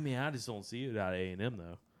there. I mean, I just don't see it out of A&M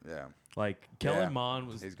though. Yeah. Like Kellen Yeah,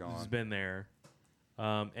 Mond he's has gone. been there,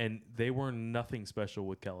 and they were nothing special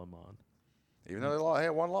with Kellen Mond. Even though they had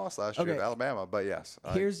one loss last year Okay. to Alabama, but yes.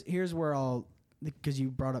 Here's where I'll, because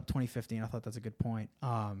you brought up 2015. I thought that's a good point.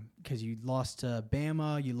 Because you lost to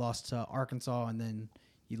Bama, you lost to Arkansas, and then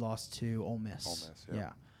you lost to Ole Miss. Ole Miss,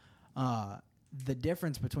 yeah. The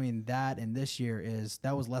difference between that and this year is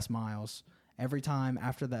that was Les Miles. Every time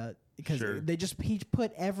after that, because Sure. he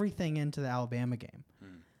put everything into the Alabama game.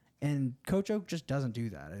 And Coach Oak just doesn't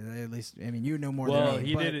do that. At least, I mean, you know more Well, than me.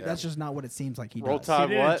 he but did it- That's just not what it seems like he Roll does. Tide.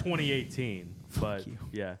 He did what? in 2018, but you.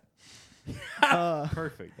 yeah,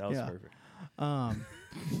 perfect. That was yeah. perfect.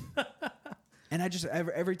 And I just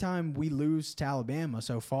every time we lose to Alabama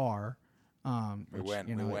so far, We which, win.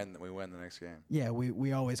 you know, We win the next game. Yeah,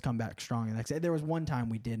 we always come back strong. The next day. There was one time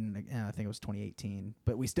we didn't. I think it was 2018,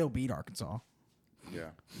 but we still beat Arkansas. Yeah.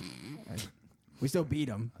 We still beat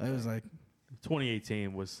them. It was like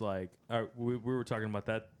 2018 was like we were talking about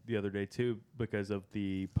that the other day too, because of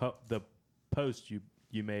the post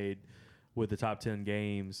you made with the top 10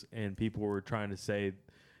 games, and people were trying to say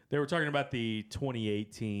they were talking about the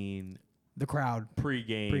 2018 the crowd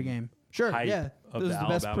pregame. Sure, hype yeah, of this is the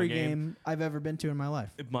best Alabama pregame game. I've ever been to in my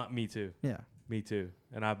life. Me too. Yeah. Me too.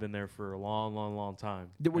 And I've been there for a long, long, long time.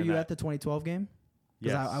 Were And you that- at the 2012 game?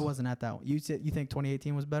 Yes. I wasn't at that one. You think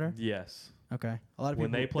 2018 was better? Yes. Okay. A lot of When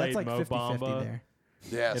people. they played that's like Mo 50-50 Bamba there.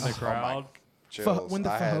 Yes. In the Oh, my crowd. chills. When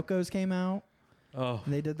the I had- Fajocos came out, Oh,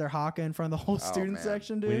 and they did their haka in front of the whole student man.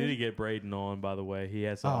 section, dude. we need to get Braden on. By the way, he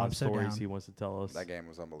has a Oh, lot I'm of so stories down. he wants to tell us. That game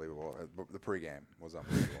was unbelievable. The pregame was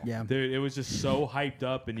unbelievable. Yeah. Dude, it was just so hyped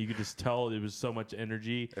up, and you could just tell it was so much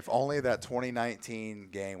energy. If only that 2019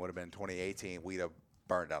 game would have been 2018, we'd have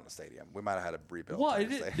burned down the stadium. We might have had to rebuild. Well, the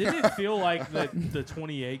it stadium. didn't it feel like the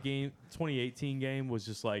 2018 game was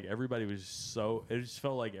just like everybody was so. It just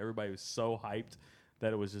felt like everybody was so hyped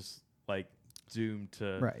that it was just like doomed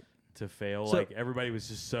to Right. to fail. So- Like everybody was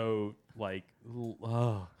just so like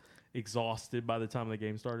exhausted by the time the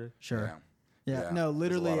game started. Sure. Yeah. Yeah. Yeah. No, There's a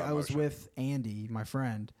literally, lot of I was emotion. with Andy, my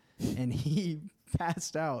friend, and he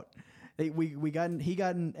passed out. He got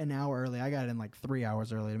in an hour early. I got in like 3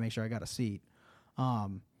 hours early to make sure I got a seat.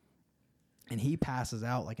 And he passes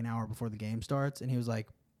out like an hour before the game starts, and he was like,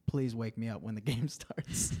 "Please wake me up when the game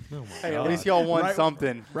starts." Oh my Hey, God. at least y'all won Right-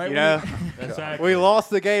 something. right you when know, That's accurate. we lost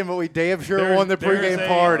the game, but we damn sure There- won the there's pregame a-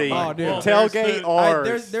 party. Oh, dude. Well, Tailgate there's the-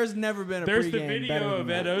 ours. There's never been a There's the pregame better video than of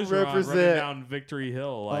Ed that. Ogeron running Represent. down Victory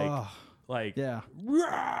Hill, like, Oh, like, yeah,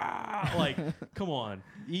 rah! Like, come on,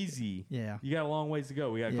 easy. yeah. You got a long ways to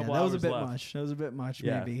go. We got a Yeah, couple that hours was a bit left. much. That was a bit much,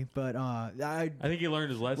 Yeah. maybe. But I think he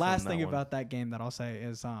learned his lesson. last in that thing one. about that game that I'll say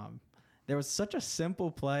is there was such a simple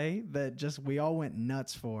play that just we all went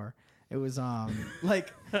nuts for. It was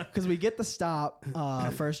like because we get the stop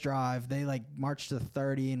first drive, they like march to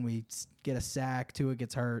 30 and we get a sack. Tua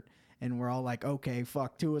gets hurt, and we're all like, okay,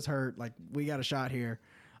 fuck, Tua's hurt. Like we got a shot here,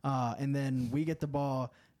 and then we get the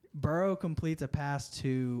ball. Burrow completes a pass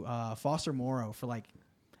to Foster Moreau for like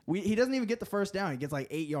he doesn't even get the first down. He gets like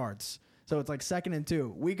 8 yards. So it's like 2nd and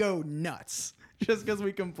 2. We go nuts just because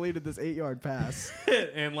we completed this 8-yard pass.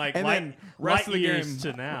 and then rest of the game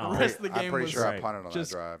to now. Rest of the game I'm pretty was sure I punted on that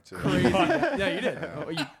just drive too. crazy. Yeah, you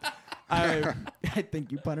did. I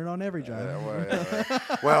think you punted on every drive.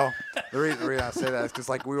 Well, the reason I say that is because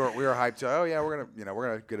like we were hyped to, oh yeah, we're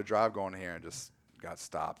gonna get a drive going here, and just got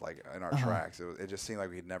stopped like in our tracks. It just seemed like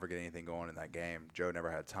we'd never get anything going in that game. Joe never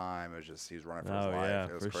had time. It was just he was running for his life. Yeah,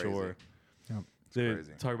 it was for crazy. sure. Yep. It's Dude,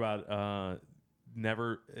 crazy. talk about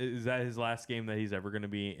never. Is that his last game that he's ever going to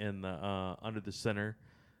be in the under the center?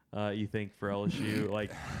 You think for LSU?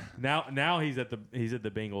 Like now he's at the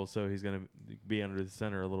Bengals, so he's going to be under the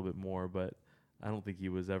center a little bit more. But I don't think he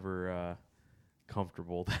was ever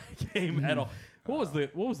comfortable that game at all. What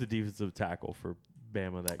was the defensive tackle for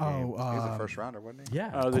Bama that game? He was a first rounder, wasn't he?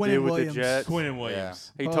 Yeah, Oh, the Quinnen dude with Williams. the Jets. Quinnen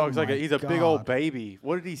Williams. He Oh talks like my he's a big old God. baby.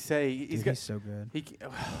 What did he say? He's so good.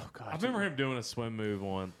 Oh gosh. I remember him doing a swim move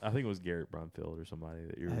on. I think it was Garrett Brumfield or somebody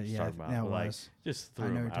that you were Yeah, talking about. that Like was. just I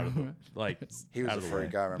threw know him you're out of talking the, about. like He was out a of the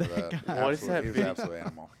freak. way. I remember that. What is that He was an video? absolute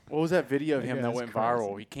animal. What was that video of him That that guy's went crazy.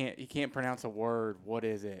 viral? He can't pronounce a word. What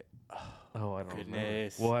is it? Oh, I don't Goodness.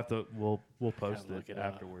 remember. We'll have to we'll post look it it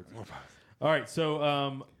up. afterwards. All right,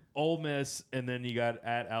 so Ole Miss, and then you got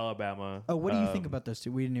at Alabama. Oh, what do you think about those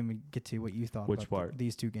two? We didn't even get to what you thought Which about part?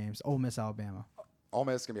 these two games. Ole Miss, Alabama. Ole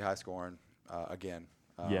Miss is going to be high scoring again.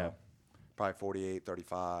 Yeah. Probably 48,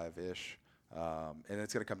 35-ish. And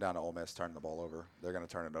it's going to come down to Ole Miss turning the ball over. They're going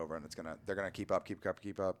to turn it over, and they're going to keep up,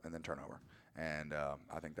 and then turn over. And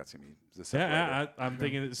I think that's going to be the separator. Yeah, I'm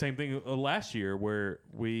thinking the same thing last year where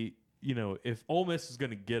we, if Ole Miss is going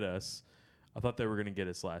to get us, I thought they were going to get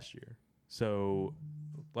us last year. So,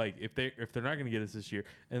 like, if they're not going to get us this year,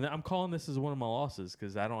 and I'm calling this as one of my losses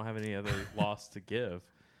because I don't have any other loss to give.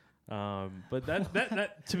 But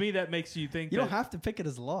that to me that makes you think You don't have to pick it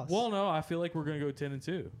as a loss. Well, no, I feel like we're going to go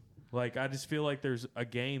 10-2. Like, I just feel like there's a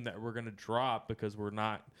game that we're going to drop because we're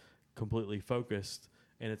not completely focused,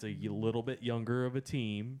 and it's a little bit younger of a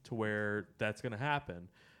team to where that's going to happen.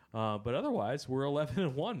 But otherwise, we're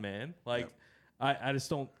 11-1, man. Like, Yep. I just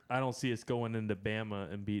don't see us going into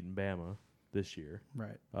Bama and beating Bama this year.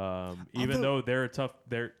 right. Even though they're a tough,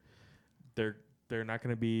 they're not going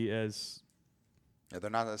to be as Yeah, they're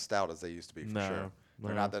not as stout as they used to be, for No, sure.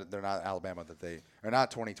 They're no. not. They're not Alabama they're not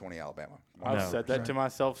 2020 Alabama. I've No. said that Right. to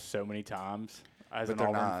myself so many times as But an they're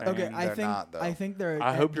Auburn not. fan. Okay, They're I think they're.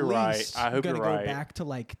 I hope at you're right. least I hope gonna you're go right. back to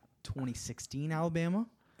like 2016 Alabama,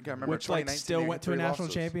 You gotta remember which like 2019, still they went had to a 3 national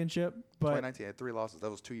losses. championship. But 2019 had 3 losses. That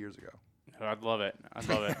was 2 years ago. I'd love it. I'd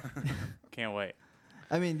love it. Can't wait.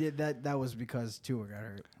 I mean that was because Tua got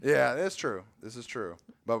hurt. Yeah, that's true. This is true.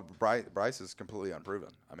 But Bryce is completely unproven.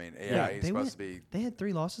 I mean, yeah, he's they supposed to be. They had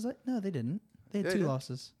 3 losses. No, they didn't. They had Yeah, 2 they did.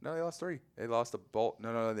 losses. No, they lost 3. They lost the bowl. No,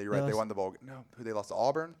 you're right. They lost- won the bowl. No, who they lost to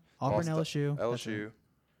Auburn. Auburn, Lost to LSU. That's LSU. right.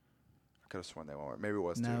 I could have sworn they won. Maybe it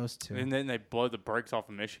was 2. No, it was 2. And then they blow the brakes off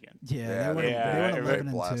of Michigan. Yeah, Yeah, they went, yeah, they went it 11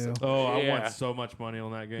 and blasted. 2. Oh, I Yeah. won so much money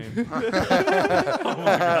on that game. Oh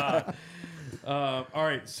my god! All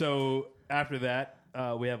right, so after that,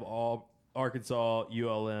 we have all Arkansas,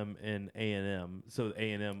 ULM, and A&M. So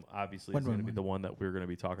A&M obviously is Win, going to win, be the one that we're going to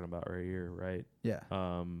be talking about right here, right? Yeah.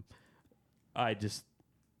 I just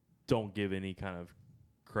don't give any kind of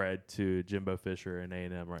cred to Jimbo Fisher and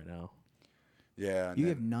A&M right now. Yeah. and You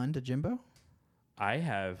then- give none to Jimbo? I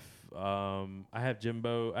have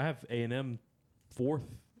Jimbo. I have A&M 4th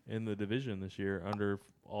in the division this year under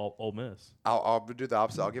Ole Miss. I'll do the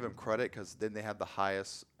opposite. I'll give him credit because then they had the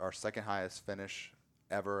highest or second highest finish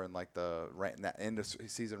ever in like the end of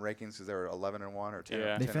season rankings because they were 11-1 or 10.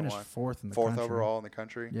 Yeah. They 10-1. finished 4th in the 4th country. overall in the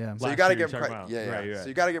country. Yeah. So you Last got to year give him you're credit. talking Yeah, about. yeah. Right, you're So right.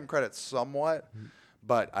 you got to give him credit somewhat,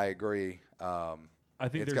 but I agree. I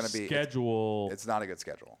think It's their gonna be- schedule. It's not a good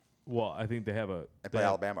schedule. Well, I think they have a. They play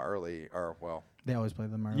Alabama early, or well, They always play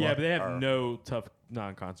them early. Yeah, but they have Or- no tough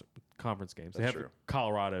non-conference games. They That's have true.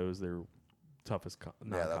 Colorado as their toughest yeah,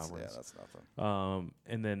 that's non-conference. nothing.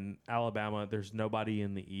 And then Alabama, there's nobody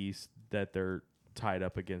in the East that they're tied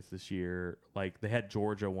up against this year. Like they had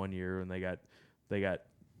Georgia one year, and they got It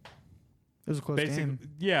was a close basically game.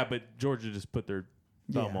 yeah, but Georgia just put their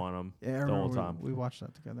thumb Yeah. on them Yeah, I the remember whole time. we watched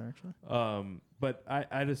that together actually. But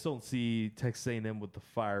I just don't see Texas A&M with the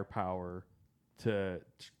firepower to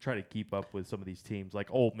try to keep up with some of these teams like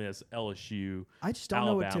Ole Miss, LSU. I just don't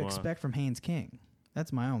know what to Alabama. expect from Haynes King.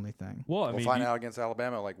 That's my only thing. Well, I We'll mean, find out against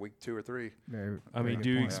Alabama like week 2 or 3. Very, I very mean, good do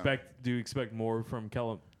you point. expect more from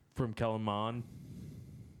Kellen Mond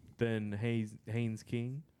than Haynes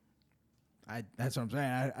King? That's what I'm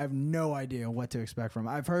saying. I have no idea what to expect from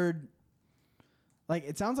him. I've heard, like,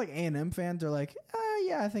 it sounds like A&M fans are like,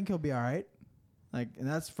 yeah, I think he'll be all right. Like, and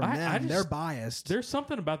that's from them. They're biased. There's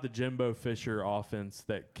something about the Jimbo Fisher offense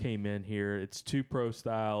that came in here. It's too pro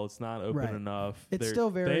style. It's not open Right. enough. It's still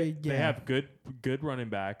very. They have good running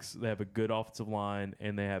backs. They have a good offensive line,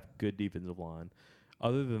 and they have good defensive line.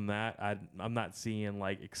 Other than that, I'm not seeing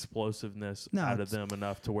like explosiveness out of them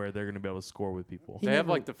enough to where they're going to be able to score with people. They have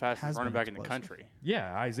never like the fastest has running been back in the explosive. country.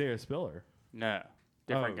 Yeah, Isaiah Spiller. No,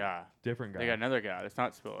 different Oh, guy. Different guy. They got another guy. It's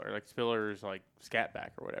not Spiller. Like Spiller's like scat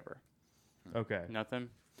back or whatever. Okay. Nothing.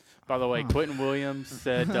 By the way, Quentin Williams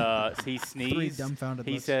said he sneezed. dumbfounded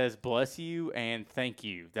He looks. says "bless you" and "thank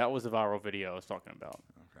you." That was the viral video I was talking about.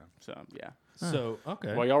 Okay. So yeah. So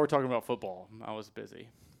okay. While y'all were talking about football, I was busy.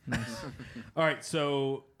 All right,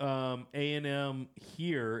 so A&M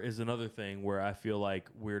here is another thing where I feel like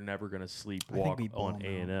we're never going to sleepwalk we blow on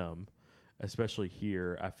 'em out. A&M, especially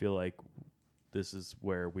here. I feel like this is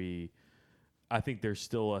where I think there's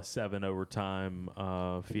still a 7 overtime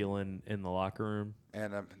feeling in the locker room.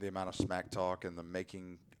 And the amount of smack talk and the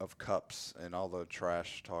making of cups and all the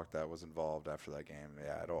trash talk that was involved after that game.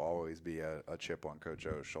 Yeah, it'll always be a chip on Coach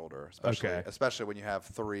O's shoulder, especially when you have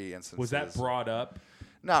 3 instances. Was that brought up?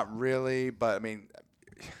 Not really, but I mean,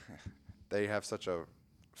 they have such a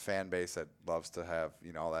fan base that loves to have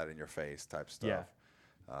all that in your face type stuff.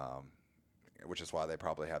 Which is why they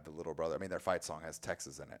probably have the little brother. I mean, their fight song has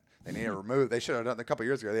Texas in it. They need to remove. They should have done a couple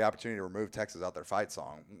years ago the opportunity to remove Texas out their fight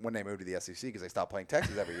song when they moved to the SEC because they stopped playing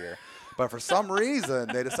Texas every year. But for some reason,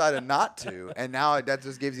 they decided not to, and now that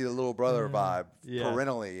just gives you the little brother vibe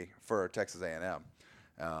perennially for Texas A&M.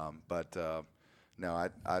 No,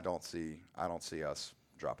 I don't see us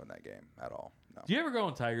dropping that game at all. No. Do you ever go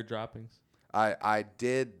on Tiger droppings? I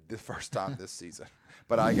did the first time this season,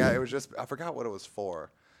 but I forgot what it was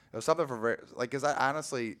for. It was something because I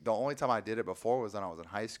honestly, the only time I did it before was when I was in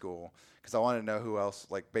high school because I wanted to know who else,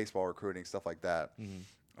 like baseball recruiting, stuff like that.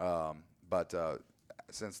 But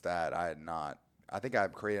since that, I had not. I think I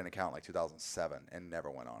created an account in like 2007 and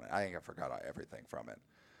never went on it. I think I forgot everything from it.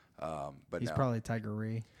 But He's probably Tiger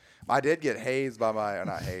Ree. I did get hazed by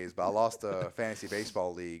not hazed, but I lost a fantasy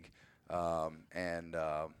baseball league. And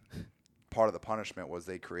part of the punishment was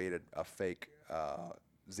they created a fake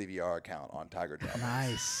ZVR account on Tiger Drop.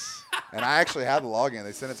 Nice. And I actually had the login.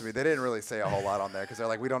 They sent it to me. They didn't really say a whole lot on there because they're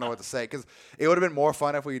like, we don't know what to say. Because it would have been more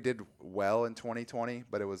fun if we did well in 2020,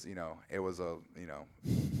 but it was a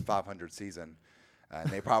 500 season. And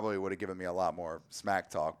they probably would have given me a lot more smack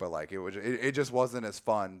talk, but like it just wasn't as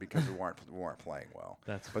fun because we weren't playing well.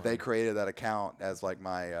 But they created that account as like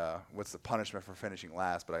my what's the punishment for finishing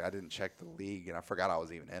last? But I didn't check the league and I forgot I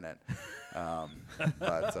was even in it.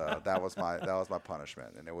 But that was my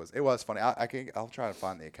punishment, and it was funny. I'll try to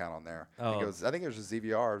find the account on there. I think it was just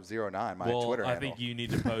ZVR09, my Twitter handle. I think you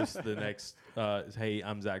need to post the next. Hey,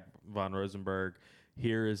 I'm Zach Von Rosenberg.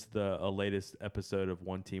 Here is the latest episode of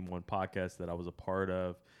One Team, One Podcast that I was a part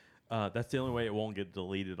of. That's the only way it won't get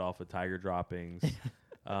deleted off of Tiger Droppings.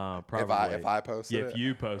 Probably. If I posted it? If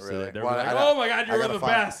you posted Really? it. They're Well, like, I oh my God, you're the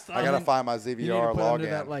best. I got to find my You need to ZVR put under login.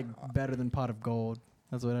 that like better than pot of gold.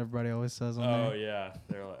 That's what everybody always says on Oh, there. yeah.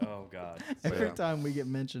 They're like, oh, God. Every Yeah. time we get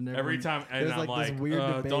mentioned, Every time, and there's I'm like this weird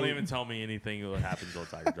don't debate. even tell me anything that happens on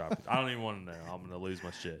Tiger Droppings. I don't even want to know. I'm going to lose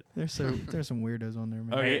my shit. There's some weirdos on there,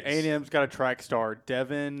 man. Okay. A&M's got a track star.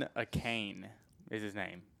 Devin Akane is his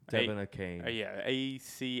name. Devin Akane. Yeah,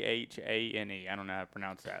 Achane. I don't know how to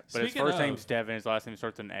pronounce that. But his Speaking first of- name's Devin. His last name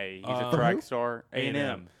starts with an A. He's For a track who? star.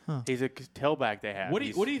 A&M. Huh. He's a tailback they have. What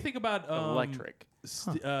do you think about electric?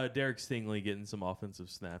 Derek Stingley getting some offensive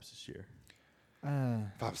snaps this year?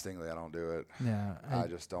 If I'm Stingley, I don't do it. Yeah. I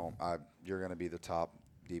just don't. You're going to be the top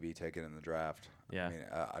DB taken in the draft. Yeah. I mean,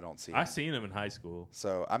 I don't see. I him. seen him in high school.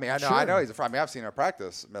 So I mean, I Sure. know he's a. I mean, I've seen him in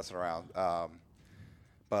practice messing around.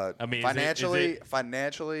 But I mean,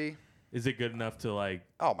 financially, Is it good enough to like?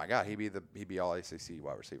 oh my God, he'd be all ACC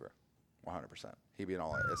wide receiver, 100%. He'd be an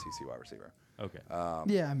all SEC wide receiver. Okay.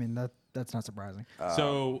 yeah, I mean that's not surprising.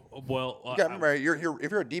 So well, You got to remember,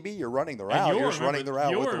 if you're a DB, you're running the and route. you'll You're just running the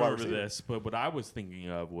route you'll with the wide remember receiver. this, but what I was thinking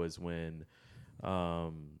of was when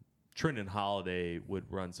Trenton Holiday would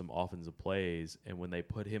run some offensive plays, and when they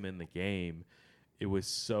put him in the game, it was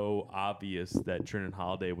so obvious that Trenton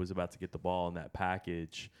Holiday was about to get the ball in that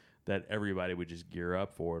package that everybody would just gear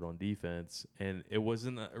up for it on defense. And it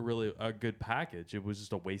wasn't really a good package. It was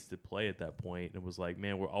just a wasted play at that point. It was like,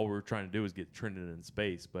 man, all we're trying to do is get Trendon in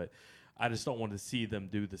space. But I just don't want to see them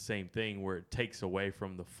do the same thing where it takes away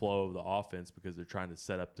from the flow of the offense because they're trying to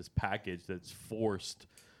set up this package that's forced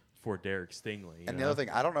for Derek Stingley. And the other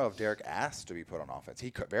thing, I don't know if Derek asked to be put on offense.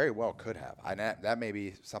 He very well could have. That may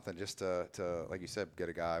be something just to, like you said, get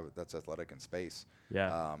a guy that's athletic in space.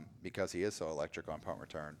 Yeah. Because he is so electric on punt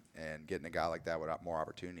return, and getting a guy like that without more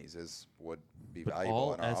opportunities would be But valuable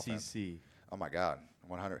all in our SEC. offense. Oh my God,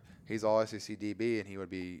 100. He's all SEC DB, and he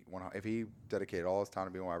would be if he dedicated all his time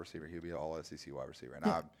to being a wide receiver, he would be an all SEC wide receiver.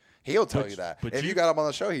 And he'll tell you that. but If you you got him on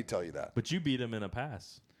the show, he'd tell you that. But you beat him in a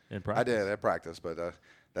pass in I practice. did at practice, but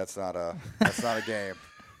that's not a game.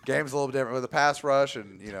 Game's a little bit different with a pass rush,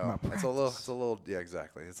 and it's a little yeah,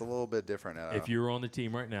 exactly. It's a little bit different. If you were on the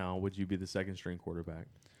team right now, would you be the second string quarterback?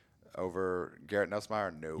 Over Garrett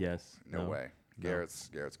Nussmeier, no. Yes. No way. No. Garrett's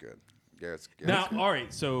good. Garrett's Now, good. all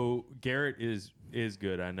right. So Garrett is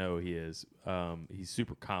good. I know he is. He's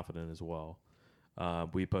super confident as well.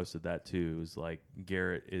 We posted that too. It was like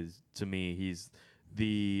Garrett is, to me, he's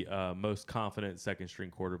the most confident second string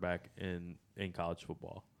quarterback in college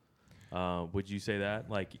football. Would you say that?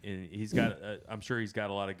 Like, he's got. I'm sure he's got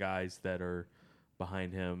a lot of guys that are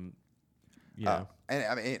behind him. You know. And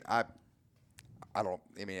I mean,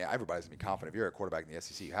 everybody's gonna be confident. If you're a quarterback in the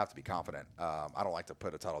SEC, you have to be confident. I don't like to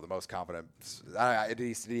put a title, the most confident. Did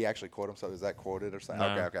he actually quote himself? Is that quoted or something?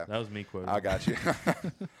 No, Okay. That was me quoting. I got you.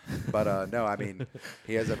 But no, I mean,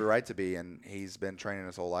 he has every right to be, and he's been training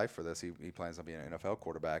his whole life for this. He plans on being an NFL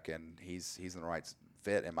quarterback, and he's in the right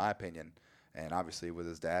fit, in my opinion. And obviously, with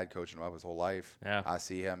his dad coaching him up his whole life, Yeah. I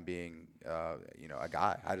see him being, a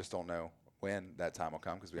guy. I just don't know when that time will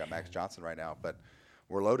come because we got Max Johnson right now, but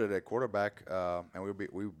we're loaded at quarterback, and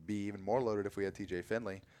we'd be even more loaded if we had TJ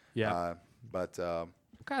Finley. Yeah. But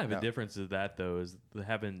What kind of no. a difference is that, though, is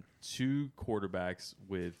having two quarterbacks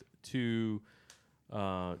with two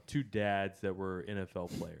dads that were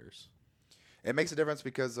NFL players? it makes a difference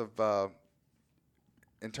because of,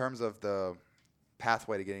 in terms of the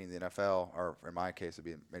pathway to getting into the NFL, or in my case, it'd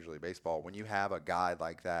be Major League Baseball. When you have a guy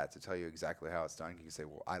like that to tell you exactly how it's done, you can say,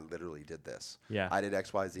 well, I literally did this. Yeah. I did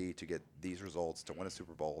X, Y, Z to get these results, to win a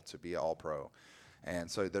Super Bowl, to be an All-Pro. And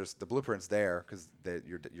so there's the blueprint's there because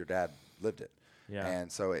your dad lived it. Yeah.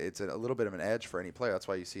 And so it's a little bit of an edge for any player. That's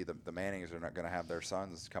why you see the Mannings are not going to have their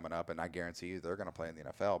sons coming up, and I guarantee you they're going to play in the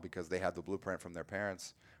NFL because they have the blueprint from their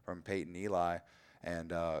parents, from Peyton, Eli,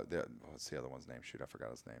 and what's the other one's name? Shoot, I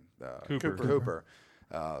forgot his name. Cooper.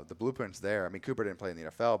 The blueprint's there. I mean, Cooper didn't play in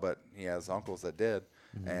the NFL, but he has uncles that did.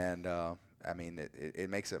 Mm-hmm. And, I mean, it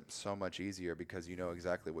makes it so much easier because you know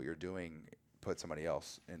exactly what you're doing. Got somebody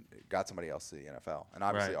else to the NFL, and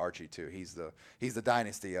obviously Right. Archie too. He's the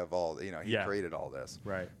dynasty of all. He Yeah. created all this.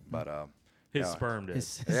 Right. But His no. sperm did.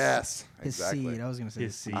 yes, His exactly. seed. I was going to say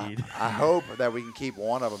His seed. I hope that we can keep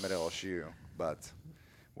one of them at LSU, but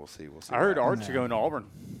we'll see. We'll see. I heard what happens. Archie going to Auburn.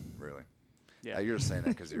 Really? Yeah. You're just saying that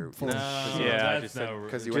because you're. No, Yeah, that's just no.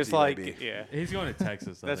 because you went Just to like, UAB. yeah. He's going to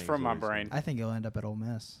Texas. I That's think, from is my what he's brain. I think he'll end up at Ole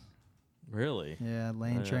Miss. saying. Really? Yeah,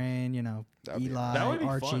 Lane Yeah. Train, That would be- Eli, That would be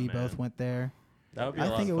Archie fun, man. both went there. That would be. I a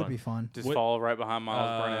lot think of it would fun. be fun. Just What- follow right behind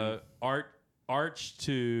Miles Brennan. Arch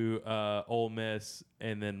to Ole Miss,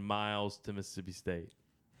 and then Miles to Mississippi State.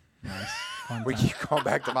 Nice. Fun We time. keep going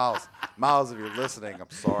back to Miles. Miles, if you're listening, I'm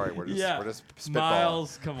sorry. We're just spitballing.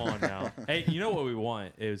 Miles, come on now. Hey, you know what we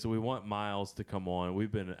want is we want Miles to come on.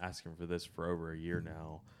 We've been asking for this for over a year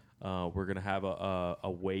now. We're gonna have a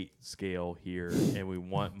weight scale here, and we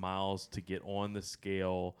want Miles to get on the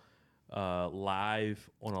scale live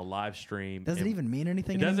on a live stream. Does it And even mean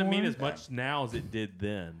anything It doesn't mean anymore? as much now as it did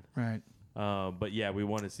then. Right. But yeah, we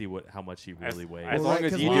want to see how much he really weighs. As Well, long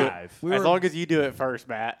as 'cause you we- do live. it. As long as you do it first,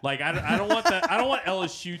 Matt. Like I don't want that. I don't want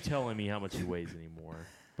LSU telling me how much he weighs anymore.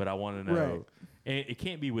 But I want to know. Right. And it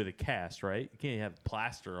can't be with a cast, right? You can't have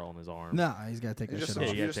plaster on his arm. No, he's got to take You that just, shit off.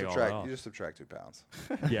 you you, gotta just take all subtract, that off. you just subtract 2 pounds.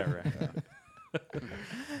 Yeah,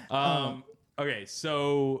 right. Okay,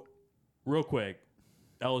 so real quick,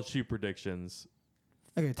 LSU predictions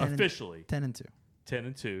Okay, 10 officially: 10 and 2.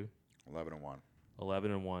 10-2, 11-1.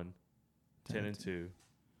 11-1, 10-2.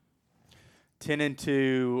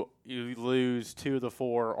 10-2, you lose 2 of the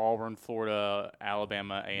 4: Auburn, Florida,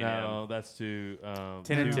 Alabama, A&M. No, that's too 10-2.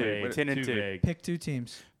 too vague, 10-2. too vague. Pick 2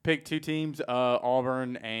 teams. Pick 2 teams: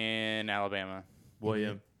 Auburn and Alabama.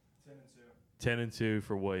 William. 10-2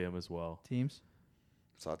 for William as well. Teams.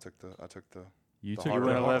 So I took the You The took hard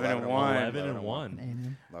went way. 11-1.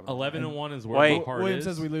 11-1. 11-1 is where Wait, the part William is.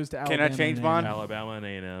 says we lose to Can Alabama. I change and mine? Alabama and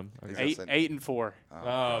A&M. He's Okay. just 8-4.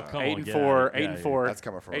 Oh, come on. 8-4. get out of it. 8-4. That's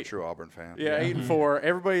coming from a Eight- true Auburn fan. Yeah, 8-4.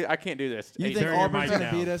 Everybody, I can't do this. You Eight- think Turn your Auburn's mic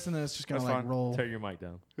gonna down. beat us and then it's just gonna That's like fine. roll? Turn your mic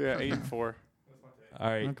down. Yeah, 8-4. All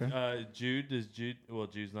right. Okay. Jude, well,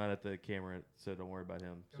 Jude's not at the camera, so don't worry about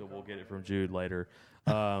him. So we'll get it from Jude later.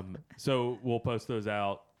 So we'll post those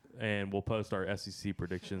out, and we'll post our SEC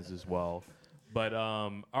predictions as well. But,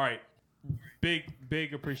 all right.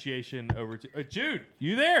 Big appreciation over to Jude,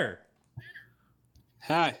 you there?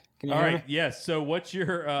 Hi. Can you All hear right. me? Yes. So what's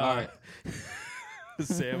your right.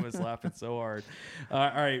 Sam is laughing so hard. All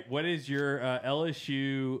right. What is your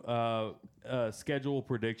LSU schedule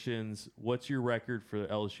predictions? What's your record for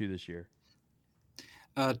LSU this year?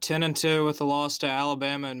 10-2 with a loss to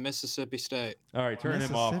Alabama and Mississippi State. All right. Turn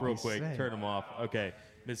him off real Mississippi quick. State. Turn him off. Okay.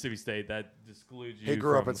 Mississippi State. That excludes you. He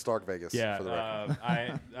grew up from- in Stark Vegas. Yeah. For the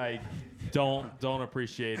record. I don't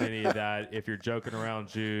appreciate any of that. If you're joking around,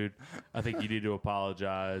 Jude, I think you need to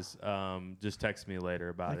apologize. Just text me later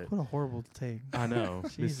about it. Like, what a horrible take. I know.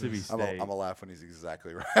 Mississippi Jesus. State. I'm a laugh when he's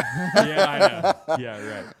exactly right. Yeah, I know.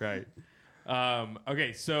 Yeah, right.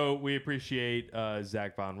 Okay, so we appreciate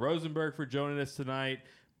Zach Von Rosenberg for joining us tonight.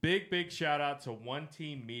 Big shout out to One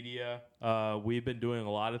Team Media. We've been doing a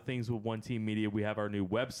lot of things with One Team Media. We have our new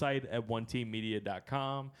website at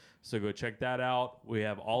oneteammedia.com, so go check that out. We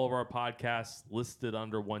have all of our podcasts listed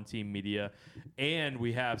under One Team Media, and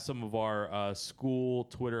we have some of our school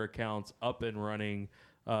Twitter accounts up and running.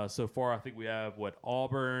 So far, I think we have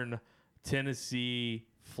Auburn, Tennessee,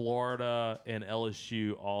 Florida, and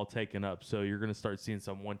LSU all taken up. So you're going to start seeing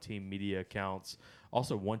some One Team Media accounts.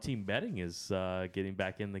 Also, One Team Betting is getting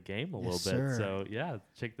back in the game a little bit. sir. So yeah,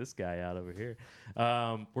 check this guy out over here.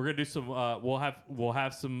 We're gonna do some. We'll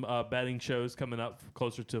have some betting shows coming up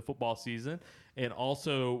closer to football season, and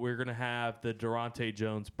also we're gonna have the Durante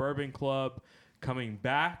Jones Bourbon Club coming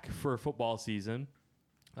back for football season.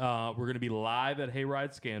 We're gonna be live at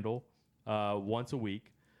Hayride Scandal once a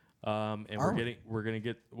week. And we're gonna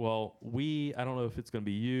get I don't know if it's gonna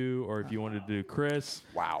be you or if you wanted to do Chris.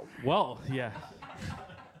 Wow. Well, yeah.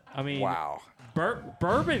 I mean, Wow.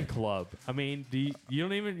 Bourbon Club. I mean, you're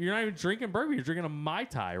not even drinking bourbon. You're drinking a Mai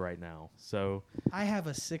Tai right now. So I have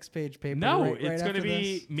a 6-page paper. no, right, it's right going to after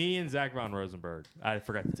be this. me and Zach Von Rosenberg. I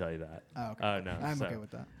forgot to tell you that. Oh, okay. No, I'm so, okay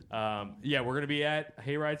with that. yeah, we're going to be at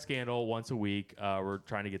Hayride Scandal once a week. We're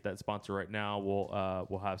trying to get that sponsor right now.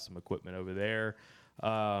 We'll have some equipment over there.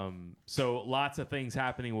 So lots of things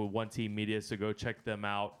happening with One Team Media. So go check them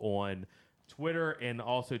out on Twitter, and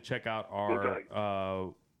also check out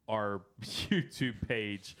our YouTube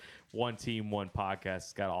page, One Team One Podcast.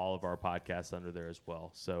 It's got all of our podcasts under there as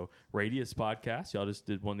well. So Radius Podcast, y'all just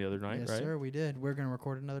did one the other night, Yes, right? sir, we did. We're going to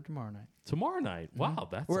record another tomorrow night. Tomorrow night. Wow,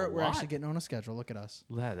 that's We're a lot. actually getting on a schedule. Look at us.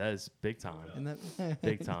 that is big time. And that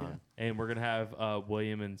Big time. And we're gonna have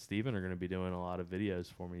William and Steven are gonna be doing a lot of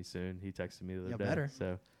videos for me soon. He texted me the other Yeah, day. better.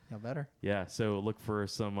 So Yeah, better. yeah, so look for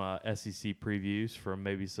some SEC previews from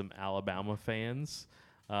maybe some Alabama fans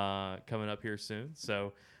coming up here soon.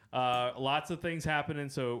 So lots of things happening.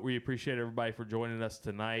 So we appreciate everybody for joining us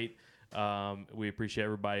tonight. We appreciate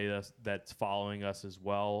everybody that's following us as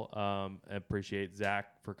well. Appreciate Zach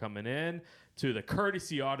for coming in to the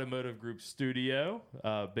Courtesy Automotive Group studio.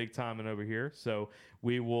 Big timing over here. So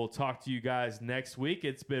we will talk to you guys next week.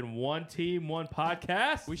 It's been One Team, One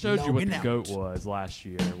Podcast. We showed you what the GOAT was last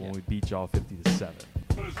year when we beat y'all 50-7.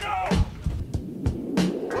 Let's go!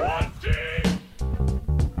 One team!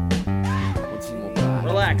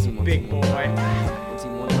 Relax, big boy.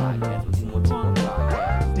 Team One Podcast. Team One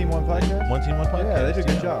Podcast? One Team One Podcast. Yeah, they do a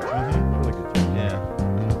good job. Really good job.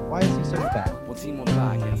 Yeah. Why is he so fat? One Team One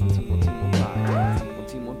Podcast. One Team One Podcast. One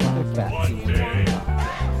Team One Podcast. One team!